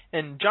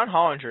 And John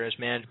Hollinger, as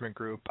management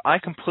group, I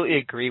completely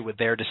agree with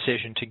their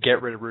decision to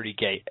get rid of Rudy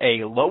Gay.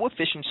 A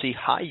low-efficiency,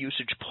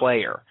 high-usage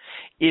player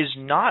is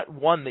not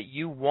one that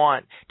you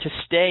want to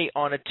stay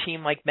on a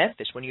team like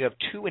Memphis when you have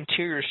 2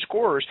 interior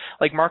scorers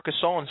like Marc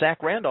Gasol and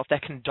Zach Randolph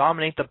that can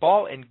dominate the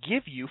ball and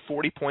give you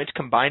 40 points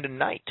combined a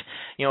night.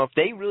 If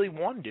they really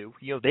want to,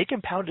 they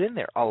can pound it in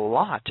there a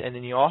lot. And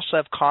then you also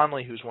have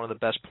Conley, who's one of the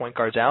best point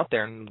guards out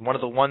there and one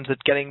of the ones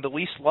that's getting the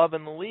least love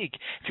in the league,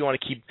 if you want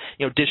to keep,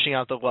 dishing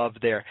out the love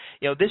there.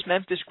 This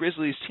Memphis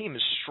Grizzlies team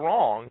is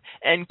strong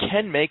and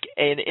can make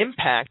an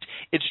impact.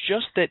 It's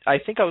just that I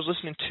think I was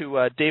listening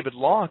to David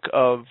Locke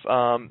of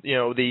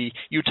the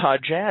Utah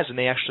Jazz, and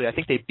I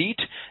think they beat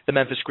the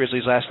Memphis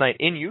Grizzlies last night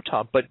in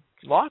Utah. But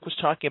Locke was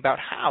talking about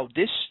how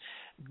this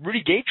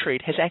Rudy Gay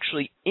trade has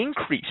actually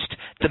increased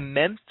the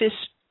Memphis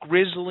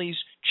Grizzlies'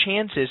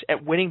 chances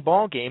at winning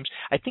ball games,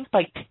 I think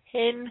by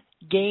 10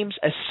 games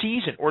a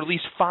season, or at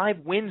least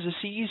 5 wins a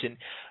season.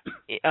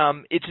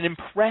 It's an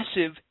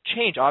impressive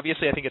change.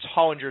 Obviously, I think it's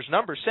Hollinger's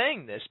number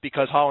saying this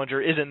because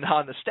Hollinger isn't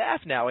on the staff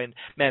now in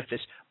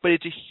Memphis, but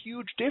it's a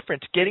huge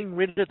difference getting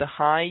rid of the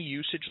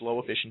high-usage,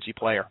 low-efficiency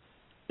player.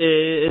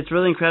 It's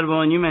really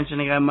incredible, and you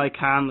mentioned a guy, Mike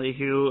Conley,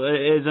 who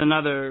is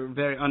another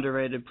very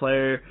underrated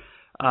player.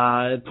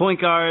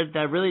 Point guard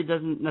that really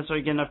doesn't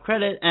necessarily get enough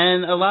credit,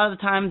 and a lot of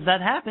the times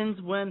that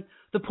happens when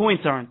the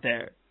points aren't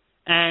there.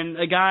 And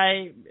a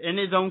guy in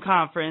his own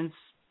conference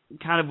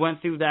kind of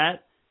went through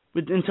that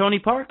with Tony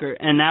Parker,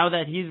 and now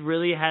that he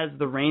really has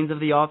the reins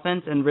of the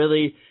offense and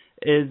really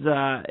is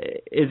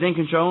in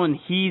control, and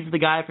he's the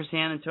guy for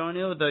San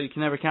Antonio, though you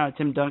can never count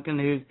Tim Duncan,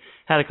 who's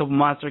had a couple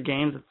monster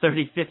games,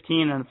 30-15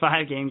 and a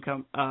 5-game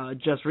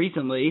just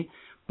recently,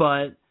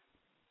 but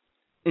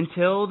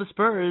until the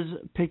Spurs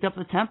picked up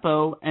the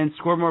tempo and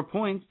scored more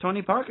points,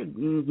 Tony Parker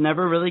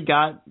never really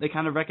got the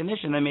kind of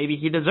recognition that maybe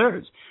he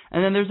deserves.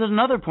 And then there's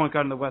another point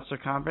guard in the Western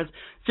Conference.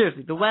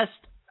 Seriously, the West,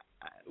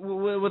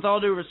 with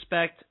all due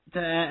respect to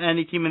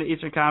any team in the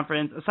Eastern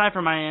Conference, aside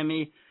from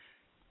Miami,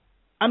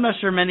 I'm not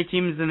sure many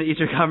teams in the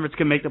Eastern Conference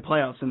can make the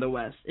playoffs in the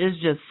West. It's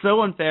just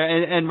so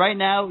unfair. And right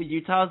now,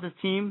 Utah's this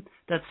team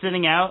that's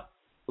sitting out,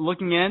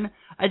 looking in.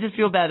 I just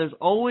feel bad. There's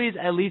always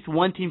at least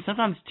one team,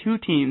 sometimes 2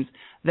 teams,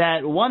 that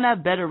one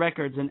have better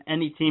records than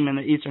any team in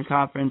the Eastern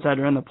Conference that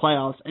are in the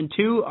playoffs, and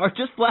 2 are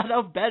just flat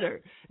out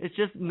better. It's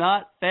just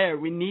not fair.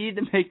 We need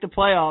to make the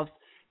playoffs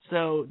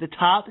so the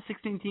top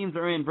 16 teams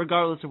are in,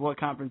 regardless of what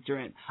conference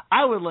you're in.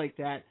 I would like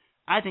that.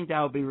 I think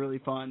that would be really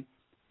fun.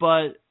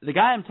 But the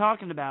guy I'm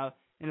talking about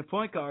in a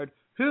point guard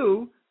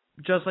who,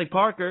 just like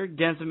Parker,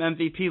 gets some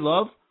MVP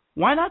love,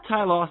 why not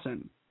Ty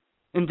Lawson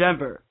in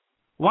Denver?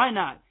 Why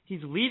not? He's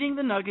leading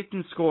the Nuggets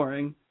in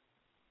scoring.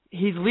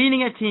 He's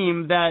leading a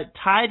team that,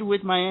 tied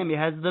with Miami,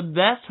 has the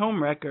best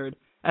home record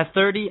at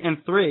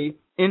 30-3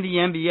 in the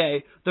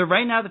NBA. They're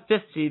right now the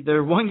 5th seed.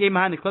 They're 1 game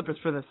behind the Clippers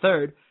for the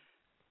 3rd.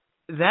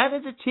 That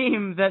is a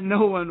team that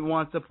no one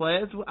wants to play.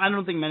 I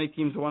don't think many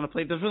teams want to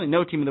play. There's really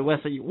no team in the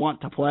West that you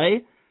want to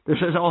play. This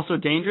is also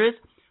dangerous.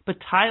 But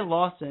Ty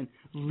Lawson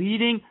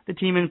leading the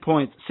team in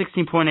points,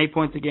 16.8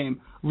 points a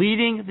game,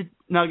 leading the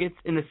Nuggets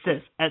in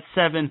assists at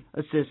 7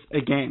 assists a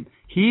game.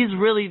 He's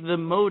really the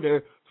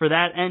motor for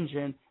that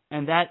engine,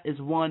 and that is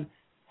one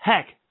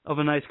heck of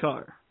a nice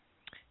car.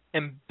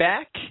 And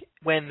back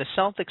when the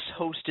Celtics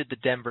hosted the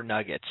Denver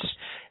Nuggets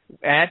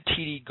at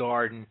TD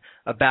Garden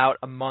about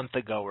a month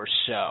ago or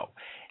so,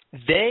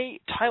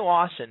 Ty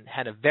Lawson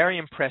had a very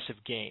impressive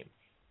game.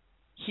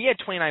 He had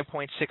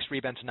 29.6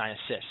 rebounds and 9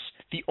 assists.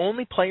 The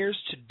only players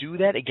to do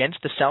that against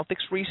the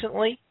Celtics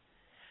recently,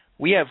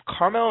 we have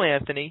Carmelo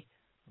Anthony,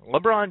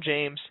 LeBron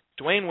James,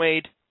 Dwayne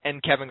Wade,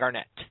 and Kevin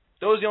Garnett.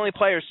 Those are the only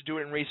players to do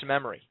it in recent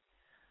memory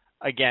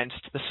against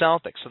the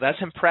Celtics. So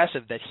that's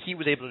impressive that he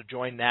was able to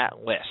join that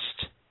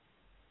list.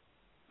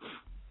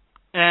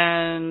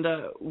 and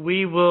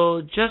we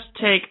will just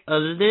take a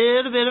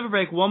little bit of a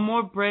break, one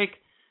more break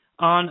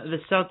on the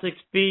Celtics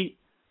beat.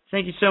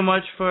 Thank you so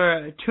much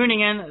for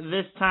tuning in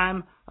this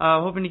time.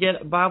 Hoping to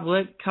get Bob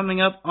Licht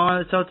coming up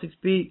on the Celtics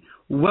beat.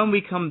 When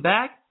we come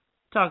back,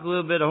 talk a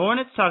little bit of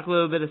Hornets, talk a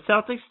little bit of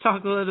Celtics,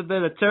 talk a little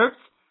bit of Terps,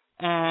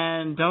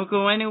 and don't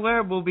go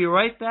anywhere. We'll be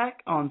right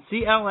back on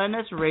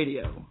CLNS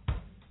Radio.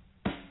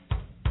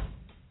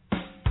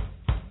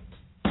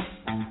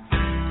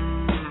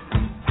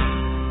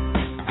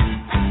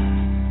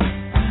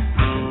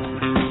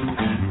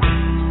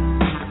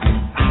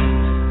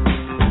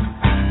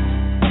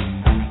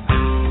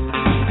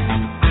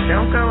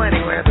 Don't go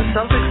anywhere. The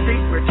Celtics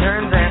beat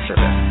returns after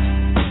this.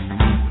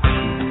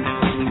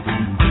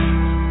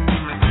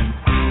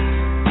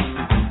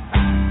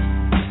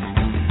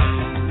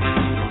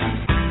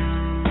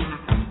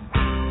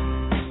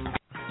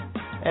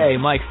 Hey,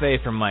 Mike Fay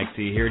from Mike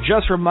T here,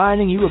 just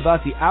reminding you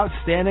about the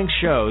outstanding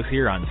shows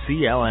here on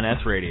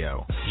CLNS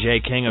Radio. Jay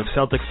King of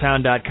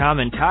CelticsTown.com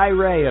and Ty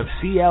Ray of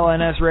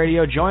CLNS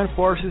Radio join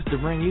forces to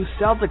bring you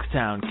Celtics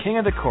Town, King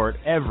of the Court,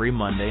 every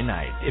Monday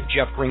night. If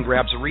Jeff Green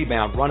grabs a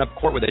rebound, run up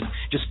court with it,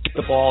 just get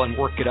the ball and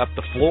work it up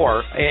the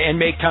floor, and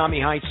make Tommy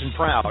Heinsohn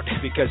proud,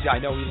 because I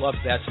know he loves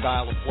that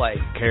style of play.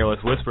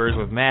 Careless Whispers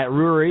with Matt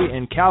Rury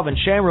and Calvin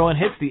Chamberlain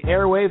hits the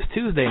airwaves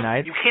Tuesday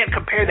night. You can't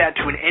compare that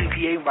to an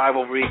NBA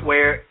rivalry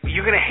where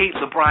you're going to hate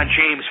LeBron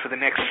James for the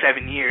next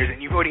 7 years,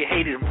 and you've already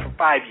hated him for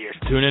 5 years.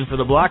 Tune in for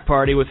the Block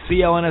Party with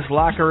CLNS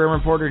locker room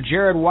reporter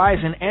Jared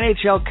Wise and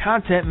NHL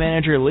content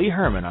manager Lee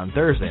Herman on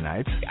Thursday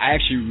nights. I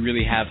actually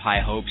really have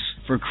high hopes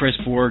for Chris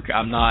Bourque.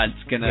 I'm not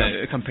going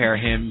to compare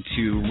him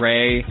to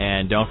Ray.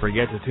 And don't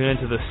forget to tune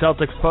into the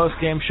Celtics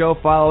postgame show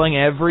following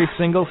every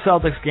single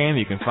Celtics game.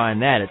 You can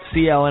find that at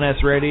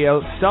CLNS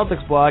Radio,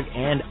 Celtics blog,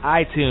 and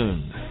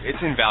iTunes.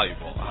 It's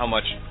invaluable how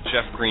much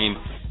Jeff Green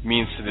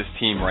means to this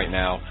team right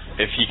now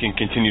if he can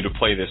continue to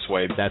play this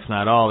way. That's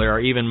not all. There are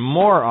even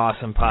more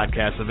awesome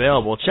podcasts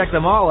available. Check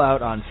them all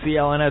out on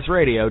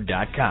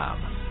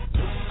CLNSradio.com.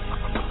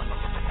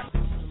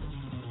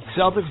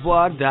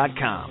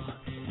 CelticsBlog.com.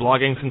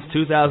 Blogging since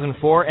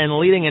 2004 and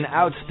leading an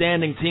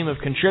outstanding team of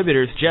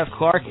contributors, Jeff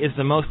Clark is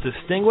the most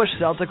distinguished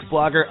Celtics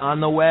blogger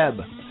on the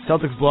web.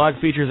 Celtics Blog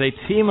features a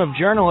team of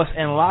journalists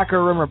and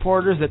locker room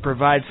reporters that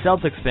provide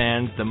Celtics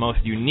fans the most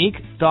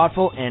unique,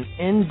 thoughtful, and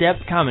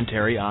in-depth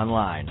commentary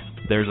online.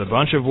 There's a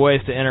bunch of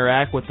ways to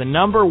interact with the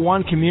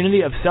 #1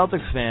 community of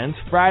Celtics fans,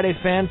 Friday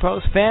fan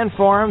posts, fan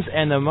forums,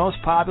 and the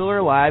most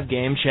popular live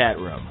game chat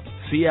room.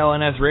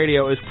 CLNS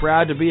Radio is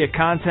proud to be a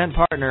content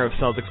partner of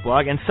Celtics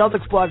Blog, and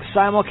Celtics Blog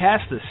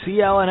simulcasts the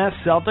CLNS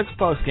Celtics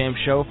postgame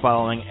show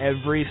following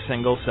every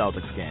single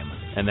Celtics game.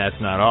 And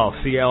that's not all.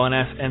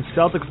 CLNS and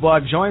Celtics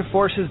Blog join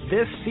forces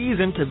this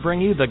season to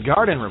bring you the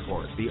Garden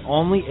Report, the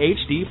only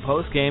HD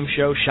postgame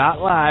show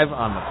shot live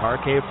on the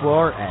parquet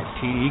floor at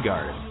TD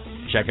Garden.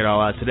 Check it all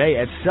out today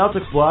at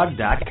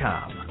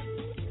CelticsBlog.com.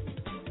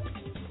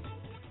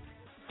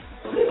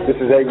 This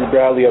is Avery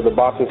Bradley of the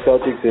Boston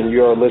Celtics, and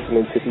you're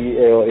listening to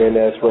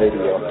CLNS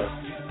Radio.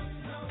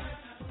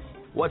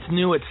 What's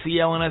new at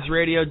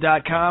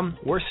CLNSradio.com?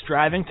 We're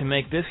striving to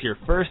make this your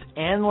first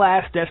and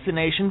last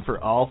destination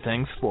for all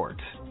things sports.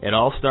 It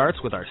all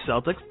starts with our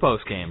Celtics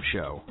postgame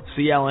show.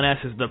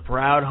 CLNS is the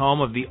proud home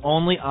of the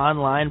only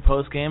online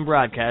postgame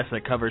broadcast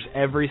that covers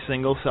every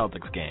single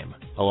Celtics game.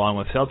 Along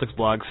with Celtics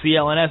Blog,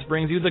 CLNS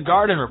brings you the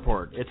Garden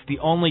Report. It's the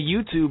only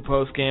YouTube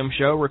postgame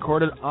show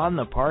recorded on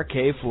the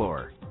parquet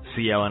floor.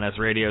 CLNS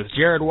Radio's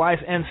Jared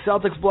Weiss and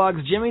Celtics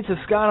Blog's Jimmy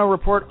Toscano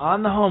report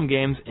on the home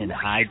games in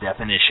high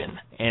definition.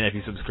 And if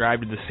you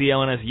subscribe to the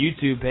CLNS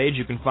YouTube page,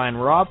 you can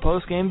find raw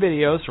post-game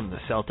videos from the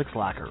Celtics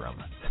locker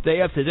room.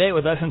 Stay up to date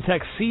with us and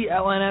text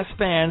CLNS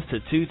fans to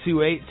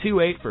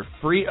 22828 for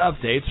free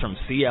updates from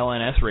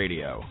CLNS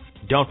Radio.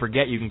 Don't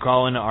forget you can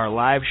call into our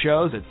live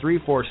shows at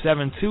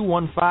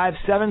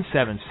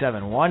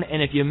 347-215-7771,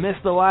 and if you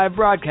missed the live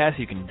broadcast,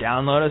 you can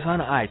download us on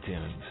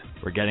iTunes.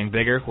 We're getting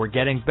bigger, we're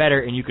getting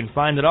better, and you can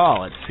find it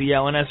all at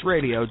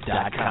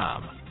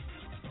CLNSradio.com.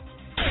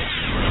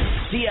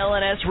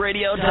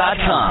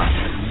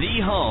 CLNSradio.com, the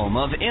home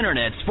of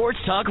Internet Sports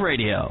Talk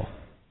Radio.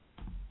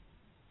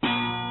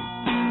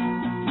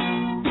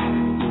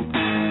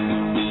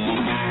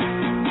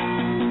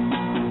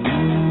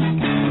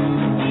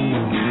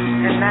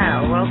 And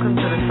now, welcome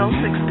to the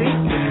Celtics Beat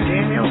with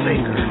Daniel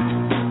Baker.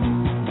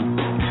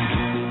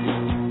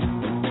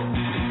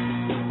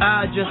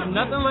 Just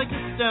nothing like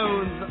the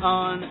Stones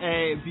on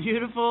a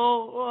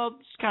beautiful, well,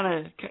 it's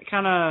kind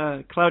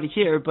of cloudy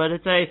here, but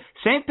it's a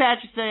St.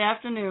 Patrick's Day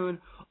afternoon.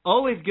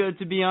 Always good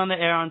to be on the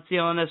air on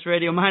CLNS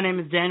Radio. My name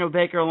is Daniel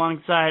Baker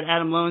alongside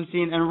Adam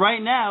Lowenstein, and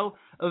right now,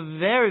 a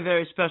very,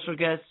 very special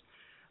guest,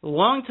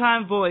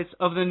 longtime voice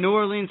of the New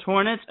Orleans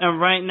Hornets, and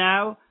right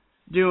now,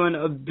 doing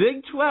a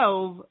Big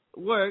 12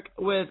 work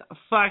with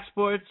Fox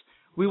Sports.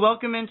 We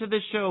welcome into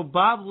the show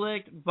Bob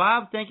Licht.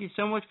 Bob, thank you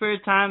so much for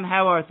your time.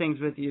 How are things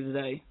with you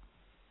today?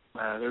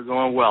 They're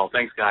going well.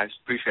 Thanks, guys.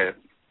 Appreciate it.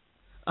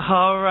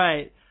 All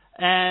right.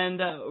 And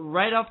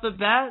right off the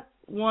bat,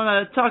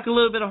 want to talk a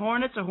little bit of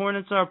Hornets. The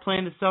Hornets are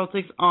playing the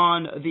Celtics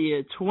on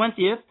the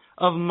 20th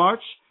of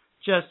March,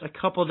 just a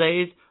couple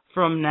days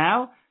from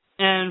now.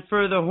 And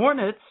for the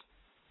Hornets,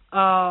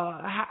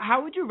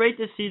 how would you rate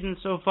this season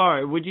so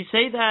far? Would you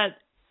say that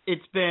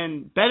it's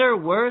been better,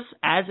 worse,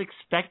 as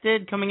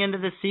expected coming into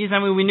this season? I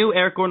mean, we knew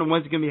Eric Gordon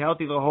wasn't going to be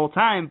healthy the whole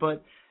time,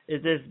 but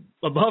is this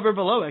above or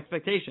below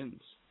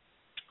expectations?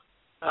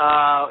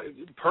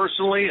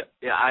 Personally,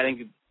 yeah, I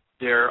think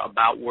they're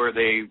about where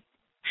they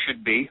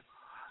should be.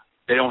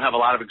 They don't have a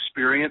lot of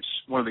experience,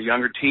 one of the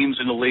younger teams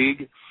in the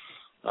league,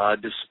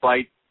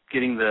 despite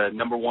getting the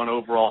number 1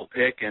 overall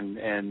pick and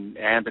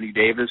Anthony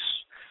Davis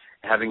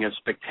having a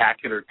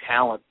spectacular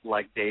talent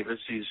like Davis.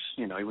 He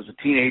was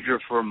a teenager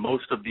for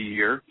most of the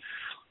year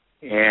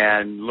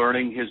and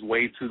learning his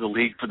way through the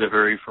league for the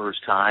very first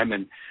time,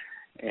 and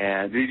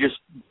they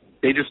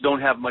just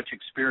don't have much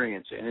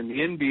experience. And in the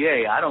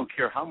NBA, I don't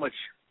care how much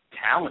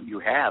talent you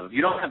have. If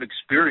you don't have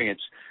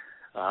experience,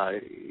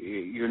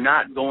 you're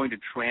not going to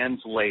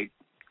translate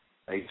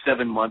a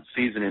 7-month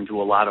season into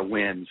a lot of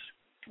wins.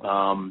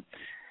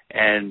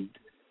 And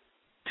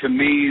to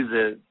me,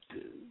 the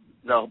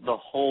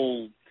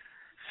whole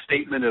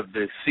statement of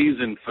the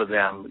season for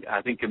them,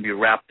 I think, can be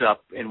wrapped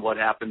up in what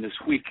happened this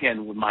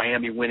weekend with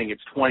Miami winning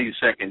its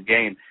 22nd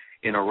game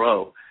in a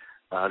row.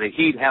 The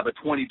Heat have a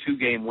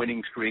 22-game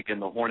winning streak,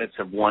 and the Hornets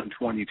have won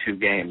 22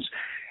 games.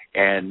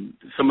 And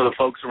some of the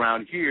folks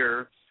around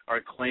here are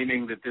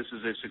claiming that this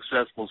is a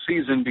successful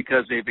season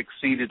because they've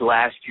exceeded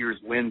last year's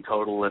win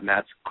total, and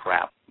that's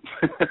crap.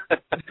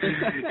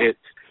 It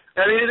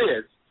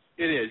is.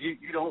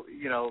 You don't,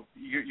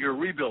 you're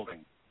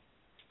rebuilding.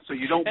 So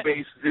you don't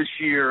base this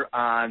year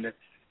on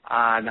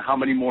how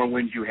many more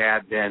wins you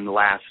had than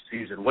last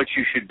season. What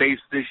you should base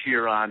this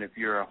year on, if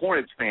you're a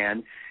Hornets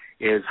fan,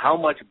 is how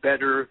much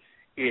better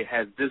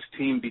has this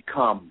team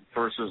become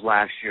versus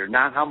last year.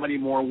 Not how many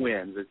more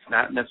wins. It's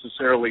not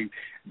necessarily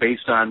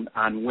based on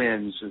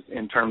wins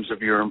in terms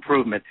of your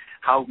improvement.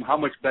 How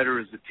much better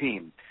is the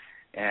team?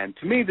 And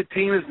to me, the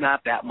team is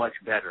not that much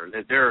better.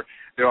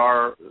 There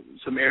are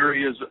some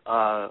areas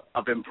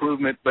of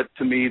improvement, but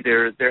to me,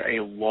 they're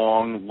a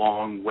long,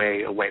 long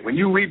way away. When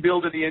you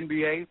rebuild in the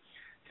NBA,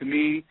 to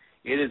me,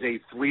 it is a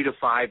 3 to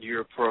 5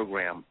 year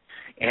program.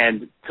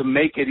 And to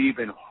make it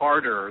even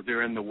harder,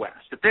 they're in the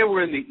West. If they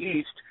were in the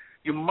East,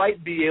 you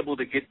might be able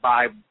to get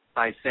by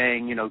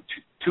saying,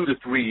 2 to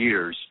 3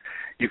 years,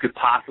 you could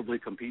possibly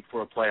compete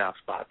for a playoff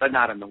spot, but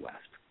not in the West.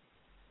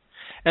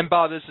 And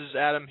Bob, this is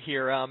Adam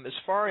here. As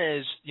far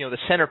as the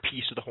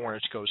centerpiece of the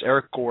Hornets goes,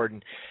 Eric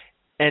Gordon,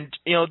 and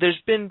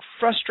there's been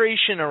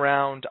frustration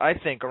around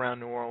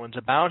New Orleans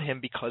about him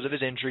because of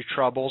his injury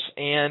troubles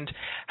and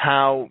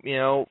how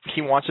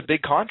he wants a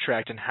big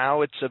contract and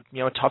how it's a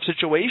tough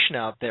situation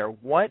out there.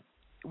 What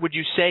would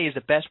you say is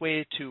the best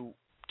way to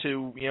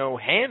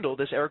handle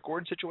this Eric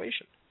Gordon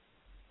situation?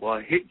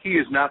 Well, he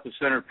is not the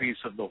centerpiece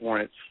of the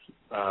Hornets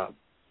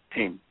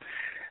team.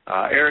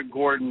 Eric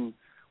Gordon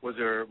was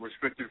a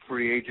restricted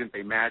free agent.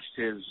 They matched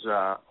his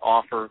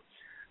offer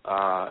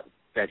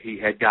that he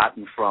had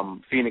gotten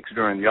from Phoenix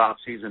during the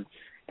offseason,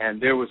 and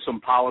there was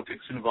some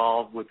politics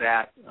involved with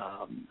that.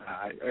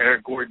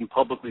 Eric Gordon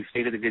publicly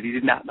stated that he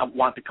did not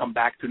want to come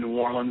back to New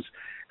Orleans,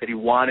 that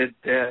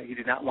he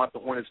did not want the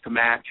Hornets to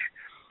match,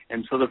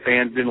 and so the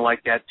fans didn't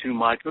like that too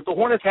much. But the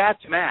Hornets had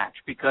to match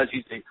because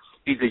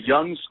he's a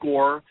young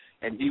scorer,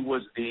 and he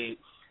was the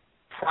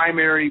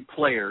primary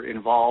player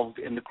involved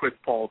in the Chris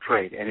Paul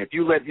trade. And if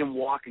you let him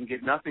walk and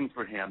get nothing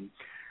for him,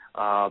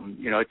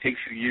 it takes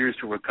you years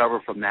to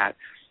recover from that,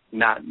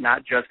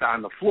 not just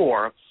on the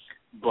floor,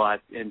 but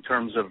in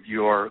terms of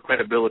your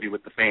credibility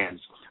with the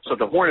fans. So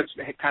the Hornets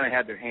kind of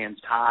had their hands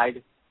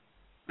tied.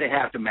 They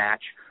have to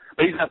match.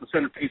 But he's not the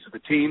centerpiece of the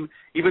team,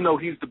 even though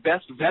he's the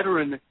best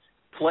veteran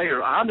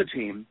player on the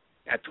team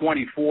at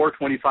 24,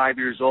 25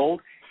 years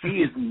old. He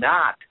is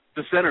not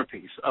the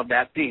centerpiece of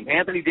that team.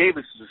 Anthony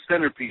Davis is the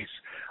centerpiece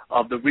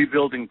of the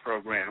rebuilding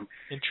program.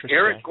 Interesting.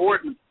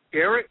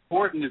 Eric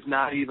Gordon is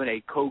not even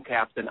a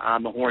co-captain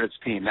on the Hornets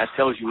team. That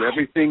tells you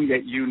everything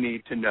that you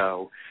need to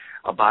know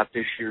about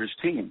this year's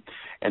team.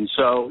 And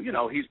so,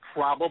 he's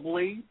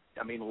probably,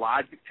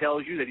 logic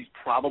tells you that he's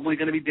probably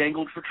going to be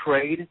dangled for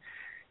trade.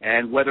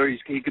 And whether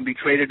he can be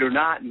traded or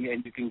not, and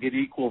you can get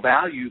equal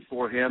value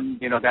for him,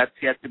 that's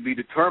yet to be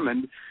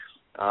determined.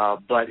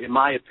 But in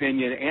my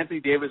opinion, Anthony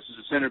Davis is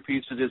the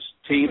centerpiece of this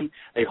team.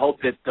 They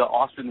hope that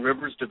Austin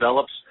Rivers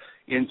develops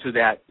into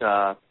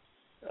that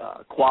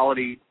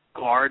quality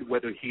guard,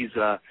 whether he's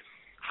a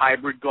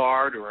hybrid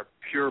guard or a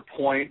pure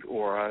point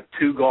or a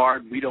two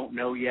guard. We don't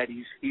know yet.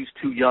 He's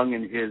too young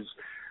in his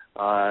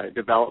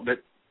development,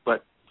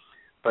 but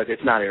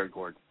it's not Eric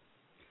Gordon.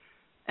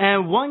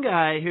 And one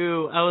guy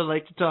who I would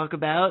like to talk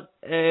about,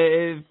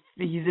 if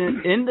he's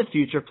in the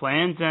future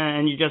plans,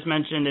 and you just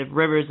mentioned if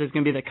Rivers is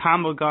going to be the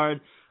combo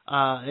guard,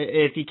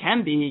 if he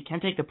can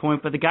take the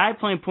point. But the guy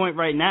playing point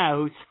right now,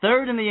 who's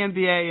third in the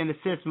NBA in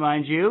assists,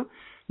 mind you,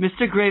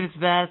 Mr. Greivis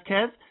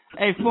Vasquez,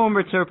 a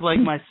former Terp like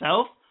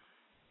myself.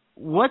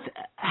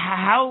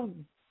 How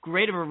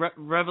great of a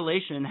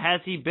revelation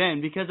has he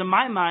been? Because in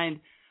my mind,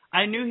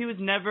 I knew he was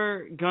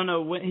never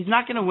gonna win. He's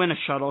not gonna win a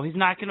shuttle. He's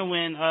not gonna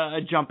win a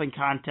jumping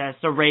contest,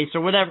 a race,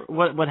 or whatever,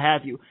 what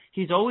have you.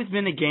 He's always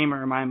been a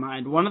gamer in my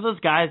mind. One of those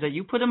guys that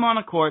you put him on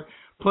a court,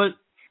 put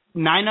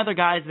 9 other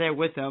guys there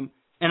with him,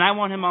 and I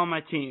want him on my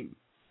team.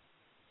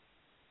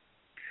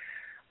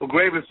 Well,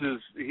 Greivis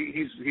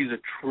he's a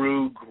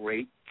true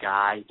great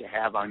guy to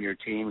have on your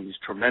team. He's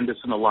tremendous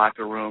in the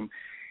locker room.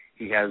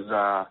 He has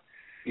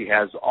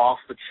off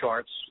the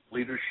charts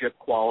leadership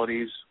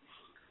qualities.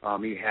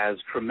 He has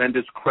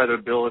tremendous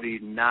credibility,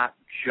 not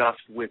just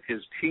with his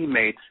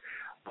teammates,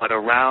 but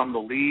around the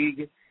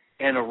league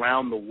and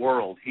around the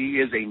world. He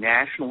is a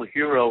national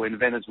hero in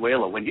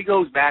Venezuela. When he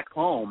goes back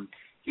home,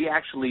 he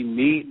actually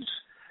needs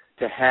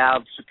to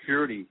have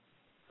security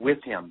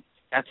with him.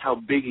 That's how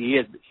big he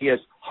is. He has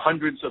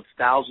hundreds of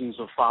thousands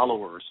of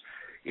followers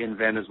in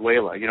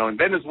Venezuela. You know, in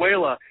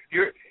Venezuela,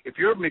 if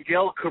you're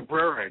Miguel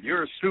Cabrera and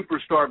you're a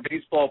superstar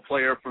baseball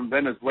player from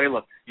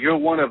Venezuela, you're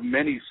one of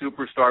many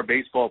superstar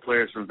baseball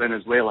players from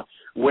Venezuela.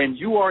 When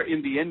you are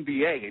in the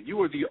NBA and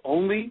you are the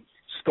only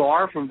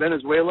star from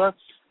Venezuela,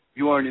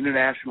 you are an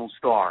international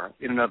star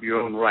in and of your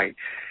own right.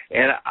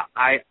 And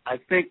I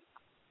think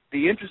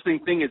the interesting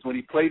thing is when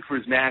he played for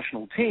his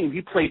national team,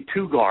 he played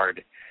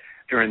 2-guard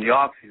during the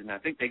offseason. I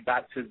think they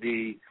got to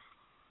the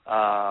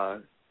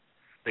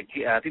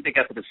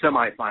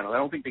semifinal. I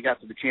don't think they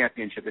got to the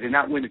championship. They did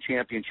not win the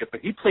championship,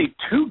 but he played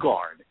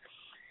 2-guard.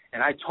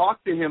 And I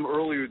talked to him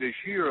earlier this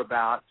year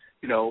about,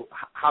 you know,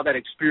 how that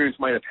experience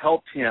might have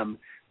helped him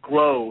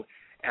grow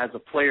as a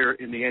player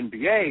in the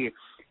NBA.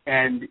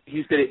 And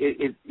he said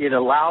it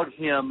allowed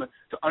him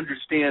to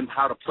understand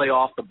how to play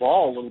off the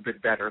ball a little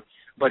bit better.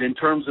 But in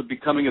terms of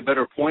becoming a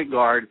better point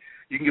guard,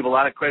 you can give a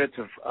lot of credit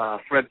to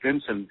Fred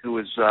Vinson, who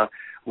is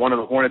one of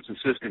the Hornets'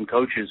 assistant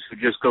coaches, who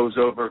just goes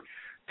over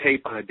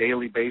tape on a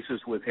daily basis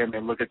with him.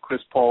 They look at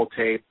Chris Paul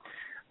tape.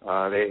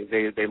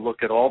 They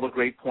look at all the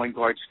great point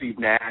guards, Steve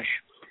Nash,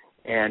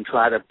 and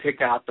try to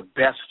pick out the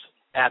best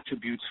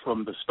attributes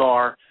from the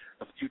star,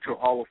 the future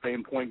Hall of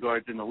Fame point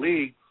guards in the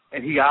league.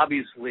 And he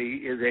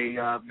obviously is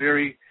a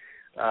very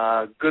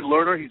good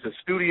learner. He's a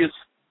studious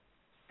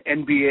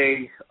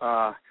NBA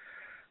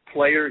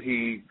player.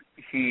 He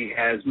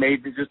has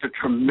made just a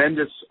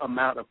tremendous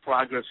amount of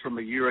progress from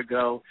a year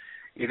ago.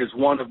 It is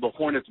one of the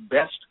Hornets'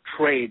 best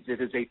trades.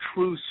 It is a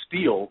true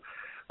steal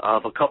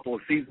of a couple of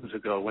seasons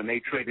ago when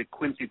they traded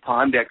Quincy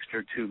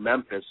Pondexter to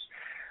Memphis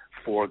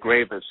for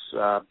Greivis.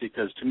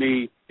 Because to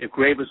me, if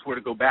Greivis were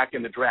to go back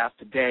in the draft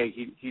today,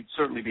 he'd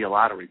certainly be a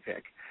lottery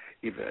pick.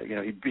 He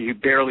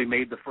barely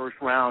made the first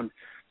round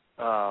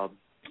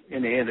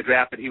in the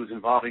draft that he was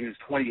involved in. He was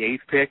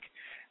 28th pick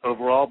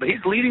overall, but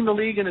he's leading the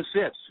league in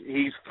assists.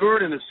 He's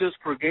third in assists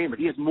per game, but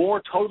he has more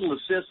total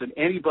assists than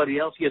anybody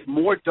else. He has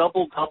more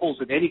double-doubles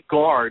than any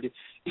guard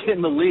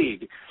in the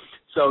league.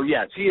 So,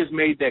 yes, he has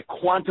made that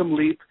quantum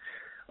leap.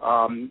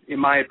 In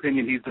my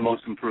opinion, he's the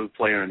most improved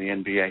player in the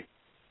NBA.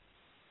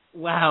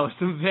 Wow,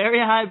 some very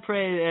high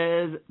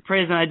praise,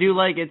 and I do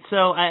like it.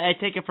 So I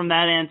take it from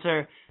that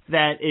answer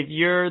that if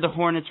you're the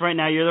Hornets right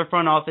now, you're the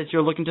front office,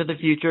 you're looking to the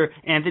future.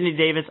 Anthony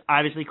Davis,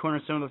 obviously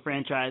cornerstone of the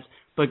franchise.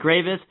 But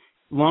Greivis,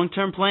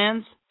 long-term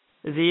plans?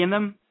 Is he in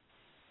them?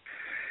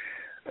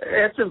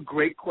 That's a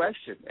great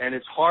question, and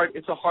it's hard.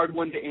 It's a hard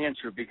one to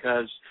answer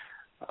because,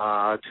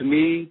 to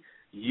me,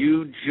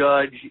 you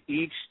judge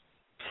each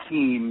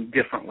team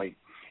differently.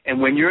 And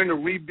when you're in a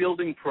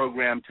rebuilding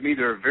program, to me,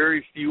 there are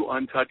very few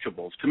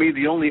untouchables. To me,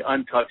 the only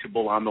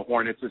untouchable on the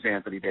Hornets is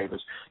Anthony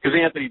Davis, because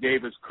Anthony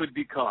Davis could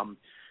become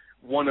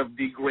one of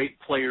the great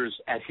players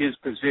at his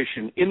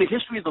position in the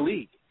history of the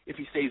league if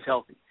he stays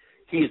healthy.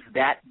 He is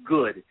that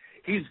good.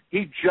 He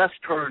just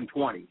turned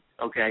 20,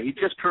 okay? He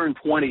just turned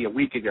 20 a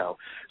week ago.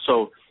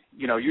 So,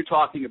 you know, you're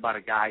talking about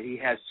a guy, he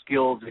has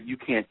skills that you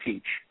can't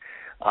teach.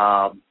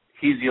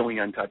 He's the only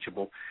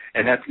untouchable.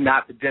 And that's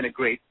not to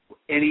denigrate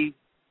any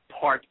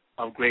part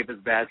of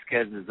Greivis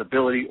Vasquez's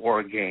ability or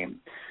a game.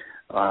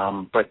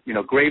 But, you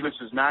know, Greivis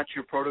is not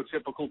your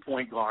prototypical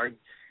point guard.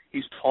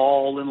 He's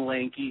tall and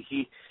lanky.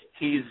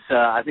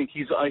 I think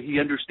he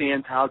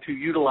understands how to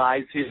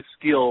utilize his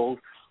skills,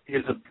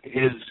 his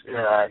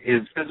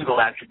physical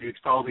attributes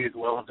probably as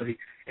well as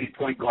any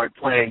point guard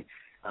playing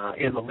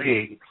in the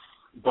league.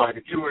 But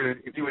if you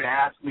were to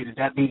ask me, does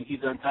that mean he's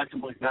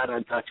untouchable? He's not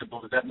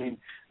untouchable. Does that mean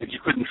that you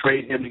couldn't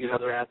trade him to get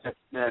other assets?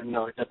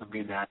 No, it doesn't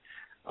mean that.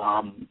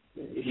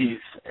 He's,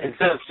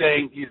 instead of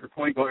saying he's the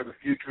point guard of the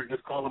future,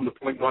 just call him the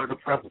point guard of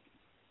the present.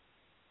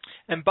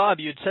 And Bob,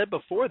 you had said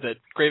before that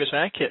Greivis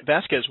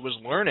Vasquez was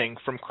learning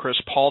from Chris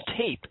Paul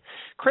tape.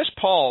 Chris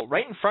Paul,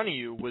 right in front of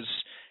you, was,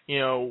 you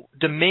know,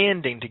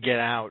 demanding to get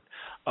out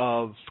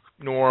of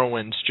New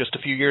Orleans just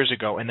a few years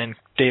ago, and then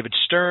David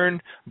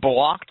Stern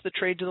blocked the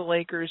trade to the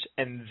Lakers,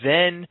 and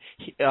then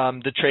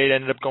the trade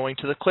ended up going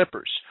to the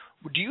Clippers.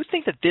 Do you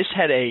think that this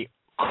had a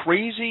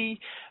crazy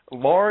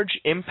large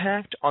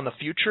impact on the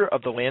future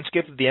of the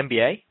landscape of the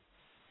NBA?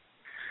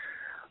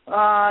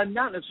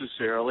 Not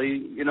necessarily.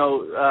 You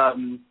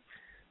know,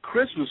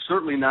 Chris was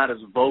certainly not as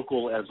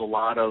vocal as a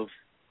lot of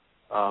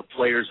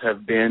players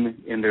have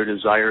been in their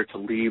desire to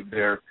leave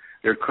their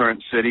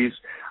current cities.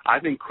 I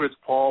think Chris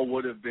Paul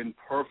would have been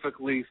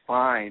perfectly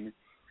fine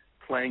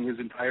playing his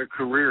entire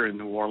career in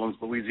New Orleans,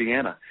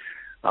 Louisiana.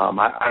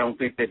 I don't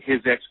think that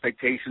his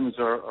expectations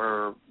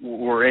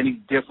were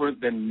any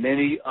different than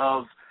many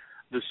of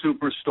the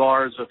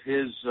superstars of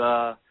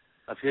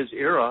his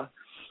era,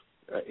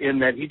 in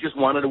that he just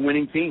wanted a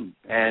winning team,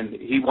 and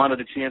he wanted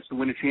a chance to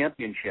win a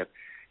championship,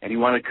 and he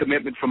wanted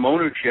commitment from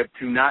ownership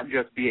to not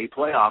just be a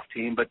playoff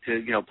team, but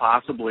to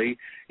possibly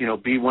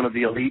be one of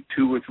the elite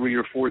 2 or 3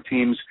 or 4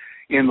 teams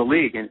in the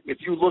league. And if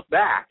you look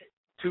back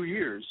 2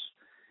 years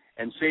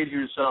and say to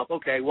yourself,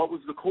 okay, what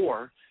was the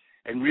core,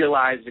 and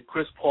realize that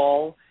Chris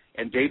Paul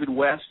and David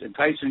West and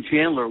Tyson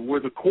Chandler were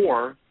the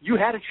core, you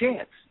had a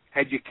chance.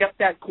 Had you kept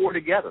that core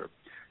together,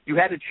 you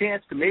had a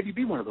chance to maybe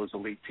be one of those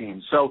elite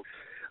teams. So,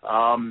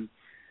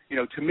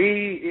 to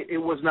me, it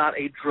was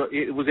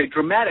a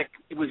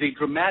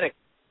dramatic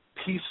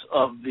piece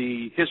of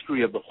the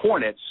history of the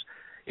Hornets,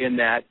 in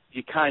that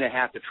you kind of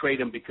have to trade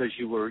them because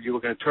you were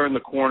going to turn the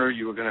corner,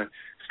 you were going to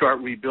start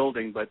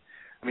rebuilding. But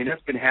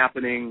that's been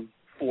happening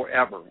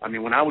forever.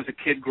 When I was a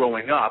kid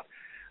growing up,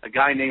 a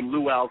guy named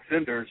Lou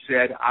Alcindor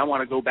said, I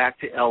want to go back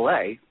to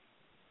L.A.,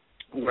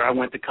 where I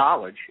went to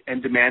college,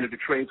 and demanded a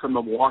trade from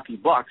the Milwaukee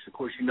Bucks. Of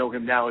course, you know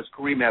him now as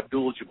Kareem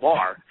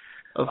Abdul-Jabbar.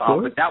 Of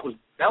course. But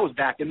that was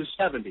back in the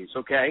 70s,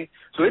 okay?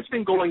 So it's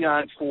been going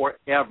on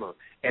forever.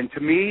 And to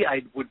me,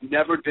 I would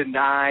never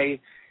deny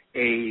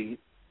a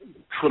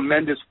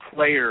tremendous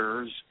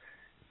player's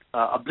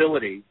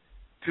ability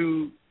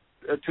to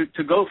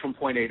go from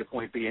point A to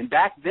point B. And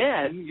back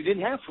then, you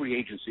didn't have free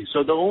agency.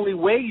 So the only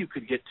way you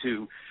could get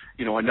to,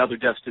 another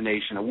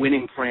destination, a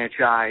winning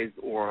franchise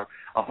or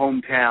a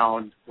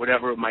hometown,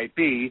 whatever it might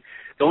be,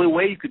 the only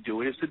way you could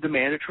do it is to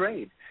demand a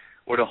trade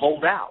or to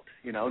hold out.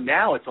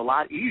 Now it's a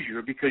lot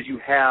easier because you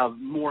have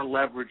more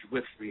leverage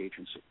with free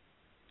agency.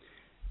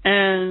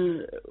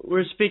 And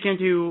we're speaking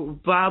to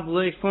Bob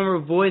Lake, former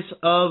voice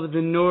of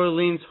the New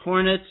Orleans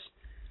Hornets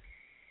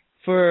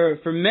for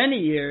many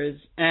years,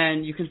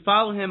 and you can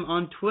follow him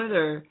on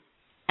Twitter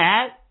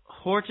at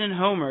Horton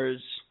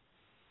Homers,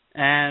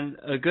 and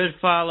a good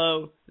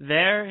follow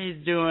there.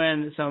 He's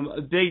doing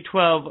some Big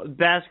 12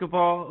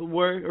 basketball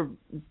work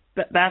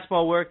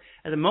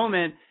at the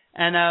moment.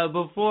 And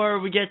before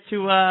we get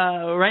to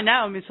right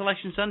now,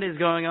 Selection Sunday is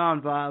going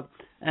on, Bob,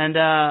 and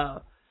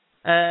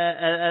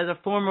as a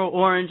former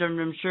Orange,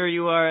 I'm sure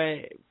you are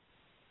an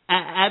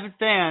avid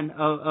fan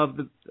of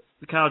the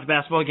college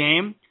basketball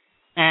game,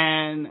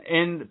 and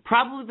in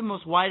probably the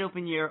most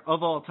wide-open year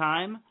of all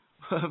time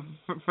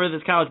for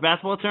this college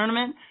basketball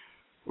tournament.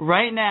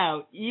 Right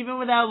now, even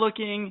without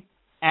looking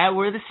at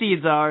where the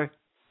seeds are,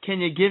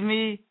 can you give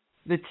me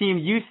the team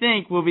you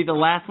think will be the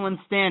last one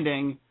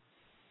standing,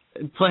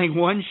 playing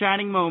one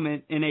shining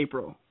moment in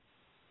April?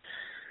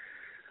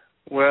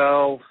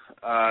 Well,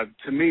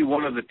 to me,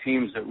 one of the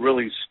teams that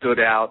really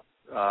stood out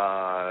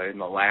in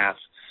the last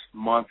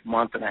month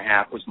and a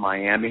half was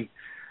Miami.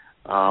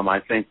 I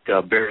think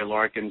Barry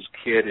Larkin's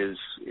kid is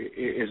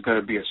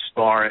going to be a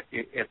star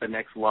at the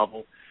next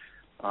level.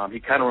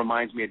 He kind of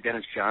reminds me of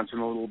Dennis Johnson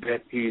a little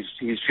bit. He's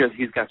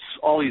got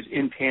all these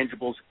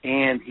intangibles,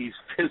 and he's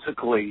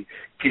physically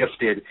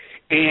gifted,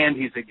 and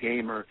he's a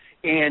gamer,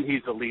 and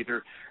he's a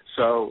leader.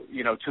 So,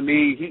 to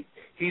me,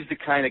 he's the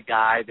kind of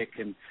guy that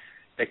can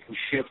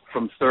shift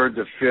from 3rd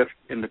to 5th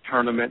in the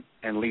tournament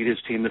and lead his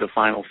team to the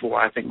Final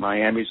Four. I think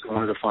Miami's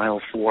going to the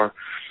Final Four.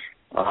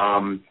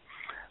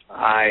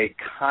 I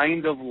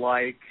kind of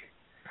like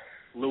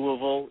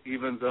Louisville,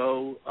 even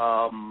though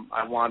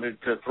I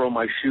wanted to throw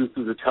my shoe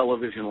through the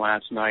television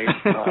last night.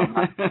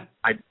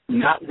 I'm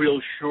not real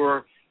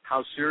sure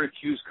how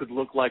Syracuse could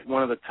look like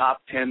one of the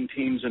top 10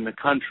 teams in the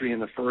country in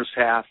the first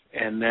half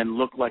and then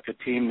look like a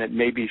team that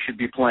maybe should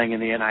be playing in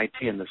the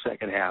NIT in the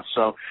second half.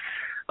 So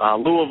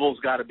Louisville's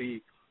got to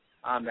be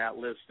on that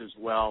list as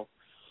well.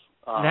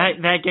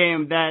 That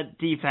game, that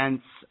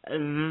defense,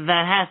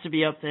 that has to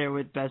be up there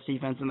with best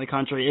defense in the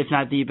country, if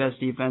not the best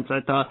defense.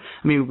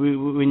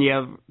 When you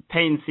have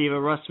Peyton Siva,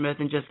 Russ Smith,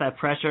 and just that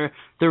pressure,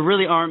 there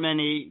really aren't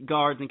many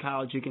guards in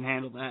college who can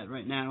handle that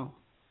right now.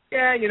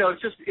 Yeah,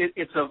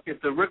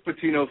 it's a Rick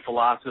Pitino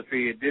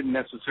philosophy. It didn't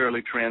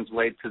necessarily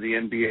translate to the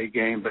NBA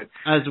game, but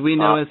as we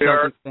know as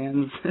Celtics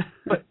fans.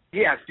 But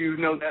yes, you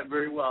know that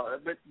very well.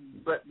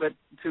 But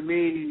to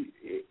me,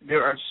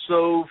 there are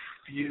so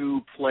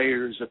few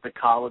players at the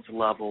college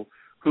level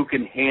who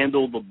can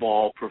handle the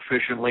ball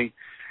proficiently,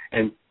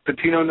 and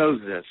Pitino knows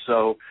this.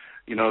 So,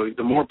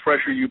 the more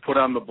pressure you put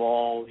on the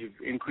ball, you've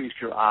increased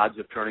your odds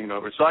of turning it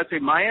over. So I'd say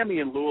Miami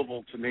and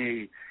Louisville, to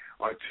me,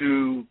 are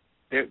two.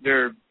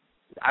 They're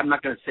I'm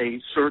not going to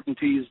say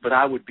certainties, but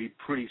I would be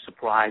pretty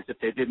surprised if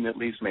they didn't at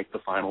least make the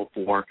Final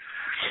Four.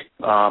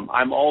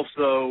 I'm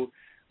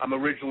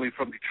originally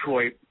from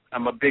Detroit.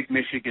 I'm a big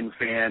Michigan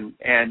fan,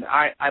 and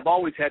I've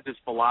always had this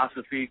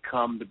philosophy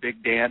come the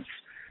big dance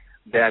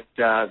that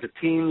the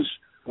teams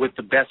with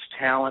the best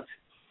talent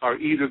are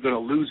either going to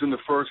lose in the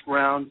first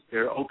round,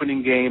 their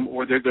opening game,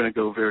 or they're going to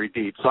go very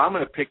deep. So I'm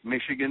going to pick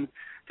Michigan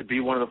to be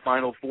one of the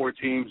Final Four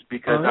teams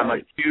because I'm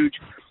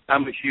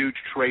a huge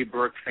Trey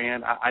Burke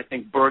fan. I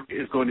think Burke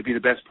is going to be the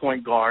best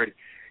point guard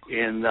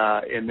in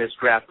this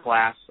draft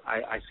class.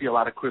 I see a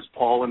lot of Chris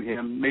Paul in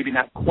him. Maybe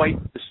not quite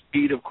the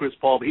speed of Chris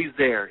Paul, but he's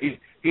there. He's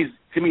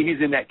to me,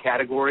 he's in that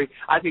category.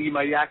 I think he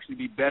might actually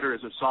be better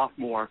as a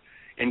sophomore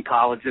in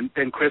college than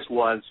Chris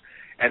was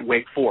at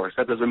Wake Forest.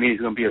 That doesn't mean he's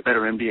going to be a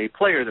better NBA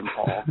player than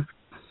Paul,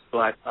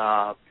 but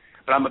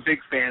I'm a big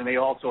fan. They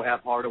also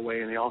have Hardaway,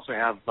 and they also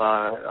have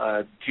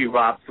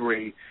G-Rob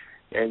 3,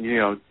 and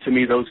to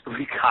me, those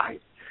three guys,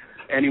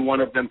 any one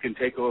of them can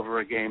take over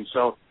a game.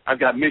 So I've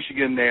got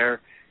Michigan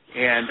there,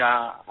 and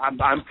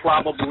I'm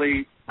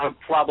probably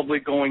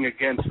going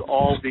against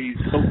all these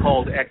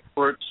so-called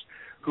experts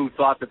who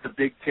thought that the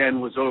Big Ten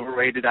was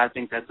overrated. I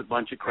think that's a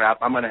bunch of crap.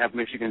 I'm going to have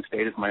Michigan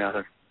State as my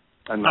other.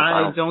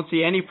 I don't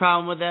see any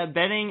problem with that.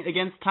 Betting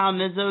against Tom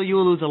Izzo, you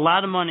will lose a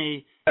lot of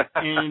money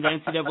in the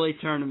NCAA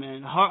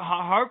tournament.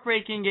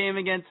 Heartbreaking game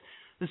against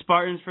the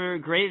Spartans for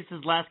Graves'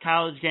 last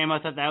college game. I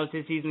thought that was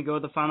his season to go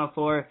to the Final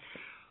Four.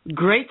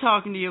 Great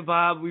talking to you,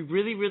 Bob. We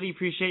really, really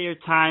appreciate your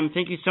time.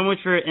 Thank you so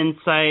much for your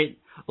insight.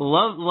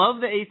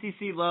 Love the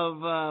ACC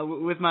love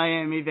with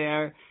Miami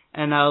there,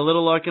 and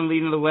Little Larkin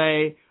leading the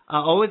way.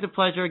 Always a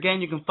pleasure.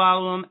 Again, you can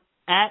follow him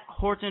at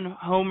Horton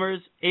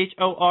Homers,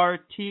 HortonHomers,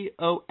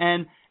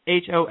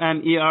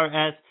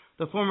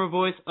 the former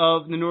voice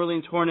of the New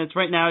Orleans Hornets,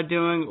 right now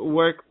doing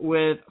work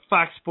with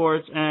Fox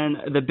Sports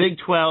and the Big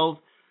 12.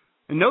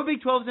 And no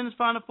Big 12's in his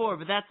Final Four,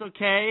 but that's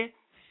okay.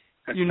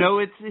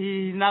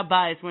 He's not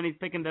biased when he's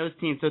picking those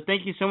teams. So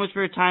thank you so much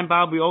for your time,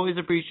 Bob. We always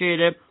appreciate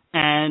it.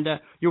 And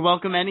you're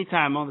welcome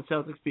anytime on the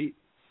Celtics Beat.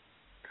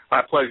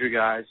 My pleasure,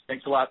 guys.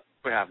 Thanks a lot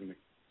for having me.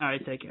 All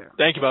right, take care.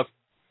 Thank you, Bob.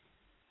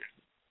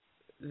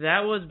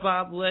 That was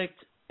Bob Licht.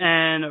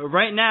 And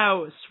right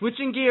now,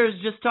 switching gears,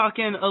 just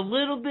talking a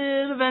little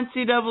bit of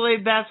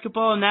NCAA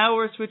basketball. Now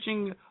we're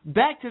switching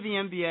back to the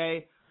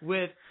NBA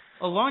with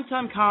a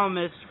longtime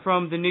columnist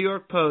from the New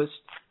York Post,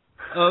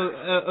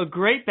 a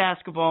great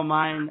basketball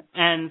mind,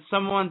 and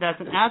someone that's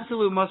an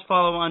absolute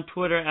must-follow on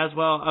Twitter as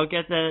well. I'll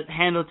get that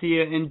handle to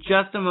you in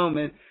just a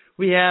moment.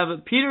 We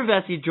have Peter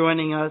Vecsey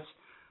joining us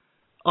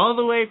all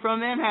the way from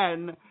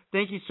Manhattan.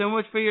 Thank you so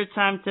much for your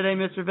time today,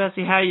 Mr.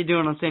 Vecsey. How are you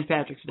doing on St.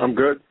 Patrick's Day? I'm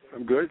good.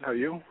 How are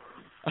you?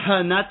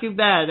 Not too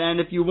bad. And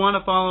if you want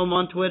to follow him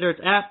on Twitter,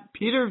 it's at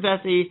Peter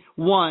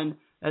Vecsey1.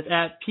 That's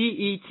at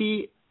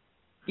PeterVecsey1.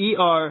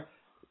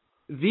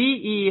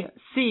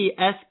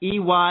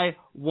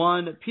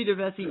 Peter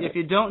Vecsey. If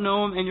you don't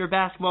know him and you're a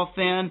basketball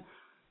fan,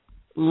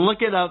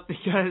 look it up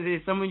because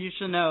he's someone you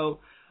should know.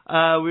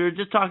 We were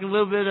just talking a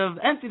little bit of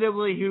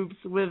NCAA hoops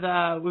with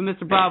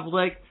Mr. Bob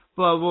Licht,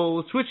 but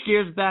we'll switch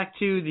gears back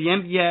to the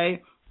NBA.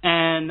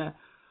 And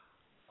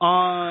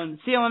on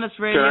CLNS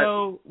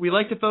Radio, we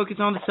like to focus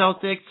on the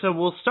Celtics, so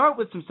we'll start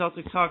with some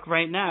Celtics talk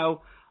right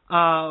now.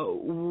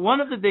 One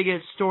of the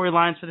biggest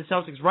storylines for the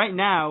Celtics right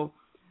now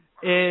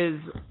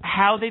is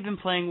how they've been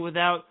playing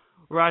without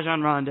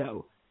Rajon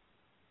Rondo.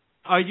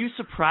 Are you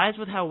surprised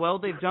with how well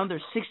they've done?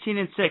 They're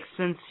 16-6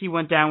 since he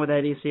went down with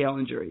that ACL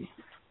injury.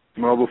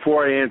 Well,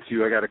 before I answer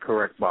you, I got to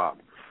correct Bob.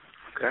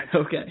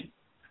 Okay.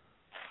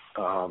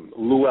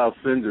 Lou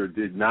Alcindor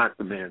did not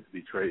demand to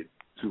be traded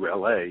to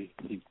L.A.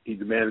 He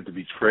demanded to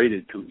be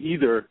traded to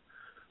either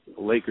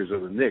the Lakers or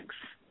the Knicks,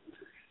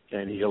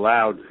 and he didn't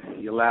allow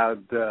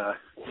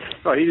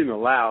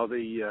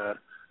the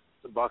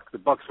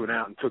Bucks went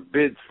out and took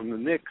bids from the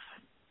Knicks,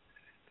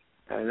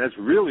 and that's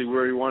really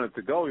where he wanted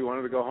to go. He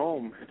wanted to go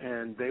home,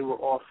 and they were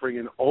offering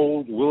an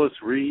old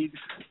Willis Reed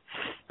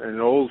and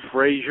an old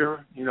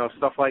Frazier,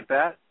 stuff like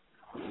that,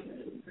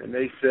 and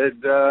they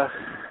said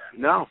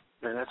no,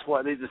 and that's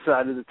why they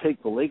decided to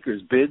take the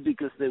Lakers bid,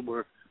 because they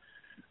were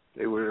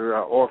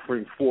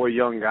offering 4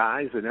 young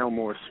guys and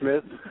Elmore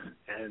Smith,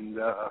 and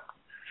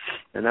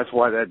that's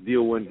why that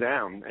deal went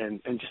down.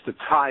 And just to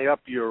tie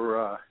up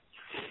your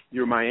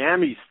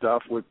Miami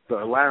stuff with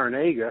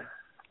Larinaga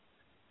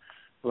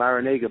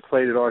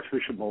played at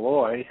Archbishop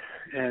Malloy,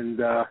 and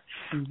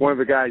one of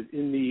the guys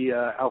in the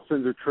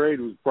Alcindor trade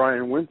was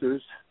Brian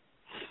Winters,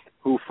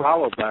 who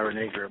followed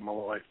Larinaga at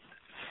Malloy.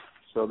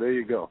 So there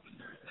you go.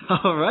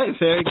 All right,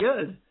 very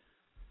good.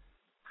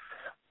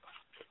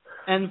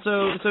 And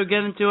so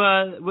get into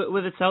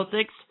with the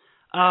Celtics.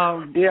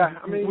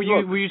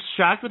 Were you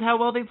shocked with how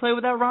well they play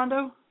without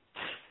Rondo?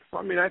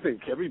 I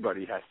think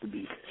everybody has to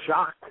be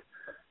shocked,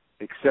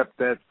 except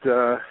that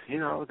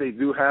they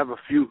do have a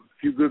few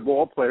good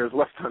ball players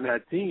left on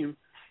that team.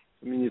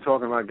 You're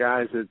talking about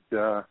guys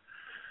that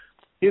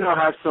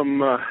have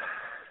some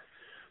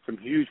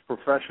huge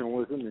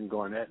professionalism in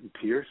Garnett and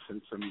Pierce,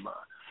 and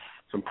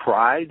some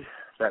pride,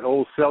 that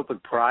old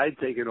Celtic pride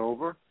taking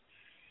over.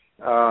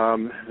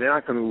 They're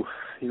not going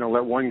to,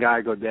 let one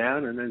guy go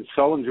down, and then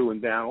Sullinger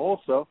went down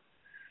also.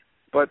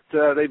 But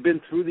they've been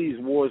through these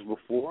wars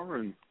before,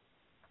 and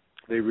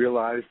they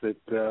realize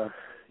that,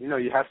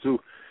 you have to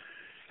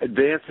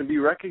advance and be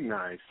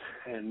recognized.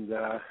 And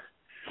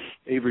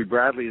Avery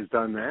Bradley has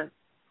done that.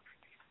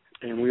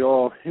 And we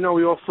all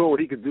saw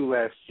what he could do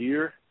last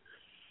year.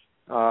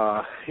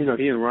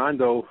 he and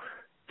Rondo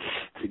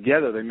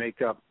together, they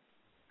make up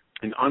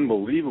an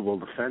unbelievable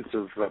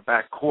defensive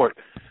backcourt.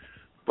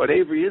 But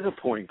Avery is a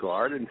point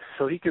guard, and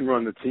so he can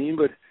run the team.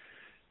 But,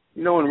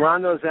 when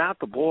Rondo's out,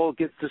 the ball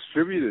gets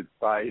distributed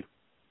by,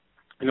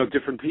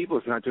 different people.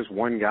 It's not just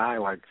one guy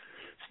like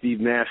Steve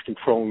Nash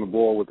controlling the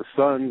ball with the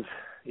Suns.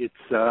 It's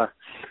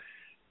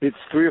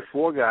 3 or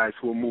 4 guys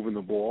who are moving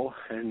the ball,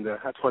 and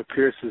that's why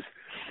Pierce is,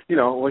 he's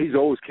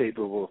always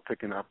capable of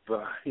picking up,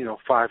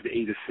 5 to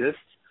 8 assists.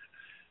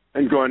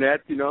 And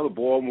Garnett, the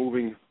ball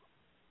moving,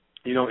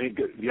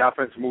 the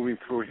offense moving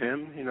through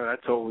him,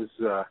 that's always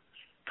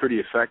pretty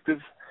effective.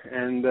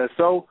 And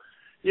so,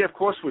 of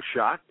course we're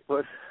shocked,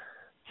 but,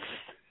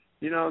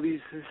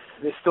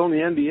 they're still in the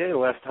NBA.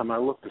 Last time I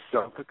looked, the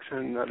Celtics,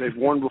 and they've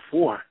won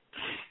before.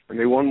 And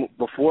they won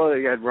before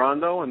they had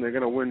Rondo, and they're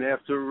going to win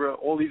after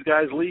all these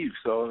guys leave.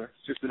 So it's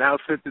just an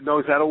outfit that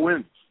knows how to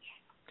win.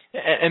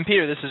 And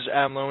Peter, this is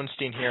Adam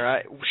Lowenstein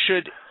here.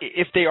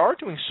 If they are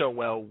doing so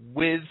well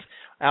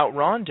without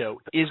Rondo,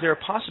 is there a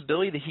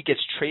possibility that he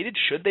gets traded?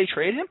 Should they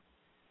trade him?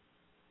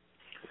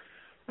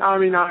 No,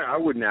 I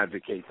wouldn't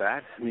advocate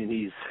that.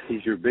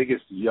 He's your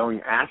biggest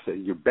young asset,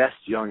 your best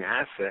young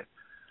asset.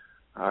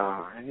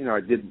 I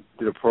did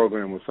a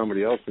program with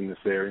somebody else in this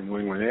area, New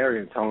England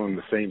area, and telling them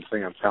the same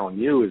thing I'm telling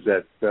you, is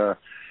that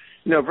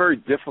very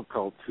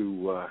difficult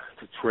to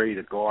trade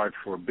a guard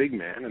for a big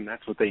man, and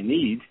that's what they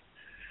need.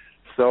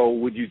 So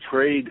would you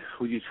trade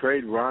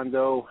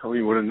Rondo?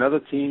 Would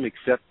another team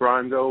accept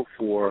Rondo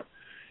for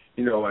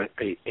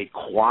a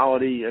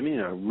quality,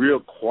 a real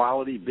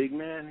quality big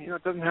man?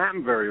 It doesn't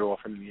happen very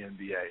often in the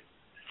NBA.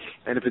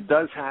 And if it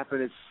does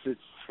happen,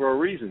 it's for a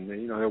reason.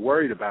 They're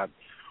worried about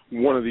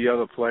one of the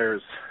other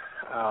players,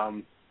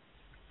 or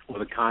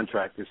the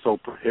contract is so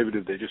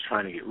prohibitive, they're just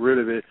trying to get rid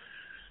of it.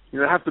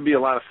 There have to be a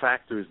lot of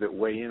factors that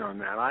weigh in on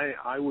that.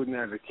 I wouldn't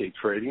advocate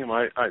trading him.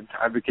 I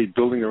advocate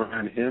building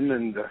around him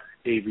and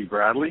Avery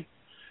Bradley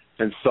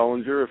and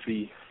Sullinger if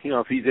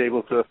he's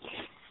able to,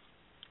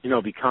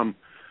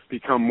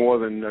 become more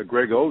than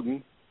Greg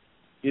Oden.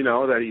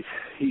 That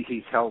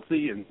he's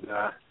healthy, and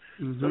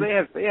so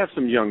they have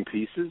some young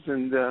pieces,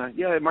 and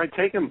it might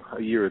take him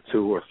a year or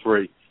 2 or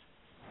 3.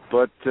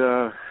 But,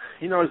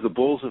 as the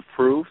Bulls have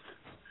proved,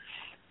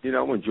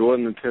 when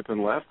Jordan and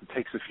Pippen left, it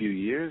takes a few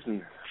years,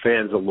 and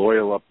fans are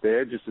loyal up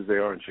there just as they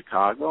are in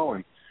Chicago,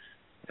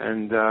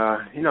 and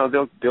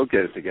they'll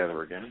get it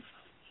together again.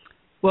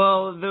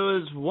 Well, there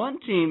was one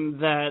team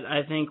that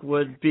I think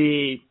would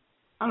be,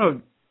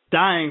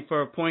 dying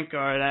for a point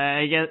guard.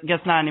 I guess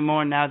not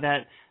anymore now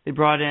that they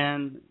brought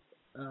in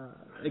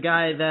a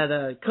guy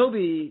that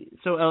Kobe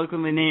so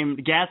eloquently named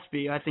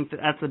Gatsby. I think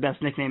that's the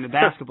best nickname in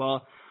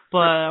basketball. But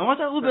I want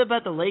to talk a little bit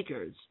about the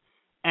Lakers.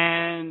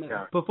 And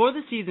before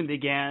the season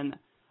began,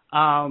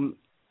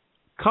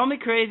 call me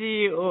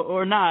crazy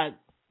or not,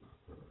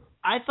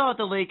 I thought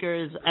the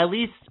Lakers, at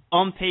least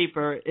on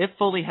paper, if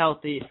fully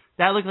healthy,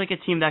 that looked like a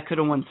team that could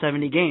have won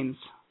 70 games.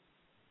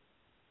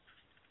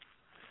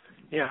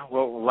 Yeah,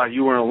 well,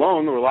 you weren't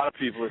alone. There were a lot of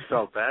people that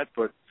felt that.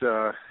 But,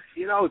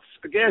 it's,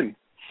 again,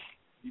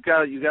 you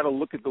got to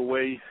look at the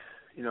way,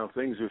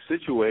 things are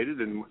situated.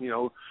 And,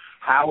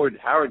 Howard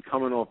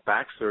coming off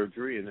back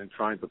surgery and then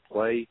trying to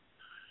play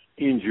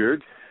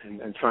injured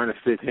and trying to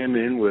fit him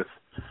in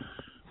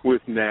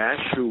with Nash,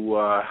 who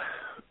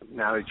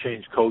now they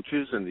changed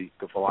coaches and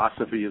the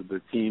philosophy of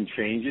the team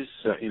changes,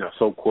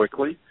 so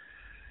quickly.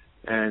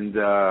 And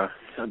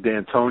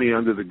D'Antoni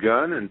under the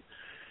gun and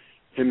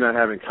him not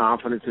having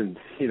confidence in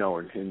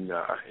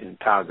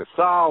Pau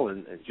Gasol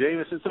and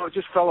Jameson, so it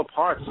just fell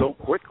apart so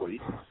quickly.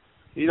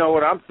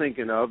 What I'm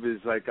thinking of is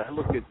like I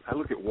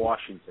look at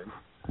Washington.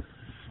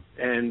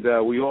 And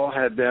we all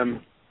had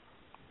them,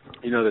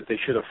 that they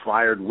should have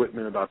fired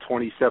Whitman about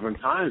 27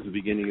 times at the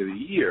beginning of the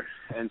year.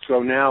 And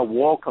so now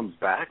Wall comes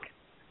back,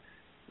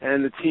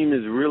 and the team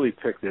has really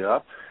picked it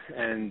up.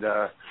 And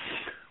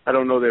I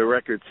don't know their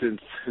record since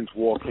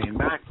Wall came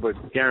back,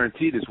 but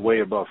guaranteed it's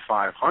way above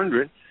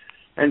 500.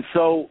 And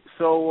so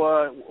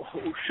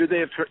should they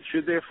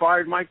have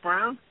fired Mike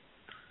Brown?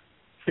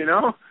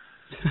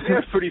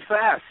 That's pretty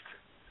fast.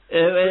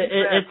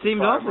 It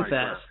seemed awfully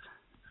fast.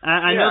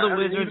 I know the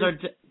Wizards are.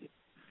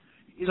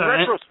 In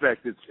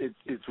retrospect,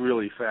 it's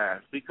really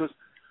fast because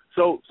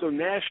so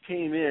Nash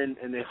came in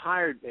and they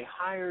hired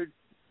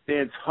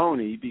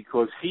D'Antoni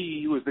because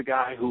he was the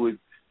guy who would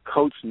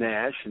coach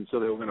Nash, and so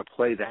they were going to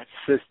play that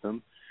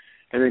system.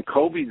 And then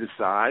Kobe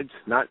decides,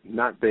 not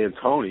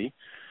D'Antoni,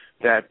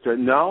 that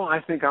no, I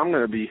think I'm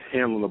going to be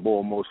handling the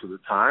ball most of the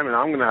time, and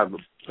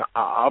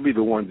I'll be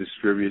the one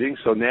distributing.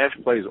 So Nash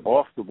plays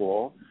off the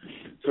ball.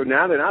 So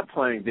now they're not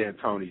playing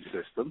D'Antoni's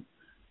system.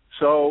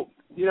 So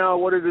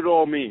what did it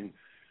all mean?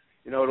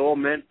 It all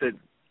meant that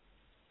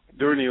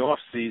during the off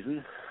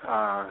season,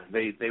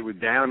 they were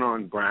down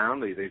on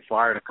Brown. They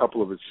fired a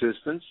couple of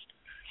assistants.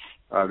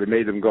 They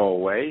made them go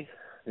away.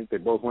 I think they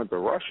both went to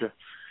Russia,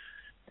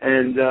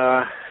 and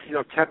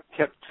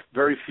kept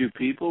very few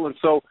people. And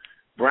so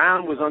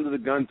Brown was under the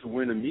gun to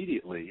win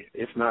immediately,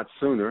 if not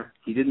sooner.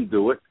 He didn't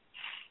do it,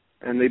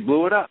 and they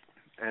blew it up.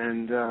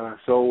 And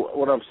so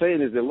what I'm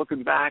saying is they're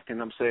looking back,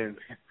 and I'm saying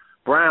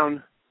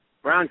Brown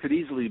could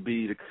easily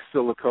be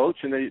still a coach,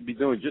 and they'd be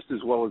doing just as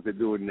well as they're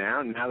doing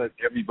now. Now that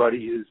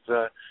everybody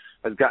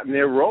has gotten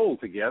their role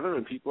together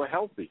and people are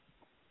healthy.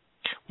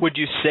 Would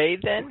you say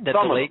then that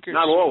Some the of Lakers, them,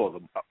 not all of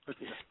them,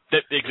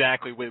 that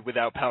exactly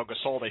without Pau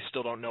Gasol, they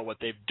still don't know what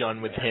they've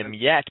done with him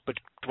yet? But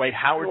Dwight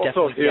Howard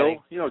definitely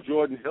Hill, getting.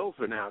 Jordan Hill's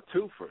been out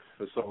too for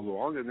so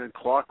long, and then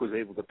Clark was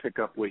able to pick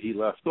up where he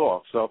left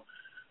off. So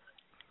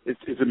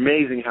it's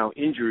amazing how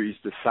injuries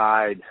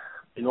decide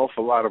an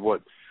awful lot of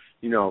what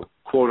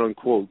quote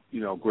unquote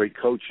great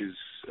coaches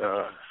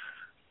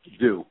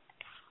do.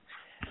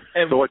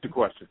 And so what's the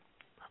question?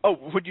 Oh,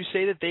 would you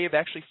say that they have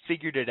actually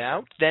figured it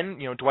out then?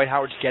 Dwight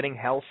Howard's getting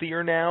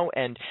healthier now,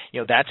 and,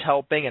 that's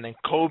helping. And then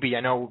Kobe,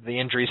 I know the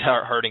injuries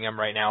are hurting him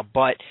right now.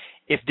 But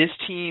if this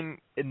team,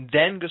 and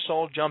then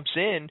Gasol jumps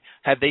in,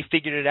 have they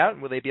figured it out,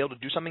 and will they be able to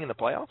do something in the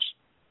playoffs?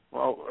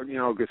 Well,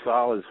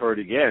 Gasol is hurt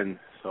again,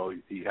 so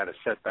he had a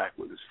setback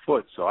with his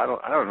foot. So I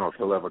don't know if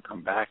he'll ever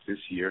come back this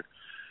year.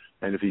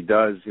 And if he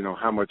does,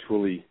 how much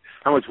will he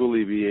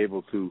be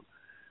able to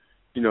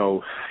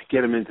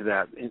get him into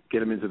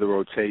the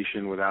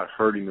rotation without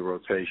hurting the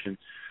rotation.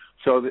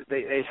 So that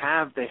they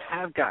have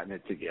gotten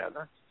it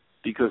together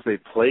because they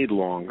played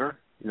longer.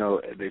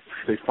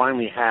 They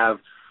finally have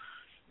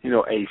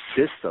a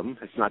system.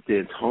 It's not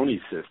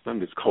D'Antoni's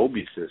system. It's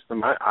Kobe's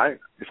system.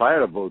 If I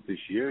had a vote this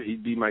year,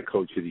 he'd be my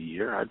coach of the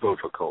year. I'd vote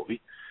for Kobe.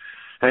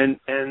 And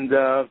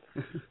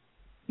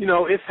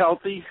if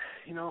healthy,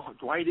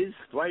 Dwight is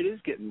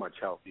getting much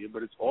healthier,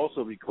 but it's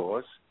also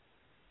because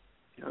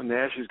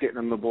Nash is getting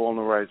him the ball in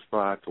the right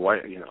spot.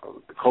 Dwight,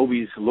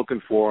 Kobe's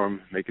looking for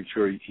him, making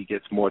sure he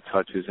gets more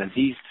touches, and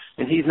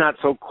he's not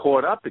so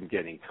caught up in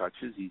getting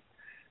touches. He's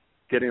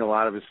getting a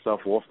lot of his stuff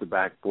off the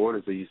backboard,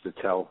 as they used to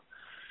tell,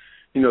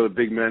 the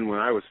big men when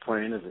I was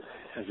playing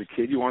as a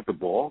kid. You want the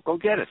ball? Go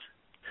get it.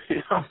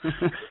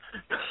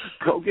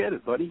 Go get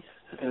it, buddy,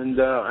 and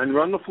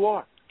run the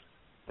floor,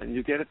 and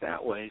you get it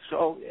that way.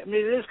 So it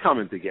is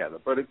coming together.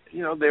 But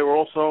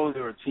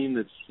they're a team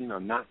that's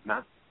not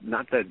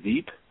that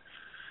deep.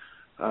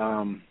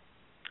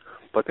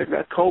 But they've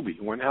got Kobe.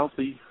 When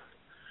healthy,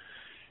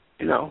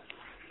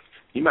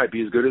 he might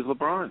be as good as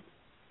LeBron.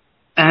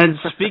 And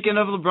speaking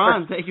of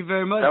LeBron, thank you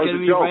very much. That was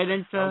Getting a me joke. right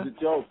into. That was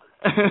a joke.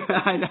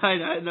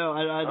 I know.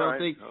 I don't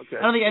think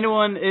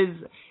anyone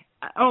is.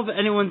 I don't think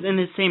anyone's in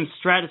the same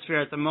stratosphere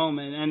at the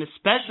moment, and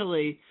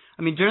especially,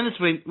 during this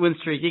win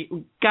streak,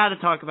 you got to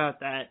talk about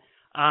that.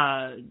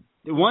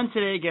 They won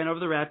today again over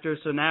the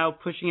Raptors, so now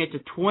pushing it to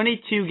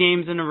 22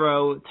 games in a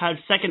row, tied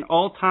second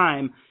all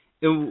time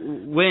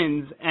in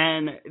wins.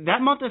 And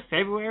that month of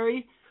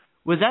February,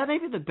 was that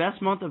maybe the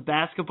best month of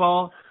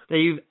basketball that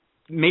you've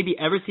maybe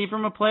ever seen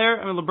from a player?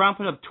 LeBron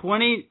put up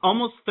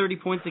almost 30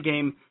 points a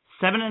game,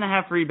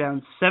 7.5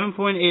 rebounds,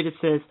 7.8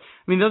 assists.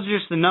 Those are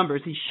just the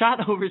numbers. He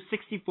shot over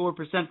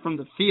 64% from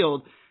the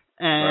field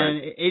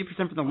and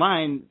 80% from the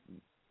line.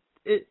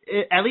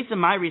 At least in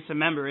my recent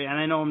memory, and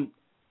I know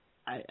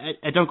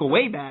I don't go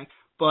way back,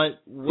 but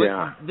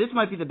this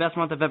might be the best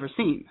month I've ever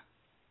seen.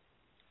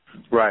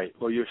 Right.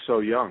 Well, you're so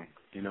young,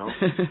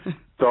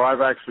 So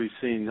I've actually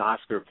seen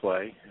Oscar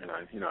play, and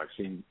I've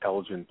seen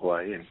Elgin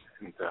play, and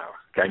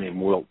a guy named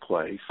Wilt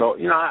play. So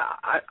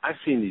I've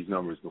seen these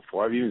numbers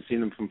before. I've even seen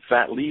them from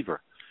Fat Lever.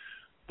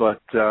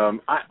 But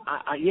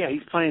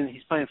he's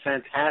playing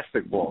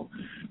fantastic ball.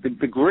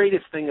 The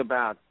greatest thing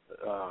about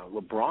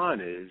LeBron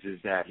is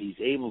that he's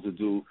able to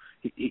do.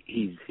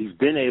 He's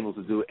been able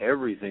to do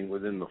everything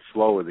within the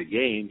flow of the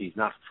game. He's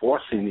not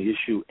forcing the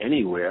issue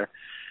anywhere.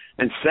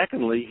 And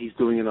secondly, he's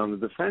doing it on the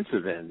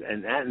defensive end,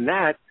 and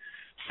that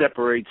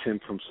separates him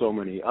from so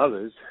many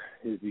others,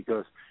 is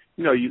because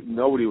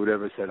nobody would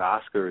ever said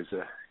Oscar is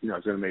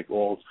going to make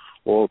all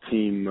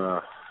team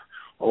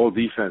all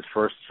defense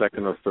first,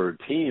 second, or third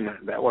team.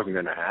 That wasn't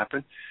going to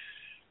happen.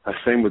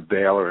 Same with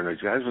Baylor and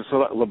those guys.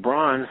 So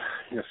LeBron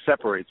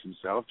separates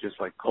himself just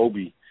like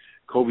Kobe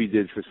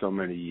did for so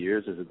many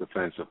years as a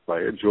defensive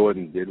player.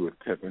 Jordan did with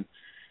Pippen,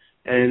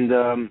 and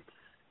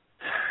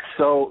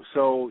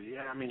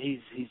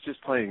he's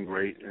just playing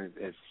great, and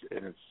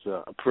it's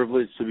a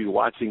privilege to be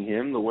watching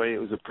him the way it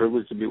was a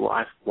privilege to be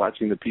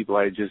watching the people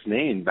I just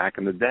named back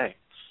in the day.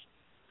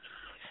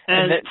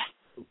 And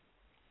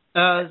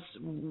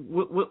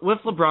with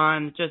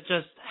LeBron, just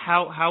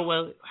how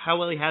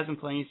well he has been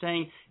playing. He's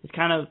saying it's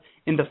kind of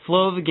in the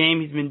flow of the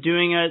game. He's been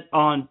doing it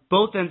on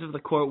both ends of the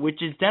court,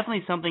 which is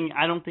definitely something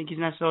I don't think he's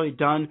necessarily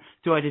done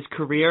throughout his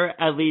career,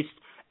 at least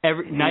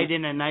every night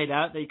in and night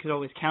out, that you could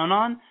always count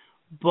on.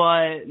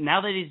 But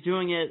now that he's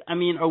doing it,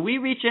 are we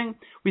reaching?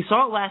 We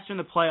saw it last year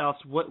in the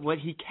playoffs. What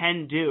he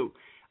can do.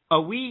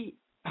 Have we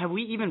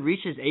even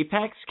reached his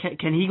apex?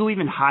 Can he go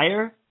even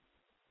higher?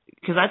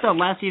 Because I thought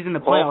last season the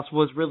playoffs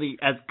was really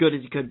as good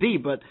as he could be,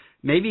 but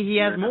maybe he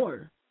has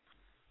more.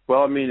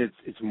 Well,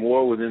 it's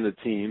more within the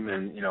team,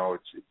 and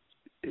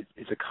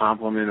it's a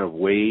compliment of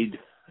Wade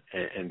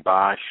and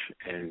Bosh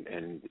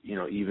and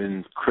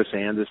even Chris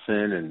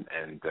Anderson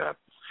and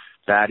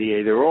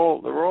Battier. They're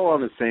all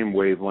on the same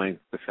wavelength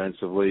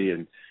defensively,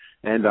 and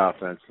and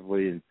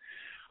offensively. And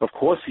of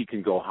course he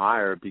can go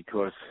higher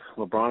because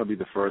LeBron will be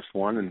the first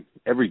one, and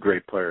every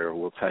great player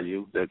will tell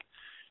you that,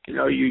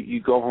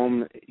 you go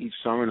home each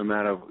summer, no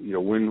matter,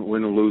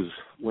 win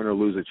or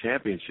lose a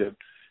championship,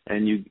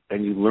 and you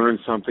learn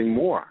something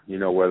more,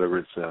 whether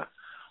it's a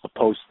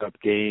post-up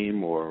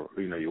game or,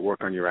 you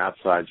work on your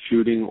outside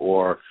shooting,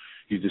 or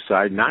you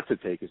decide not to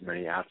take as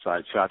many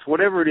outside shots.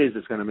 Whatever it is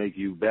that's going to make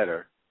you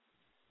better,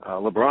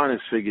 LeBron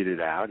has figured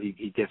it out.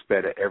 He gets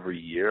better every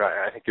year.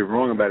 I think you're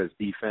wrong about his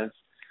defense.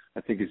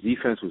 I think his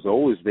defense was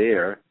always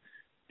there,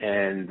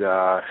 and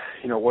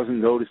it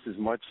wasn't noticed as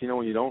much.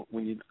 When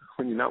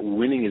you're not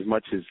winning as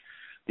much as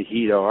the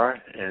Heat are,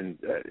 and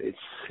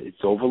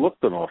it's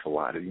overlooked an awful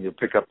lot. And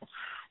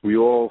we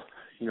all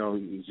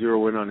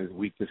zero in on his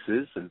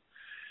weaknesses,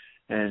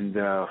 and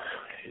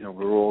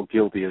we're all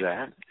guilty of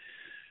that.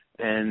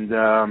 And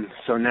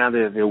so now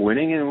they're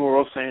winning, and we're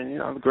all saying,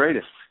 the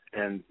greatest.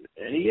 And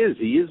he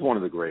is one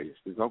of the greatest.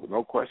 There's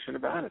no question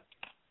about it.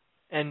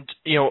 And,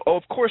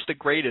 of course the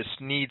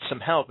greatest needs some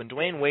help, and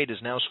Dwayne Wade has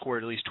now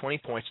scored at least 20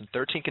 points in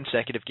 13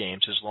 consecutive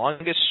games, his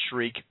longest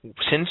streak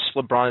since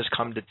LeBron has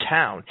come to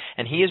town,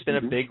 and he has been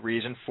a big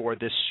reason for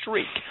this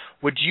streak.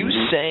 Would you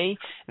say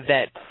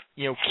that,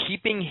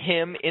 keeping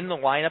him in the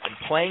lineup and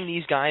playing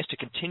these guys to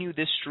continue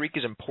this streak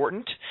is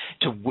important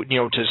to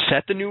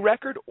set the new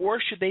record, or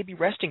should they be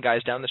resting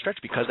guys down the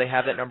stretch because they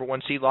have that number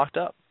one seed locked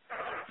up?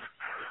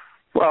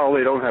 Well,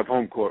 they don't have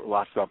home court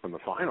locked up in the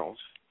finals.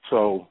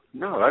 So,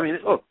 no, I mean,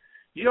 look,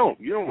 you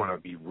don't want to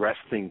be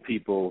resting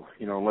people,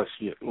 unless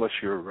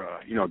you're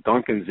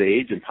Duncan's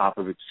age, and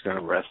Popovich's going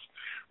to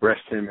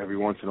rest him every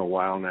once in a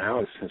while now,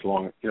 as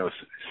long,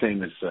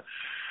 same as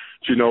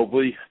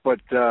Ginobili.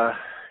 But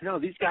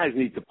these guys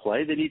need to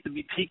play. They need to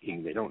be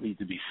peaking. They don't need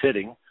to be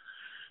sitting.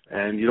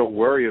 And you don't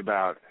worry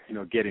about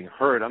getting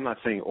hurt. I'm not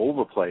saying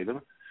overplay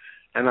them,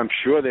 and I'm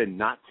sure they're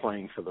not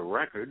playing for the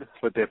record,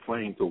 but they're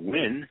playing to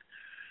win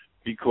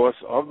because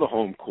of the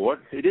home court.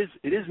 It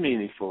is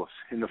meaningful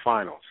in the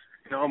finals.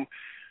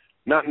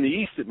 Not in the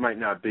East, it might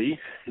not be.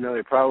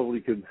 They probably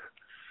could,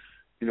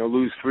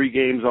 lose 3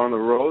 games on the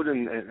road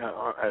and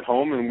at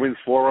home and win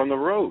 4 on the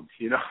road.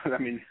 I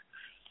mean,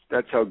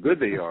 that's how good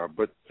they are.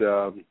 But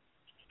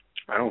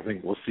I don't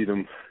think we'll see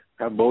them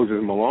have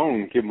Moses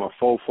Malone, give them a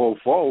full,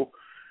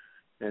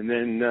 and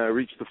then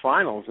reach the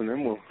finals, and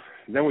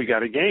then we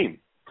got a game.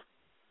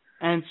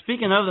 And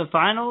speaking of the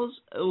finals,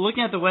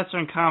 looking at the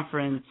Western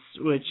Conference,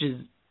 which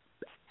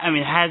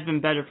has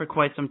been better for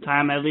quite some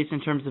time, at least in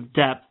terms of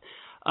depth.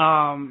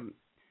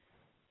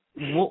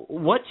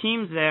 What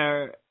teams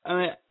there?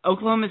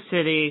 Oklahoma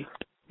City,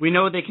 we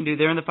know what they can do.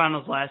 They're in the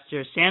finals last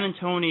year. San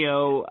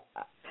Antonio,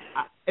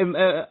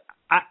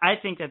 I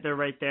think that they're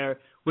right there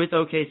with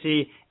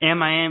OKC and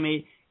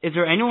Miami. Is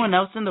there anyone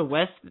else in the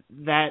West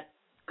that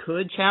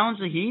could challenge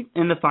the Heat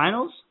in the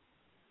finals?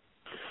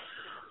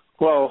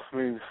 Well, I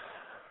mean,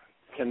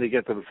 can they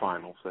get to the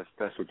finals?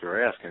 That's what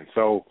you're asking.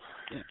 So,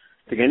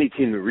 I think any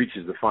team that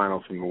reaches the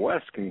finals from the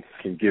West can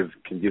give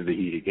the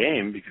Heat a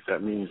game, because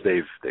that means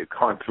they've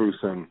gone through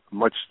some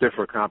much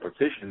stiffer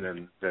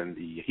competition than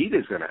the Heat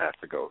is going to have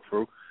to go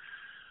through.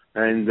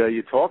 And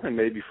you're talking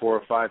maybe 4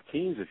 or 5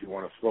 teams if you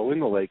want to throw in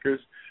the Lakers.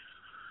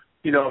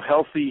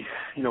 Healthy,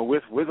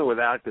 with or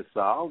without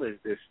Gasol,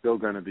 they're still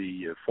going to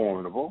be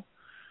formidable.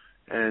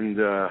 And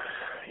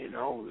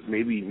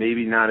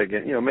maybe not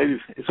again. Maybe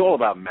it's all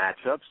about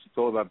matchups. It's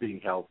all about being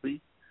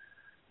healthy.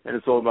 And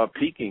it's all about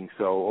peaking.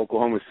 So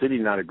Oklahoma City,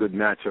 not a good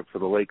matchup for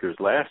the Lakers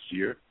last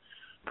year.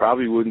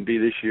 Probably wouldn't be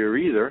this year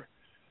either.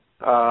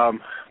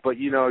 But,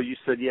 you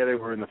said, they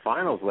were in the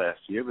finals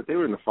last year, but they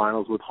were in the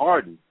finals with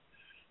Harden.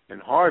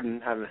 And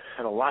Harden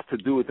had a lot to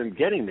do with them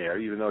getting there,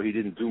 even though he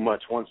didn't do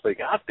much once they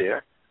got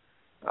there.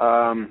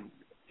 They're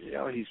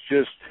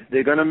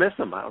going to miss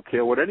him. I don't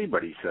care what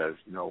anybody says.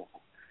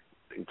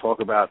 They can talk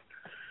about,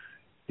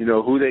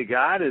 who they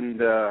got and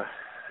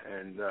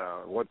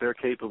what they're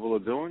capable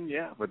of doing,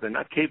 but they're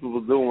not capable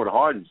of doing what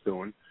Harden's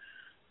doing.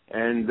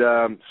 And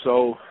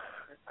so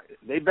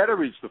they better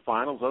reach the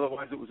finals,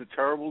 otherwise it was a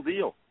terrible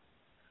deal.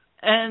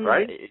 And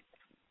right?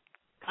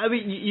 I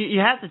mean, you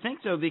have to think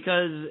so,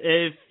 because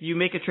if you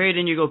make a trade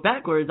and you go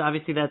backwards,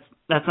 obviously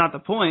that's not the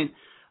point.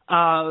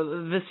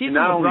 The season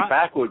not only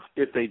backwards,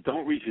 if they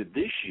don't reach it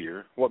this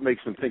year, what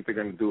makes them think they're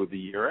going to do it the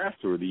year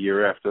after or the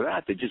year after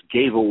that? They just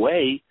gave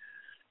away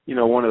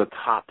one of the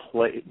top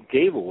one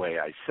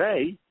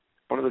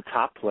of the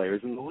top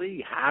players in the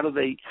league. How do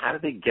they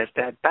get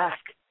that back?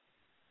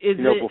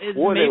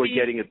 Before they were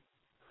getting it,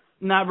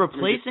 not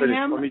replacing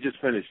him. Let me just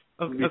finish.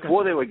 Okay.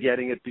 Before they were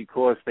getting it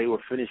because they were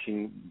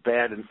finishing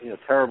bad and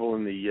terrible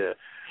in the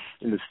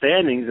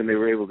standings, and they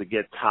were able to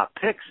get top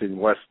picks in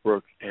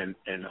Westbrook and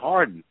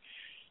Harden.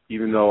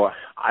 Even though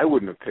I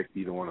wouldn't have picked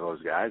either one of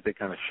those guys, they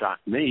kind of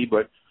shocked me.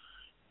 But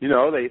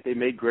they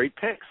made great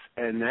picks,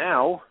 and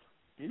now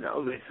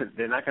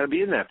they're not going to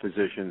be in that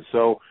position.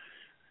 So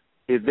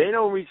if they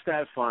don't reach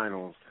that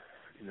finals,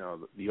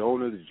 the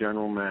owner, the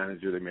general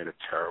manager, they made a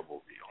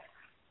terrible deal.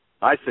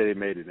 I say they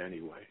made it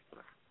anyway.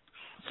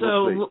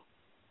 So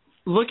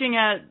looking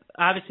at,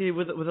 obviously,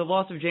 with the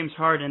loss of James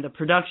Harden, the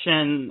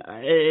production,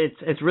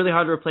 it's really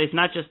hard to replace.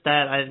 Not just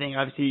that, I think,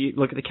 obviously, you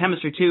look at the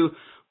chemistry, too.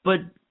 But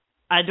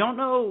I don't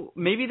know,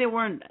 maybe they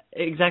weren't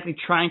exactly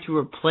trying to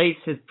replace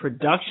his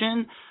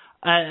production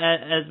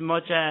as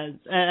much as,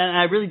 and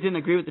I really didn't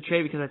agree with the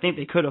trade because I think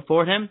they could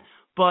afford him.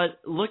 But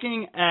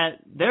looking at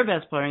their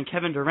best player, in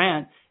Kevin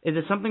Durant, is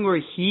it something where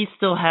he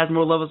still has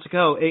more levels to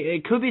go?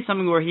 It could be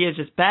something where he has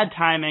just bad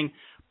timing,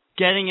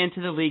 getting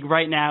into the league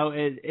right now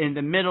in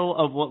the middle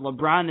of what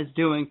LeBron is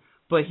doing,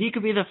 but he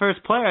could be the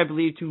first player, I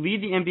believe, to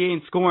lead the NBA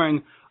in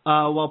scoring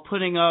while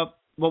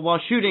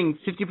shooting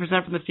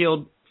 50% from the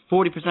field,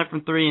 40%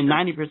 from three, and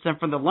 90%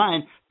 from the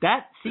line.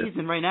 That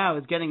season right now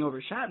is getting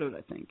overshadowed,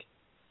 I think.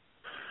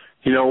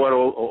 You know what?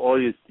 All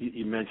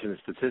you mentioned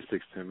the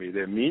statistics to me.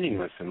 They're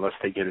meaningless unless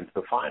they get into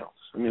the finals.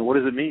 I mean, what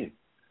does it mean?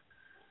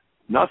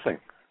 Nothing.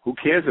 Who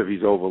cares if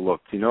he's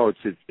overlooked? You know,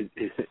 it's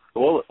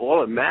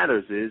all it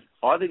matters is,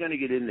 are they going to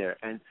get in there?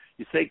 And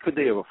you say, could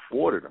they have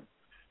afforded him?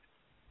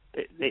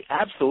 They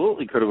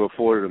absolutely could have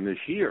afforded him this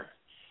year,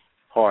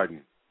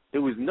 Harden.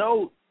 There was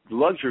no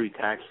luxury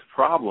tax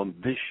problem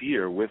this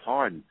year with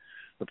Harden.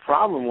 The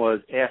problem was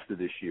after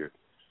this year.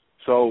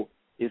 So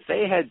if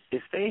they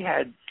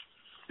had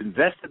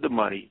invested the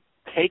money,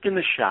 taken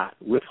the shot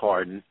with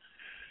Harden,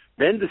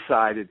 then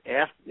decided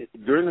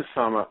during the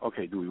summer,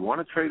 okay, do we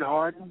want to trade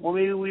Harden? Well,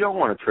 maybe we don't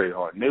want to trade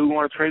Harden. Maybe we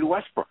want to trade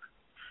Westbrook.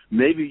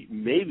 Maybe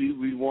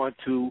we want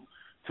to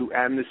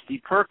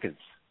amnesty Perkins.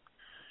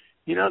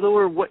 You know, there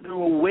were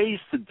ways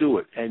to do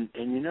it, and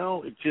you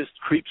know, it just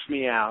creeps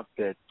me out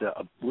that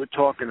we're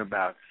talking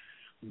about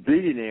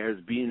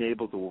billionaires being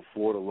able to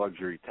afford a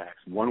luxury tax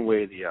one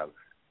way or the other.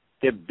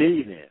 They're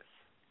billionaires.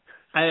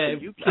 I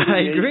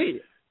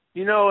agree.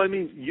 You know, I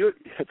mean,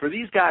 for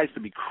these guys to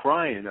be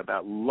crying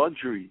about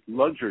luxury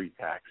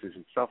taxes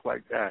and stuff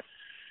like that,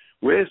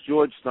 where's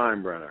George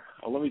Steinbrenner?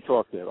 Oh, let me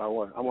talk to him. I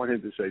want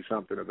him to say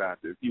something about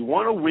this. You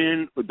want to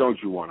win, or don't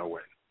you want to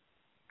win?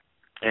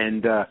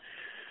 And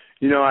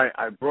you know,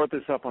 I brought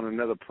this up on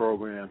another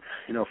program.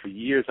 You know, for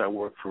years I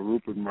worked for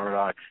Rupert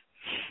Murdoch's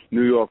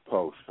New York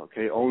Post.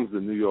 Okay, owns the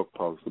New York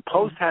Post. The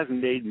Post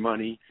hasn't made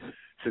money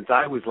since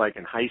I was like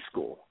in high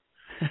school.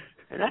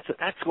 And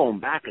that's going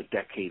back a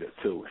decade or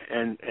two.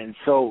 And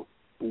so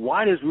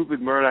why does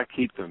Rupert Murdoch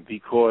keep them?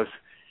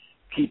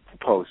 Keep the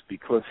Post?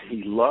 Because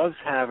he loves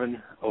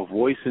having a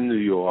voice in New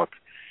York.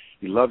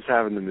 He loves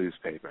having the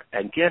newspaper.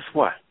 And guess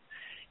what?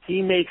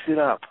 He makes it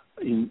up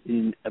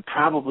in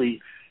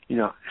probably, you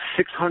know,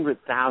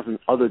 600,000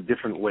 other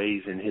different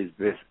ways in his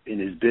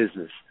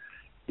business.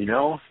 You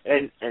know?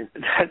 And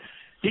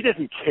he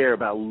doesn't care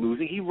about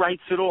losing. He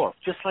writes it off,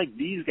 just like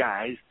these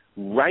guys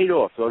write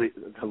off. So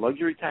the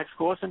luxury tax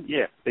costs them?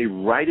 Yeah, they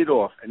write it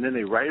off. And then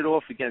they write it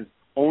off against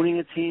owning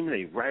a team.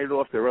 They write it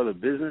off their other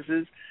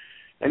businesses.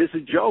 And it's a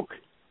joke.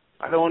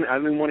 I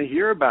didn't want to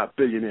hear about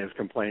billionaires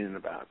complaining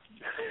about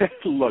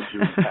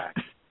luxury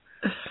tax.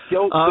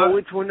 Go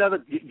into another,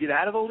 get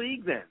out of the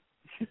league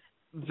then.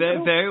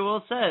 Very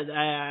well said.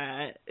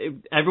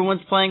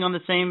 Everyone's playing on the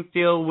same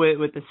field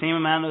with the same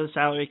amount of the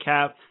salary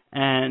cap,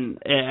 and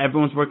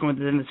everyone's working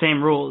within the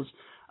same rules.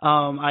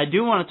 I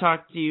do want to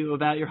talk to you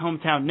about your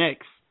hometown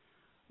Knicks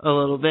a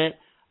little bit.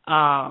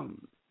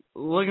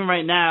 Looking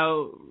right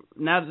now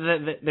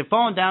that they've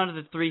fallen down to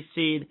the 3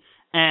 seed,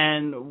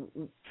 and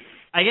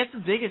I guess the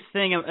biggest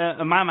thing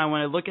in my mind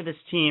when I look at this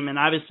team, and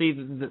obviously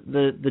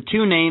the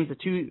two names, the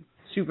two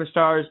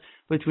superstars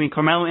between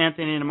Carmelo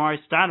Anthony and Amar'e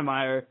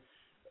Stoudemire,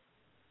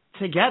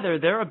 together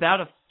they're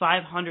about a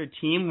 500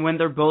 team when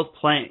they're both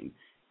playing.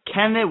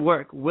 Can it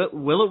work?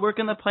 Will it work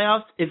in the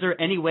playoffs? Is there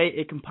any way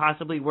it can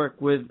possibly work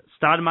with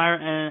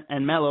Stoudemire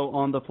and Melo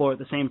on the floor at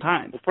the same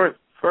time? Well,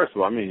 first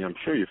of all, I mean, I'm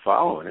sure you're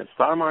following it.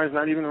 Stoudemire's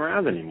not even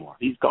around anymore.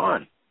 He's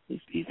gone.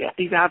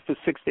 He's out for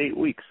 6 to 8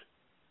 weeks.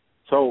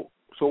 So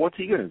what's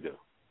he going to do?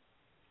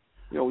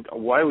 You know,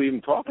 why are we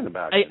even talking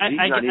about it?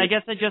 I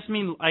guess I just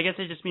mean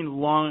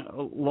long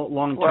term.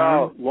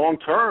 Well, long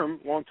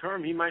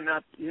term, he might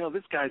not. You know,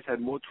 this guy's had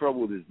more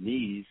trouble with his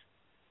knees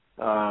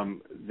than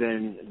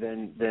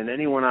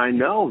anyone I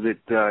know.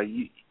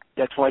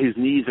 That's why his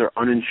knees are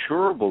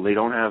uninsurable. They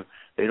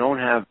don't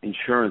have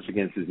insurance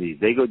against his knees.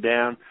 They go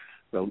down.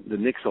 The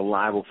Knicks are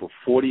liable for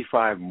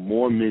 $45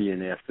 more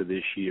million after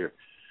this year.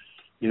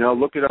 You know,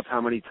 look it up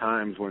how many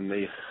times when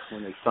they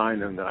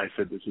signed him that I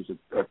said this was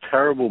a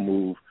terrible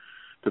move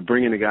to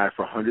bring in a guy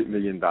for $100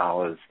 million.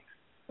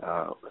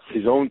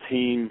 His own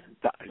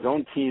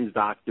team's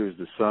doctors,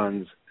 the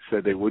Suns,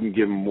 said they wouldn't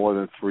give him more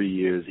than 3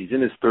 years. He's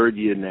in his third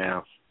year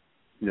now.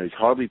 You know, he's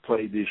hardly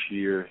played this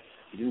year.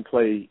 He didn't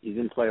play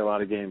a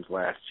lot of games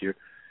last year.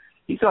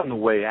 He's on the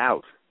way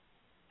out.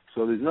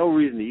 So there's no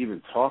reason to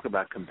even talk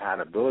about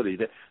compatibility.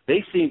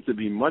 They seem to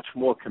be much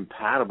more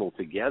compatible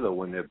together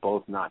when they're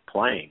both not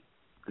playing.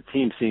 The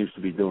team seems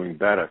to be doing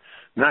better.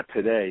 Not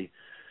today,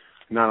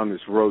 not on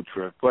this road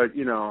trip, but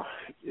you know,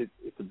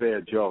 it's a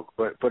bad joke.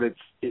 But it's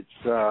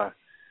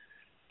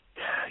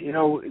you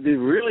know, there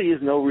really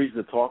is no reason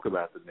to talk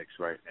about the Knicks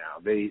right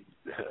now.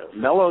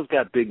 Melo's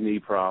got big knee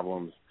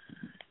problems.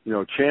 You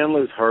know,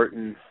 Chandler's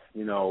hurting.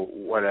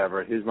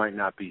 whatever. His might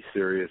not be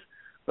serious.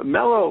 But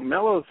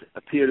Melo's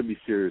appear to be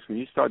serious. When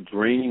you start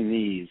draining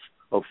knees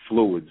of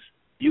fluids,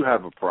 you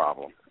have a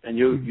problem, and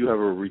you have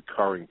a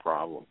recurring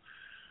problem.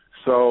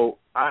 So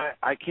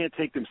I can't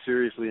take them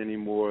seriously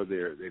anymore.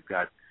 They've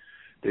got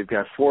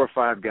 4 or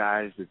 5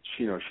 guys that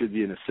should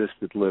be in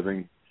assisted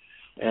living,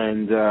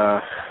 and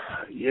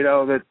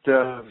that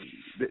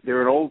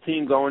they're an old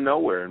team going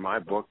nowhere in my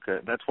book.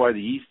 That's why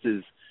the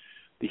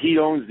Heat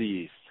owns the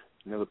East.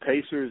 The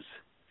Pacers.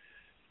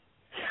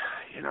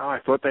 I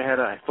thought they had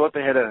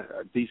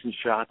a decent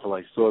shot till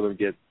I saw them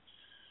get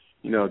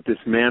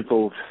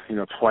dismantled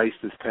twice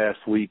this past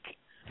week.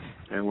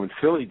 And when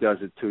Philly does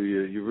it to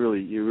you, you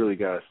really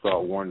got to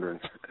start wondering.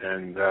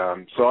 And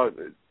so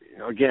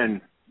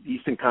again,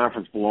 Eastern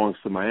Conference belongs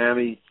to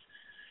Miami,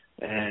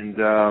 and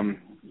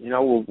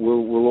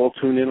we'll all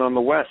tune in on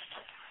the West.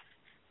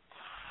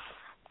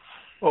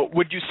 Well,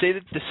 would you say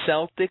that the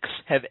Celtics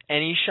have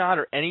any shot,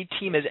 or any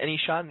team has any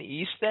shot in the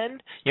East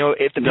then?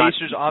 If the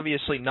Pacers,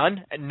 obviously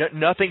none,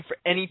 nothing for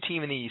any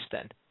team in the East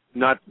then?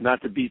 Not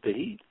to beat the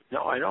Heat.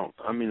 No, I don't.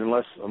 I mean,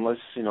 unless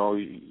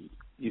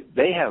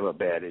they have a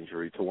bad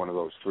injury to one of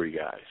those 3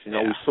 guys.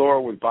 We saw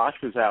when Bosh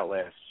was out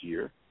last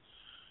year,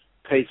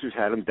 Pacers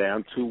had him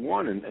down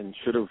 2-1 and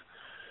should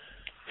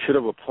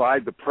have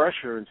applied the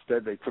pressure.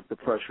 Instead, they took the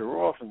pressure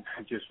off and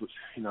just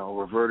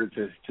reverted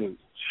to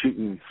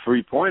shooting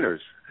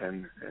 3-pointers.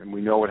 And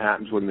we know what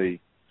happens when the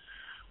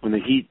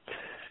Heat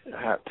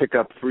pick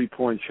up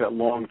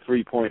long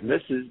 3-point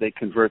misses. They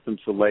convert them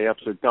to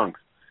layups or dunks.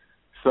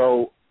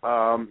 So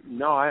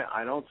no,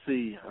 I don't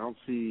see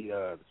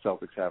the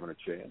Celtics having a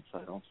chance.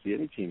 I don't see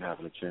any team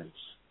having a chance.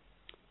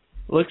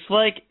 Looks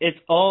like it's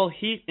all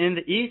Heat in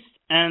the East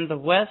and the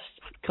West.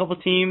 A couple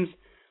teams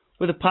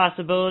with a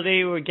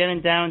possibility. We're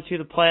getting down to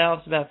the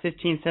playoffs, about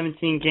 15,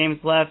 17 games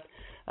left.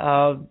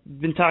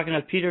 Been talking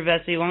to Peter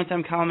Vecsey,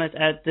 longtime columnist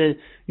at the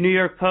New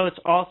York Post,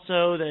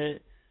 also the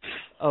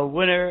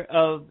winner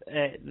of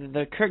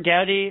the Kurt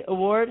Gowdy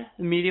Award,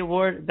 the Media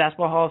Award,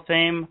 Basketball Hall of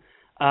Fame.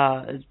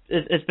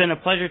 It's been a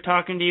pleasure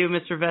talking to you,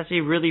 Mr.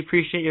 Vecsey. Really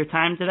appreciate your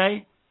time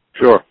today.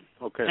 Sure.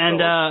 Okay.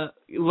 And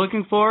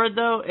looking forward,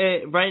 though,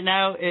 right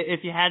now,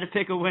 if you had to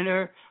pick a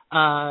winner,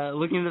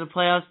 looking into the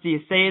playoffs, do you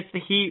say it's the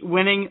Heat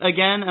winning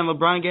again and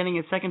LeBron getting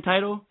his 2nd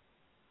title?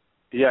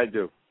 Yeah, I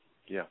do.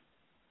 Yeah.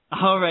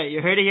 All right.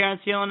 You heard it here on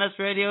CLNS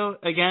Radio.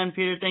 Again,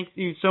 Peter, thank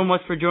you so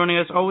much for joining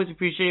us. Always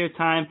appreciate your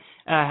time.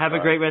 Have a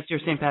great rest of your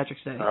St.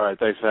 Patrick's Day. All right.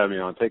 Thanks for having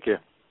me on. Take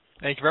care.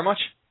 Thank you very much.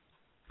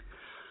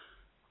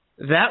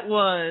 That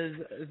was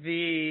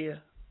the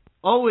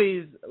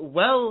always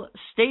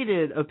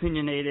well-stated,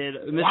 opinionated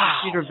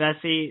Mr. Peter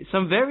Vecsey.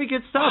 Some very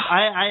good stuff.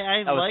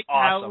 I like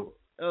awesome.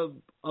 how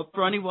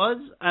upfront he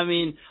was. I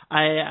mean,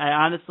 I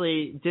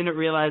honestly didn't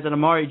realize that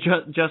Amari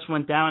just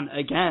went down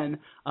again.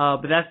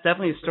 But that's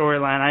definitely a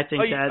storyline. I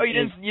think you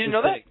didn't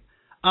know that?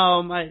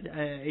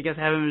 I guess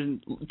I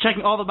haven't been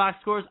checking all the box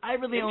scores. I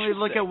really only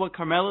look at what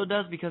Carmelo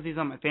does because he's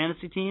on my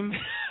fantasy team.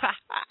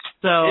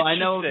 So I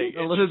know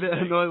a little bit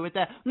annoyed with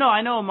that. No,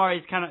 I know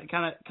Amari's kind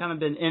of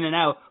been in and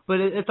out, but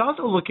it's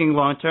also looking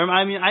long term.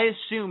 I mean, I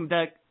assume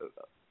that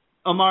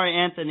Amari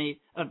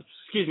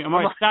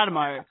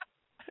Stoudemire.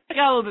 I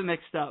got a little bit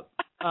mixed up.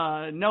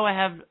 No,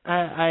 I'm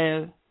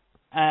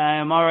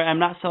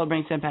not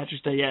celebrating St.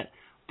 Patrick's Day yet,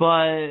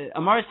 but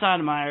Amari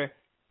Stoudemire,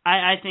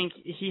 I think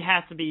he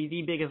has to be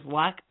the biggest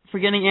lock for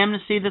getting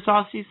amnesty this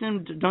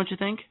offseason, don't you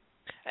think?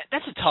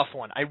 That's a tough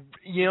one. I'm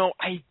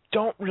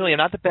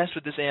not the best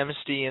with this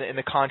amnesty and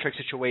the contract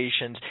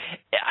situations.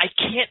 I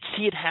can't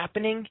see it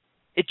happening.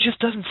 It just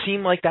doesn't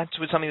seem like that's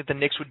something that the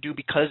Knicks would do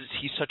because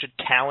he's such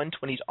a talent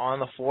when he's on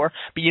the floor.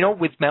 But,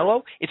 with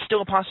Melo, it's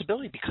still a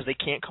possibility because they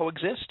can't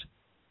coexist.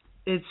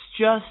 It's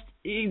just,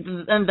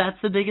 and that's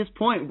the biggest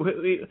point.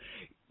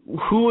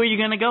 Who are you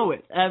going to go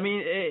with? I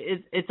mean,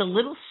 it's a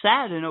little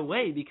sad in a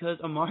way because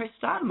Amari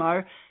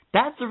Stoudemire,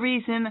 that's the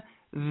reason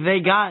they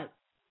got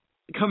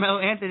Carmelo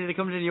Anthony to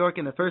come to New York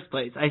in the first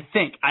place.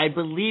 I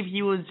believe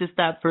he was just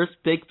that first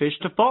big fish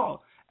to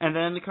fall. And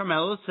then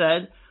Carmelo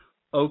said,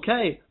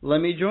 okay, let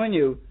me join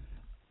you.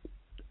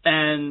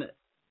 And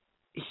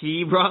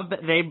they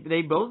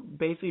both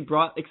basically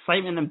brought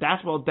excitement and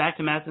basketball back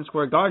to Madison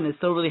Square Garden. It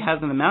still really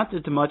hasn't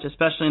amounted to much,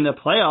 especially in the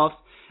playoffs.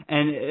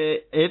 And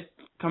if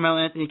Carmelo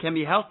Anthony can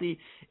be healthy,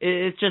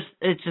 it's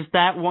just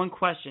that one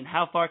question: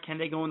 how far can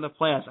they go in the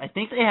playoffs? I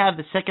think they have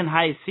the 2nd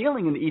highest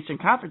ceiling in the Eastern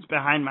Conference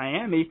behind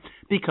Miami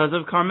because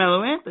of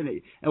Carmelo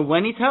Anthony. And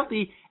when he's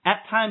healthy,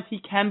 at times he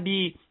can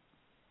be,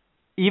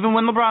 even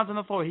when LeBron's on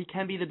the floor, he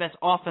can be the best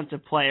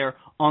offensive player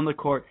on the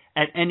court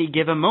at any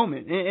given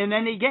moment in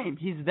any game.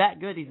 He's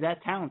that good. He's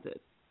that talented.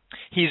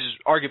 He's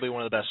arguably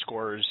one of the best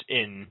scorers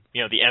in the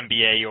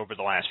NBA over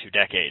the last few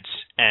decades,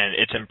 and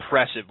it's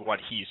impressive what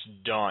he's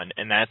done,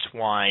 and that's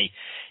why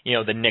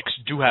the Knicks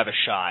do have a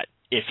shot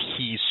if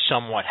he's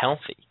somewhat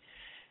healthy.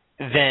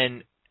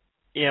 Then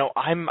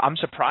I'm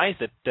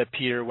surprised that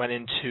Peter went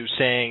into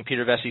saying,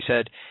 Peter Vecsey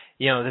said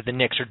that the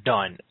Knicks are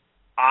done.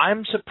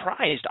 I'm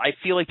surprised. I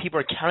feel like people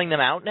are counting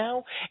them out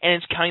now, and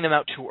it's counting them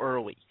out too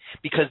early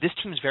because this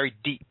team is very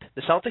deep.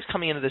 The Celtics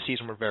coming into the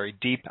season were very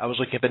deep. I was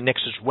looking at the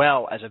Knicks as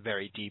well as a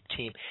very deep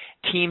team.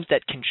 Teams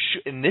that can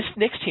shoot, and this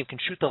Knicks team can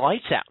shoot the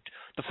lights out.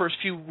 The first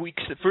few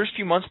weeks, the first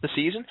few months of the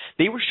season,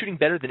 they were shooting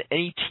better than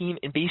any team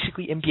in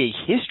basically NBA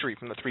history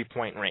from the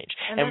three-point range.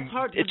 And that's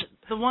hard.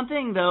 The one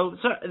thing, though,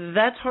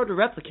 that's hard to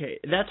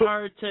replicate. That's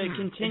hard to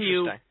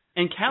continue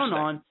and count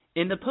on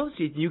in the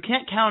postseason. You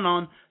can't count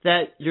on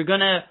that you're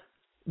going to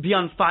be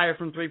on fire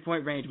from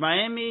three-point range.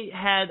 Miami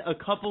had a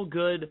couple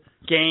good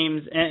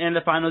games in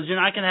the finals.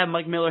 You're not going to have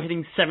Mike Miller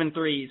hitting 7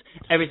 threes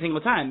every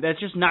single time. That's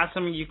just not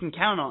something you can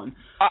count on.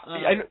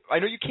 I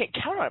know you can't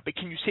count on it, but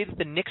can you say that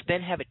the Knicks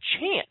then have a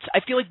chance?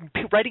 I feel like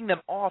writing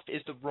them off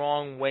is the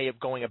wrong way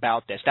of going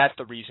about this. That's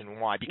the reason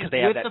why, because they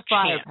have that chance. With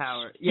the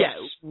firepower. Yes.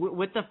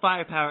 With the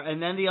firepower.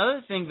 And then the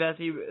other thing that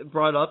he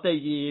brought up that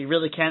you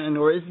really can't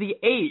ignore is the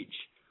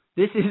age.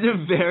 This is a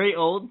very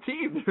old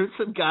team. There's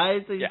some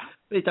guys they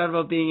talk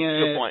about being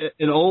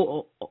in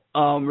old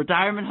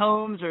retirement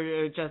homes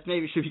or just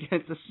maybe should be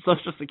getting the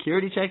Social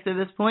Security checks at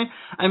this point.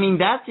 I mean,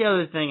 that's the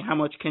other thing. How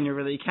much can you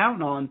really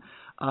count on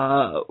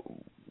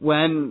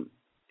when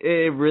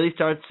it really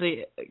starts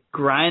to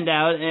grind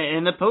out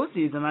in the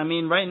postseason? I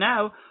mean, right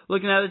now,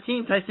 looking at the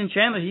team, Tyson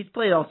Chandler, he's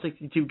played all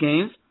 62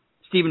 games.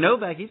 Steven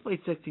Novak, he's played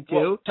 62.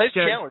 Well,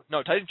 Tyson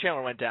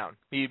Chandler went down.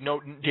 He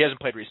hasn't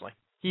played recently.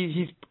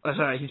 He's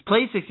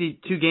played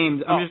 62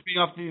 games. I'm just being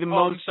off the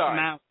most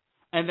amount.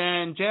 And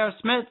then J.R.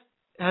 Smith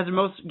has the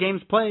most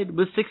games played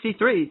with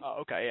 63. Oh,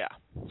 okay, yeah.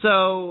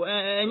 So,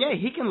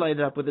 he can light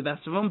it up with the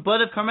best of them.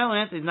 But if Carmelo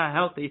Anthony's not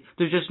healthy,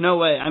 there's just no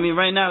way. I mean,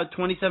 right now,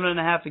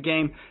 27.5 a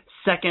game,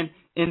 second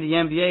in the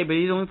NBA, but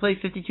he's only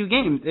played 52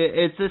 games.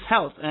 It's his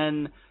health,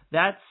 and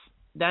that's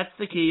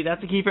the key.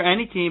 That's the key for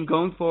any team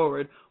going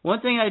forward.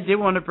 One thing I did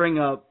want to bring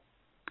up,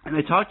 and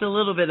I talked a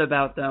little bit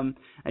about them.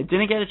 I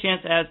didn't get a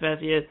chance to ask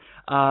Bethia.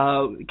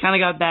 Kind of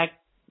got back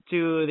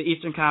to the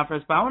Eastern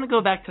Conference, but I want to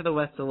go back to the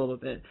West a little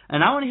bit.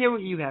 And I want to hear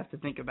what you have to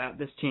think about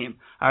this team.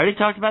 I already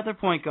talked about their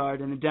point guard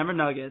in the Denver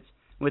Nuggets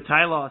with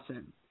Ty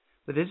Lawson.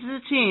 But this is a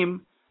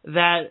team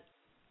that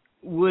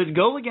would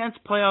go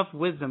against playoff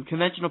wisdom,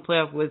 conventional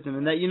playoff wisdom,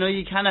 and that, you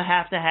kind of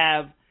have to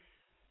have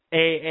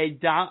you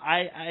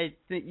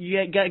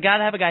got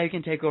to have a guy who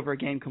can take over a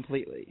game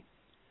completely.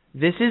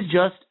 This is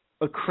just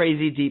a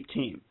crazy deep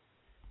team.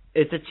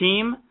 It's a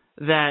team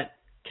that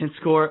can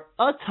score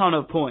a ton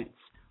of points.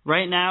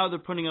 Right now, they're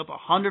putting up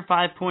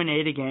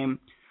 105.8 a game,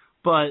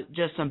 but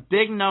just some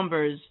big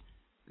numbers.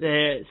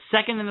 They're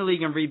second in the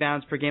league in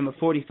rebounds per game of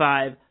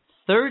 45,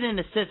 third in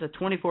assists at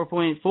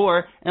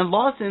 24.4, and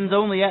Lawson's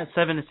only at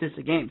 7 assists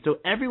a game. So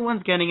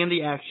everyone's getting in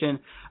the action.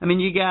 I mean,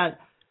 you got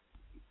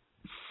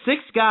 6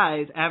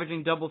 guys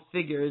averaging double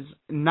figures,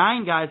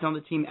 9 guys on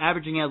the team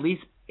averaging at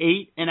least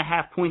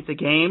 8.5 points a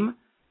game,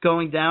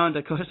 going down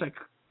to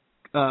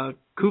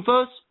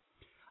Kufos,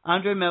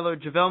 Andre Miller,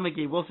 JaVale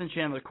McGee, Wilson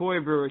Chandler, Corey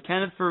Brewer,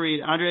 Kenneth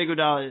Faried, Andre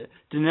Iguodala,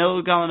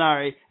 Danilo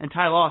Gallinari, and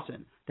Ty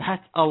Lawson.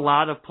 That's a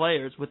lot of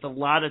players with a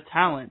lot of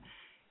talent.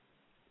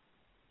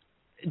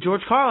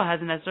 George Karl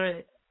hasn't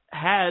necessarily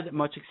had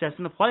much success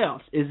in the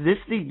playoffs. Is this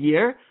the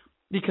year?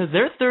 Because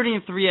they're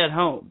 30-3 at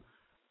home.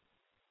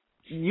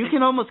 You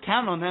can almost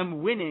count on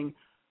them winning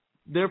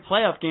their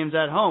playoff games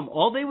at home.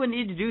 All they would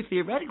need to do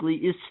theoretically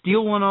is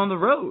steal one on the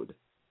road.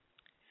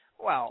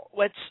 Well,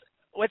 let's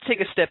take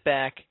a step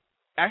back.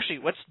 Actually,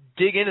 let's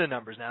dig into the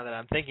numbers now that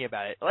I'm thinking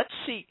about it. Let's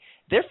see.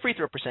 Their free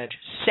throw percentage,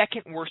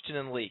 second worst in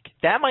the league.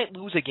 That might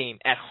lose a game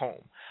at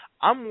home.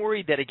 I'm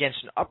worried that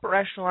against an upper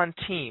echelon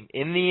team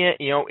in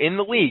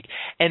the league,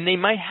 and they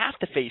might have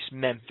to face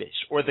Memphis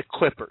or the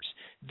Clippers.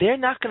 They're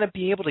not going to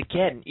be able to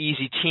get an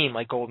easy team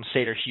like Golden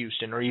State or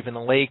Houston or even the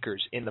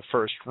Lakers in the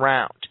first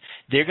round.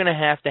 They're going to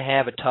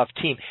have a tough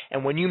team.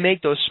 And when you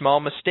make those small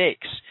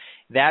mistakes,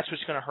 that's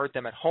what's going to hurt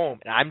them at home.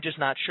 And I'm just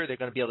not sure they're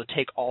going to be able to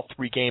take all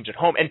 3 games at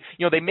home. And,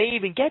 they may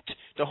even get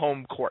to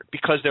home court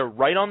because they're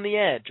right on the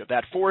edge of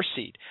that 4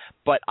 seed.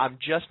 But I'm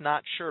just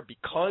not sure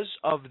because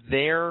of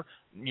their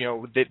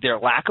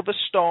lack of a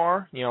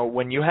star.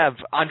 When you have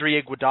Andre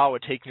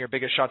Iguodala taking your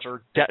biggest shots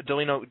or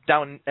Danilo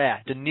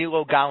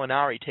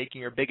Gallinari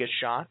taking your biggest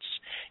shots,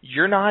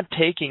 you're not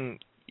giving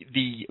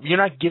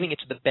it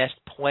to the best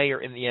player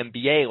in the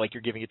NBA like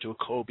you're giving it to a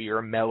Kobe or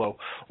a Melo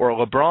or a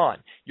LeBron.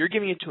 You're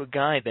giving it to a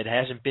guy that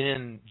hasn't been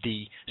in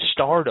the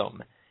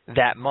stardom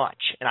that much.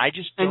 And I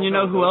just don't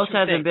know who else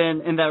hasn't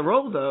been in that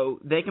role, though?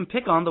 They can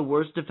pick on the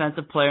worst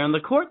defensive player on the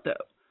court,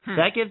 though.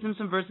 That gives them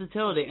some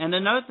versatility. And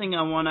another thing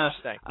I want to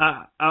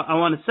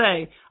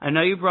say, I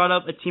know you brought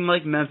up a team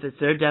like Memphis.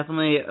 They're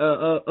definitely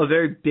a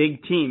very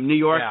big team. New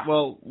York,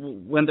 well,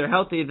 when they're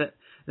healthy,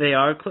 they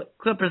are.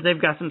 Clippers, they've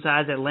got some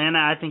size. Atlanta,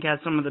 I think, has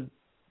some of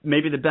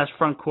maybe the best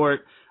front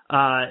court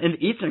in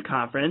the Eastern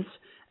Conference.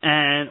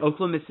 And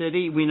Oklahoma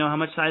City, we know how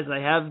much size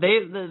they have.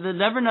 The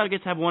Denver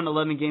Nuggets have won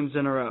 11 games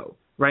in a row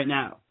right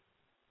now.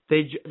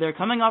 They're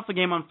coming off a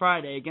game on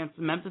Friday against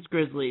the Memphis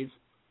Grizzlies,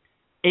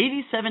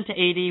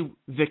 87-80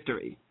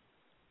 victory.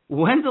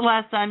 When's the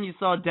last time you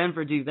saw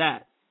Denver do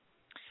that?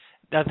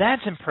 Now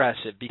that's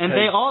impressive because and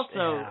they also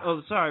go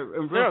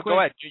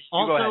ahead.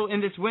 Also go ahead.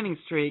 in this winning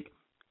streak,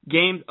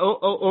 games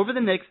over the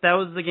Knicks, that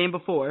was the game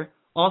before.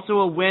 Also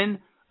a win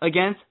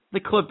against the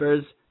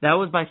Clippers, that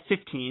was by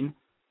 15.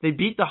 They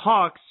beat the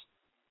Hawks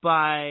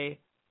by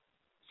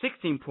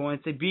 16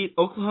 points. They beat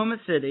Oklahoma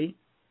City,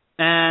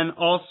 and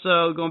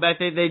also going back,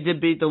 they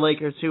did beat the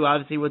Lakers too,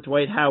 obviously with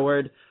Dwight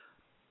Howard.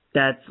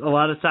 That's a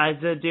lot of size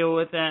to deal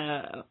with,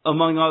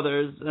 among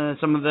others.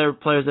 Some of their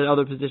players at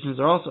other positions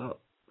are also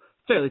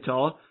fairly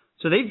tall.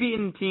 So they've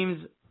beaten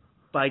teams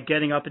by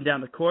getting up and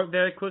down the court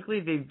very quickly.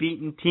 They've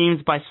beaten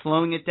teams by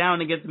slowing it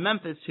down against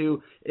Memphis,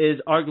 who is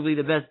arguably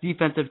the best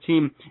defensive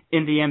team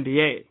in the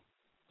NBA.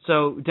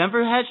 So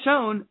Denver has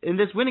shown in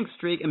this winning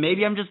streak, and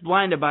maybe I'm just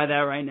blinded by that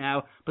right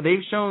now, but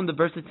they've shown the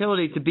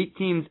versatility to beat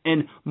teams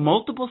in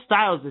multiple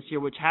styles this year,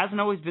 which hasn't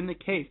always been the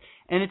case.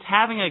 And it's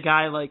having a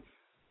guy like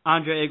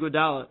Andre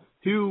Iguodala,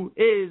 who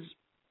is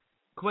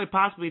quite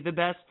possibly the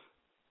best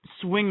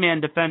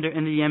swingman defender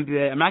in the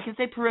NBA. I'm not going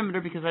to say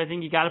perimeter because I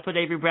think you got to put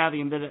Avery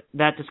Bradley in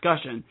that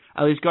discussion,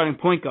 at least guarding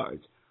point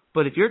guards.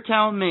 But if you're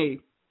telling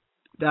me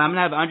that I'm going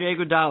to have Andre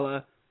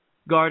Iguodala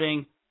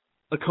guarding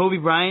a Kobe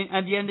Bryant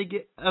at the end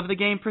of the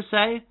game per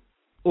se,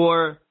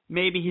 or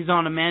maybe he's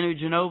on a Manu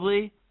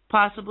Ginobili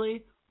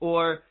possibly,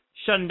 or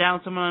shutting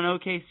down someone on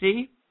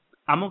OKC,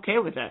 I'm okay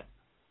with that.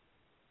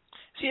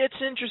 See, it's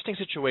an interesting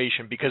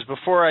situation because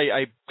before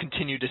I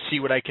continue to see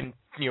what I can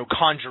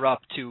conjure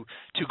up to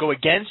go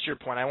against your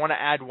point, I want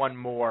to add one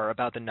more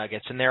about the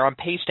Nuggets, and they're on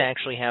pace to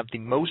actually have the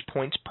most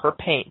points in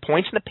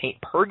the paint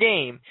per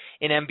game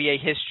in NBA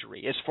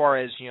history as far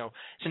as,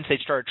 since they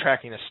started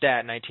tracking the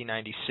stat in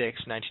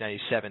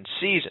 1996-1997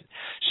 season.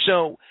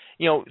 So,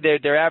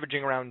 they're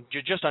averaging around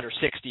just under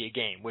 60 a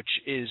game, which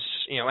is,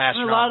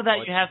 astronomical. A lot of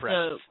that you have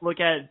to look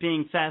at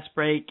being fast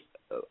break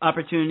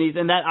opportunities,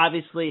 and that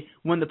obviously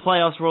when the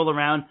playoffs roll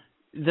around,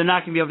 they're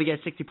not going to be able to get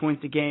 60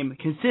 points a game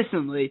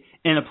consistently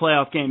in a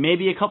playoff game.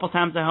 Maybe a couple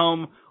times at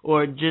home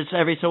or just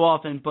every so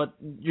often, but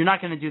you're not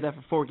going to do that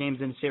for 4 games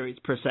in a series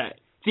per se,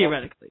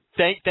 theoretically.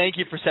 Thank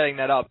you for setting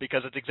that up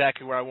because it's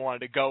exactly where I wanted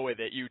to go with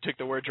it. You took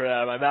the words right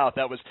out of my mouth.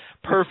 That was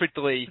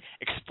perfectly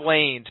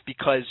explained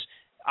because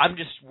I'm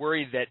just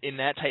worried that in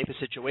that type of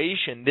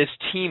situation, this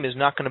team is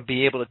not going to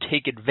be able to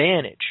take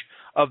advantage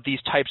of these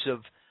types of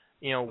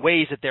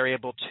ways that they're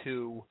able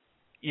to,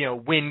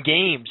 win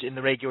games in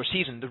the regular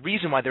season. The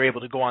reason why they're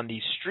able to go on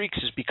these streaks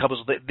is because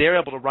they're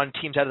able to run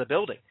teams out of the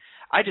building.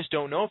 I just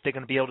don't know if they're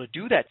going to be able to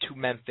do that to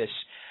Memphis.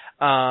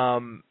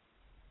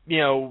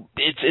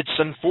 It's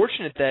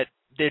unfortunate that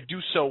they do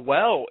so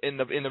well in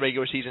the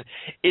regular season.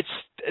 It's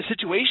a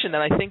situation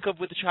that I think of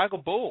with the Chicago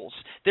Bulls.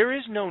 There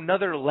is no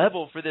another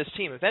level for this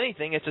team. If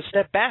anything, it's a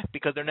step back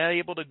because they're not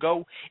able to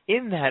go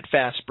in that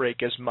fast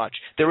break as much.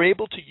 They're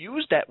able to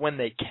use that when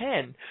they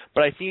can,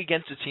 but I think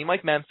against a team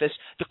like Memphis,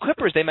 the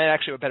Clippers, they might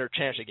actually have a better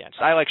chance against.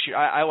 I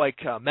like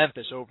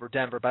Memphis over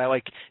Denver, but I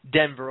like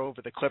Denver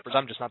over the Clippers.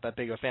 I'm just not that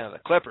big of a fan of the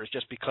Clippers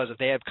just because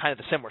they have kind of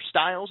the similar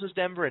styles as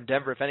Denver, and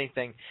Denver, if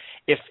anything,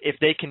 if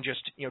they can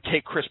just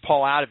take Chris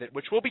Paul out of it,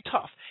 which will be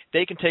tough. If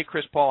they can take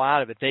Chris Paul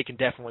out of it, they can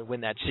definitely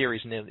win that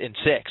series in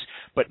 6.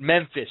 But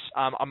Memphis,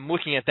 I'm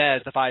looking at that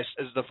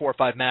as the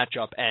 4-5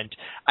 matchup, and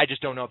I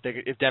just don't know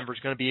if Denver's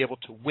going to be able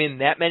to win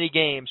that many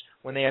games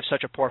when they have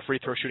such a poor free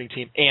throw shooting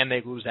team and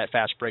they lose that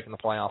fast break in the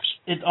playoffs.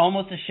 It's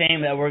almost a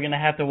shame that we're going to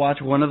have to watch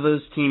one of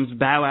those teams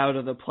bow out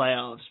of the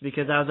playoffs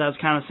because, as I was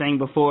kind of saying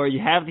before, you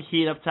have the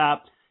Heat up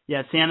top, you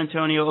have San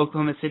Antonio,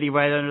 Oklahoma City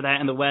right under that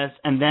in the West,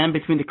 and then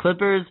between the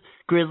Clippers,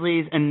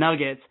 Grizzlies, and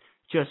Nuggets,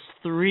 just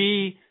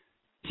 3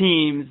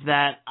 teams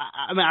that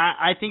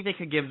I think they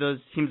could give those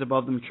teams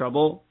above them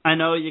trouble. I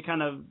know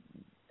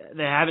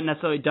they haven't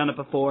necessarily done it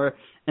before,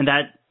 and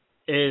that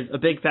is a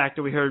big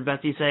factor. We heard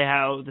Betsy say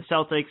how the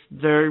Celtics,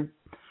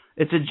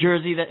 it's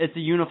a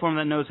uniform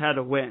that knows how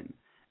to win.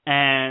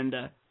 And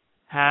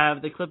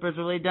have the Clippers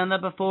really done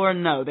that before?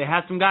 No. They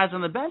have some guys on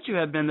the bench who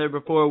have been there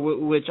before,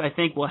 which I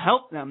think will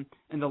help them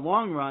in the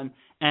long run.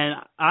 And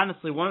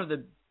honestly, one of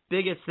the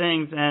biggest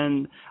things,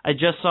 and I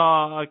just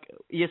saw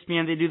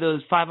ESPN, they do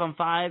those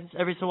 5-on-5s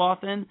every so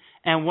often,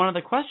 and one of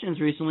the questions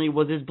recently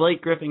was, is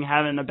Blake Griffin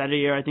having a better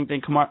year, I think,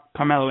 than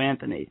Carmelo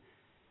Anthony?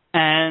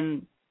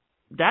 And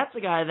that's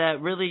a guy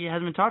that really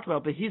hasn't been talked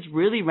about, but he's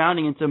really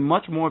rounding into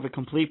much more of a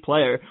complete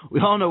player.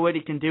 We all know what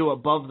he can do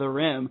above the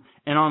rim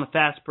and on the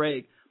fast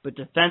break, but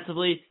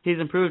defensively, he's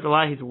improved a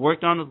lot. He's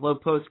worked on his low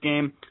post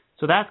game.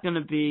 So that's going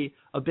to be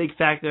a big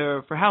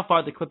factor for how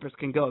far the Clippers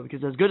can go,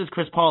 because as good as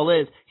Chris Paul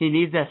is, he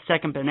needs that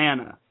second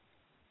banana.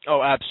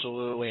 Oh,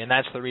 absolutely, and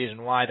that's the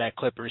reason why that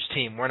Clippers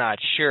team, we're not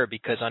sure,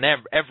 because on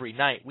every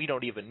night we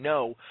don't even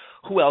know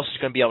who else is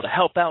going to be able to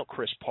help out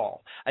Chris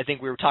Paul. I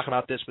think we were talking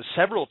about this with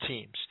several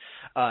teams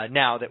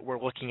now that we're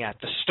looking at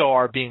the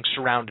star being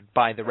surrounded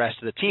by the rest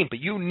of the team, but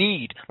you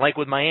need, like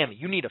with Miami,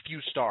 you need a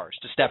few stars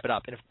to step it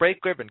up, and if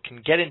Blake Griffin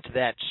can get into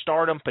that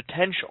stardom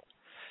potential,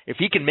 if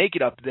he can make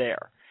it up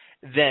there,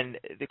 then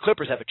the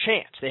Clippers have a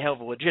chance. They have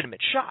a legitimate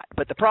shot.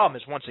 But the problem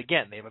is, once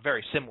again, they have a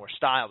very similar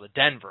style to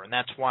Denver, and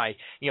that's why,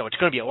 it's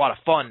going to be a lot of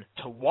fun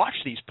to watch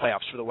these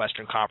playoffs for the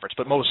Western Conference.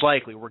 But most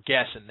likely, we're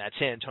guessing that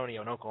San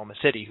Antonio and Oklahoma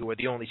City, who are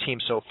the only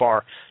teams so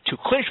far to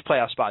clinch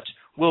playoff spots,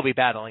 will be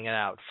battling it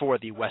out for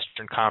the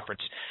Western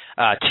Conference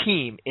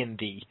team in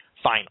the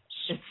finals.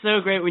 It's so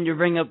great when you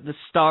bring up the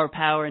star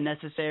power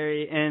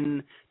necessary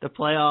in the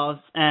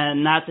playoffs,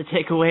 and not to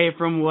take away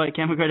from what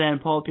Kevin Garnett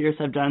and Paul Pierce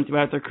have done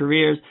throughout their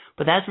careers,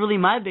 but that's really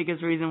my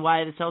biggest reason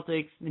why the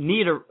Celtics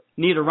need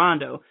a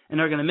Rondo and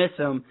are going to miss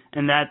him,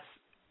 and that's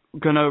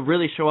going to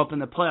really show up in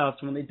the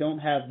playoffs when they don't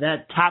have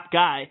that top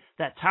guy,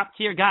 that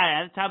top-tier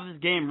guy at the top of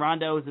his game.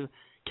 Rondo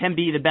can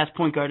be the best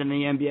point guard in the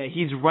NBA.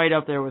 He's right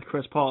up there with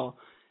Chris Paul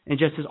in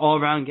just his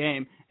all-around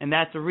game. And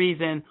that's the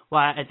reason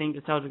why I think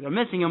the Celtics are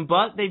missing him.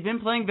 But they've been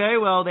playing very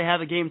well. They have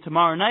a game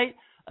tomorrow night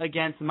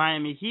against the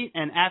Miami Heat.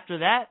 And after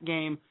that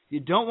game, you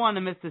don't want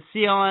to miss the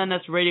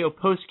CLNS Radio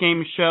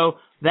post-game show.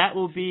 That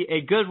will be a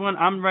good one.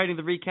 I'm writing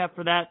the recap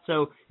for that.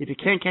 So if you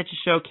can't catch a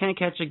show, can't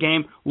catch a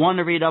game, want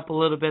to read up a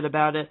little bit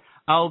about it,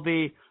 I'll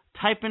be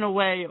typing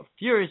away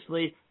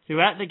furiously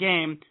throughout the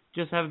game.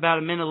 Just have about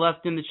a minute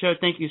left in the show.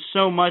 Thank you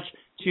so much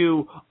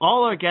to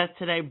all our guests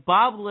today.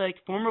 Bob Lick,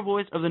 former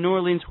voice of the New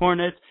Orleans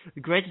Hornets.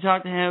 Great to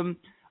talk to him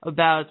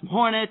about some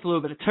Hornets, a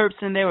little bit of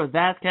Terps in there with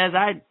Vasquez.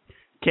 I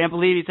can't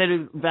believe he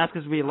said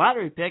Vasquez would be a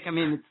lottery pick. I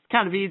mean, it's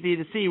kind of easy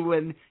to see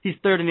when he's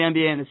third in the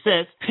NBA in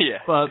assists. Yeah.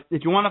 But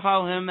if you want to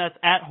follow him, that's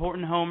at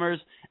Horton Homers.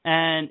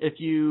 And if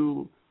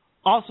you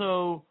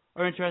also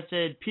are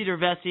interested, Peter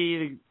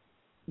Vesey,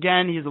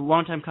 again, he's a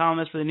longtime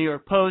columnist for the New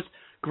York Post.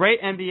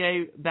 Great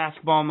NBA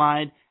basketball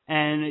mind.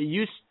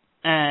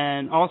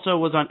 And also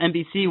was on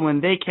NBC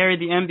when they carried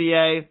the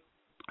NBA.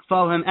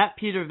 Follow him at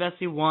Peter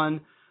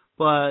Vesey1.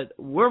 But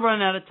we're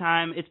running out of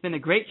time. It's been a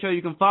great show.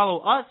 You can follow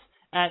us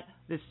at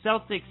the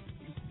Celtics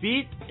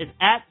Beat. It's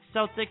at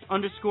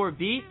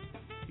Celtics_beat.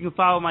 You can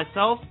follow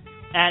myself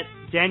at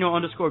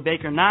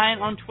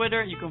Daniel_Baker9 on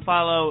Twitter. You can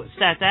follow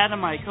Stats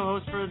Adam, my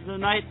co-host for the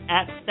night,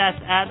 at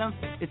Stats Adam.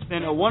 It's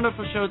been a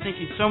wonderful show. Thank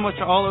you so much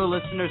to all our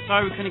listeners.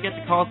 Sorry we couldn't get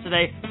the calls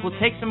today. We'll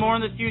take some more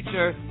in the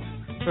future.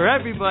 For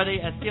everybody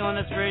at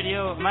CLNS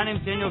Radio, my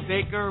name's Daniel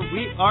Baker.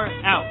 We are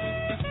out.